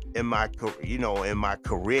in my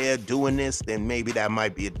career doing this, then maybe that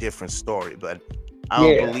might be a different story. But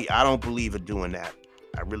I don't believe in doing that.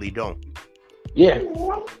 I really don't. Yeah.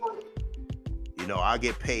 I'll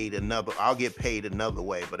get paid another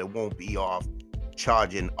way, but it won't be off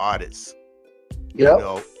charging artists.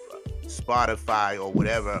 Yep. Spotify or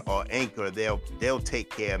whatever or Anchor, they'll take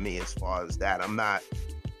care of me as far as that. I'm not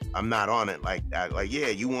on it like that. Like, yeah,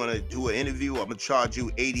 you want to do an interview, I'm gonna charge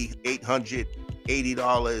you $880, $50,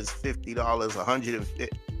 $150.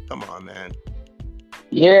 Come on, man.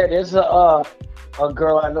 Yeah, there's a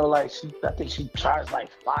girl I know, like I think she charged like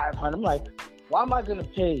 $500. I'm like, why am I gonna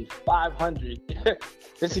pay $500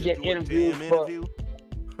 just to get interviewed?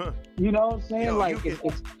 You know what I'm saying?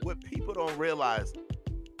 What people don't realize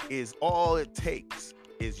is all it takes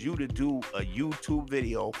is you to do a YouTube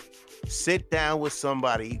video, sit down with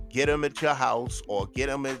somebody, get them at your house or get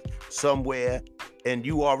them at somewhere, and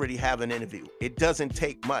you already have an interview. It doesn't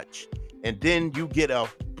take much. And then you get a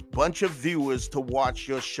bunch of viewers to watch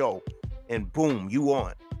your show, and boom, you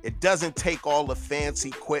on. It doesn't take all the fancy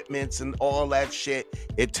equipments and all that shit.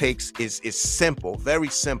 It's simple, very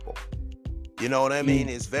simple. You know what I mean?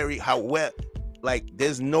 It's very, like,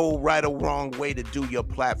 there's no right or wrong way to do your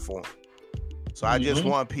platform. So I just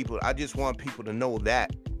want people to know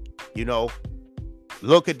that, you know,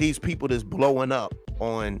 look at these people that's blowing up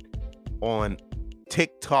on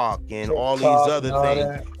TikTok and all these other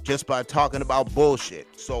things just by talking about bullshit.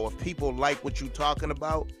 So if people like what you're talking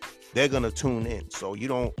about, they're gonna tune in. So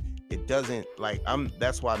it doesn't, like,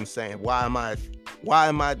 that's why I'm saying, why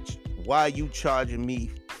are you charging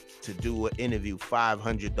me to do an interview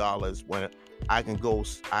 $500 when I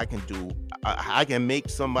can make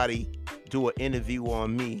somebody do an interview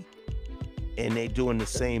on me and they doing the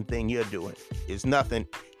same thing you're doing. It's nothing,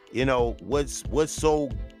 you know, what's so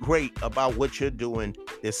great about what you're doing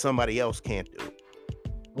that somebody else can't do.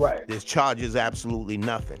 Right. This charges absolutely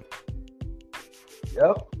nothing.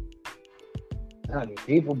 Yep. Honey,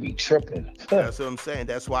 people be tripping. That's what I'm saying.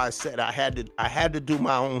 That's why I said I had to do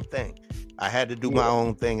my own thing. I had to do my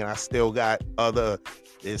own thing, and I still got the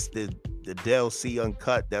Del C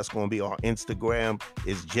Uncut that's going to be on Instagram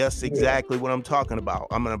is just exactly what I'm talking about.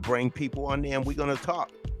 I'm going to bring people on there and we're going to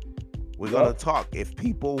talk. We're going to talk.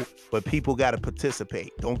 But people got to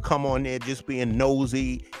participate. Don't come on there just being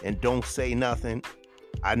nosy and don't say nothing.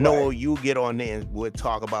 I know you get on there and we'll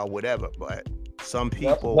talk about whatever, but some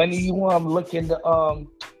people. When do you looking to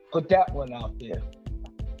put that one out there?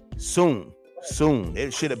 Soon.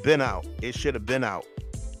 It should have been out. It should have been out.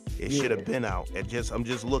 I'm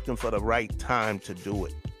just looking for the right time to do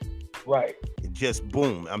it. Right. It just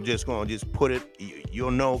boom. I'm just gonna just put it.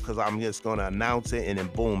 You'll know because I'm just gonna announce it and then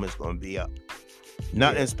boom, it's gonna be up.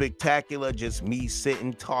 Nothing spectacular. Just me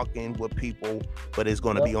sitting talking with people, but it's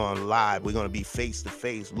gonna be on live. We're gonna be face to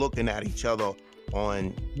face, looking at each other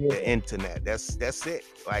on the internet. That's it.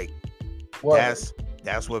 Like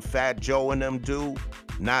that's what Fat Joe and them do.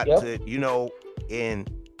 Not to, you know, and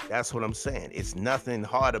that's what I'm saying. It's nothing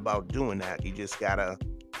hard about doing that. You just gotta,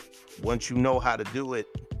 once you know how to do it,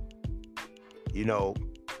 you know,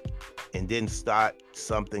 and then start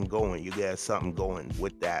something going. You get something going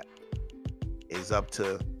with that. It's up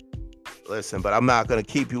to, listen, but I'm not gonna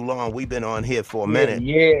keep you long. We've been on here for a minute.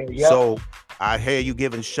 So I hear you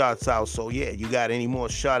giving shots out. So you got any more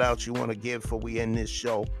shout outs you want to give before we end this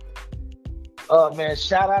show? Man,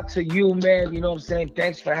 shout out to you, man. You know what I'm saying?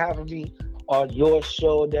 Thanks for having me on your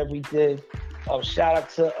show and everything. Shout out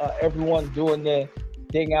to everyone doing their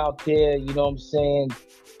thing out there. You know what I'm saying?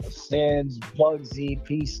 Sands, Bugsy,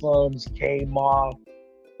 P Slums, K-Mob,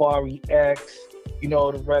 Fari X, you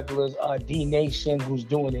know, the regulars, D Nation, who's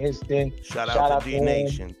doing his thing. Shout out to D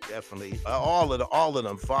Nation, definitely. All of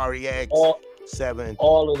them, Fari X, 7,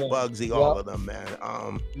 all of them, Bugsy, all of them, man.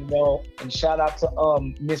 You know, and shout out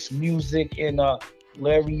to Miss Music and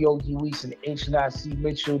Larry Yogi Weeks and HNIC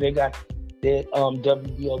Mitchell. They got their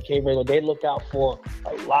WBOK radio. They look out for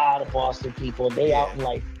a lot of Boston people. They out in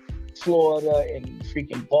like Florida and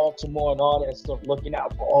freaking Baltimore and all that stuff, looking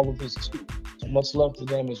out for all of us too. So much love to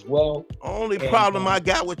them as well. Only problem I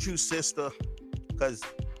got with you, sister, because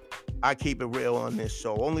I keep it real on this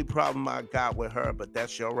show. Only problem I got with her, but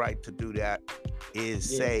that's your right to do that,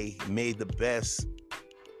 is say, may the best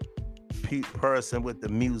person with the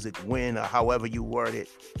music win, or however you word it.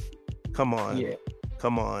 Come on.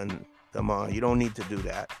 Come on. You don't need to do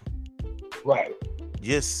that. Right.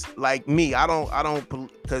 Just like me, I don't,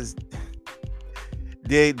 because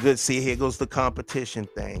see, here goes the competition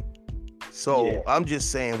thing. So I'm just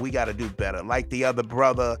saying we got to do better. Like the other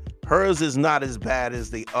brother, hers is not as bad as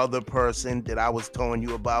the other person that I was telling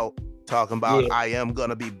you about, talking about I am going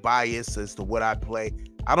to be biased as to what I play.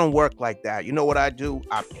 I don't work like that. You know what I do?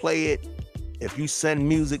 I play it. If you send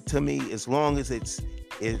music to me, as long as it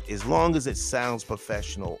sounds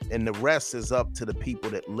professional, and the rest is up to the people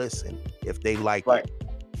that listen. If they like it,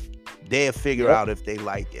 they'll figure out if they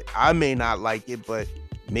like it. I may not like it, but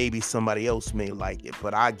maybe somebody else may like it.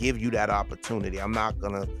 But I give you that opportunity. I'm not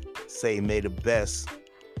gonna say may the best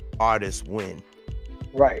artist win.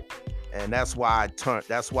 Right. And that's why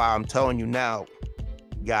I'm telling you now,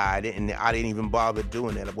 guy. I didn't even bother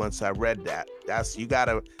doing it once I read that.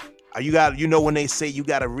 You know when they say you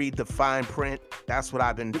gotta read the fine print, that's what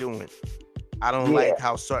I've been doing. I don't like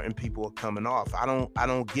how certain people are coming off. I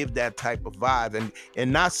don't give that type of vibe,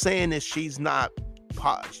 and not saying that she's not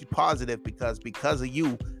she's positive, because of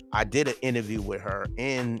you, I did an interview with her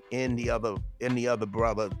and the other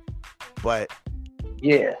brother, but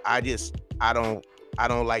I I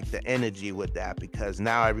don't like the energy with that, because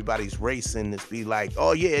now everybody's racing to be like,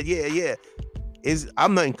 oh yeah.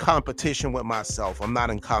 I'm not in competition with myself. I'm not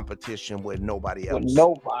in competition with nobody else. With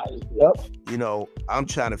nobody. Yep. You know, I'm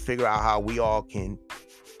trying to figure out how we all can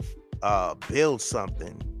build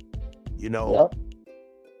something. You know,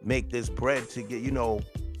 make this bread to get. You know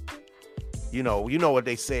what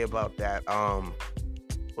they say about that.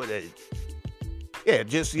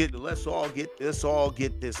 Let's all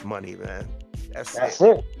get this money, man. That's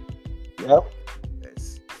it. Yep.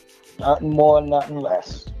 Nothing more, nothing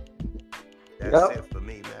less. That's it for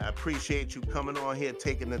me, man. I appreciate you coming on here,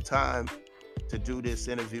 taking the time to do this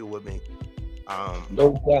interview with me.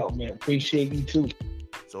 No doubt, man. Appreciate you too.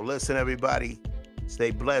 So listen, everybody,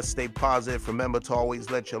 stay blessed, stay positive. Remember to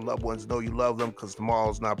always let your loved ones know you love them, because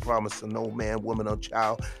tomorrow's not promised to no man, woman, or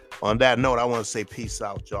child. On that note, I want to say peace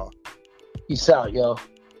out, y'all. Peace out, y'all.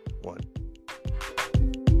 One.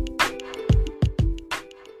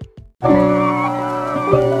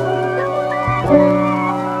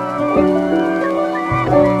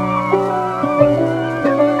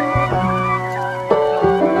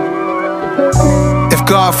 If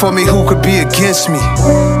God for me, who could be against me?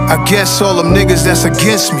 I guess all them niggas that's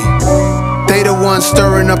against me. They the ones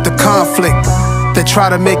stirring up the conflict. They try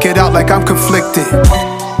to make it out like I'm conflicted.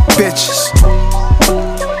 Bitches.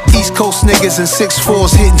 East Coast niggas and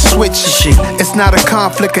 6'4s hitting switches. It's not a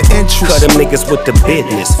conflict of interest. Cut them niggas with the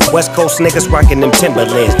business. West Coast niggas rocking them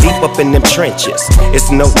Timberlands, deep up in them trenches.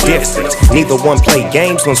 It's no difference. Neither one play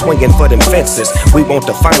games when swinging for them fences. We want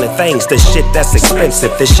the finer things, the shit that's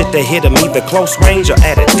expensive, the shit that hit them either close range or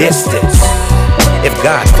at a distance. If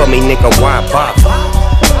God for me, nigga, why bother?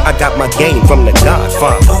 I got my game from the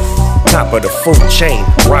Godfather. Top of the food chain,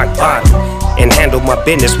 rock bottom. And handle my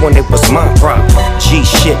business when it was my problem. G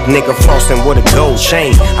shit, nigga, flossing with a gold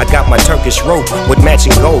chain. I got my Turkish rope with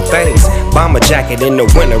matching gold things. Bomber jacket in the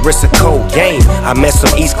winter, it's a cold game. I met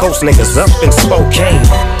some East Coast niggas up in Spokane.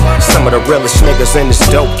 Some of the realest niggas in this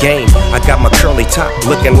dope game. I got my curly top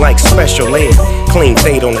looking like special ed. Clean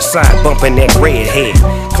fade on the side, bumping that red head.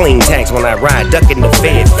 Clean tags when I ride, ducking the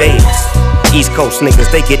feds. East Coast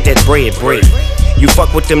niggas, they get that bread. You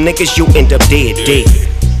fuck with them niggas, you end up dead.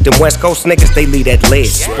 Them West Coast niggas, they leave that lead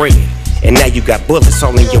spread. And now you got bullets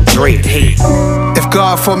all in your dread head. If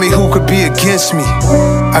God for me, who could be against me?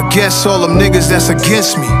 I guess all them niggas that's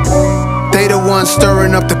against me. They the ones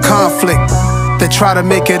stirring up the conflict. They try to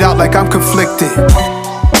make it out like I'm conflicted.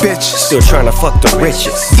 Bitches. Still trying to fuck the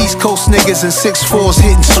richest. East Coast niggas and 6'4s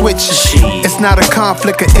hitting switches. It's not a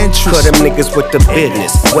conflict of interest. Cut them niggas with the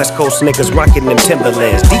business. West Coast niggas rocking them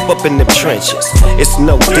Timberlands, deep up in them trenches. It's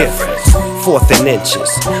no difference. 4th and inches.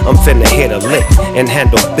 I'm finna hit a lick and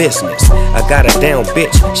handle business. I got a down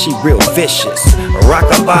bitch, she real vicious.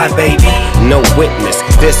 Rockabye, baby, no witness.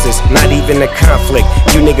 This is not even a conflict.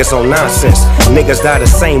 You niggas on nonsense. Niggas die the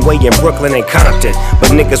same way in Brooklyn and Compton. But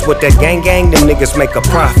niggas with that gang, them niggas make a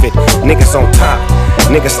profit. Niggas on top,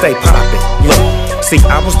 niggas stay poppin'. Look, see,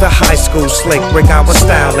 I was the high school slick Rick, I was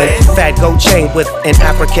styling. Fat gold chain with an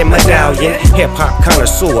African medallion. Hip-hop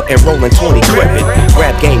connoisseur and rolling 20 grippin'.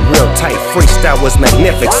 Rap game real tight, freestyle was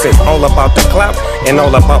magnificent. All about the clout and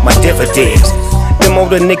all about my dividends. Them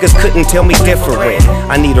older niggas couldn't tell me different.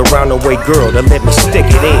 I need a roundaway girl to let me stick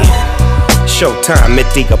it in. Showtime at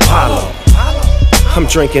the Apollo. I'm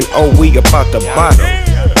drinking OE about the bottle.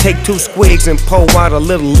 Take 2 squigs and pour out a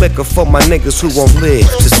little liquor for my niggas who won't live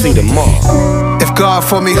to see tomorrow. If God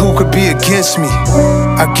for me, who could be against me?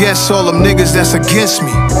 I guess all them niggas that's against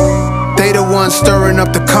me. They the ones stirring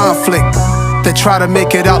up the conflict. They try to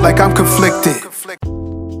make it out like I'm conflicted.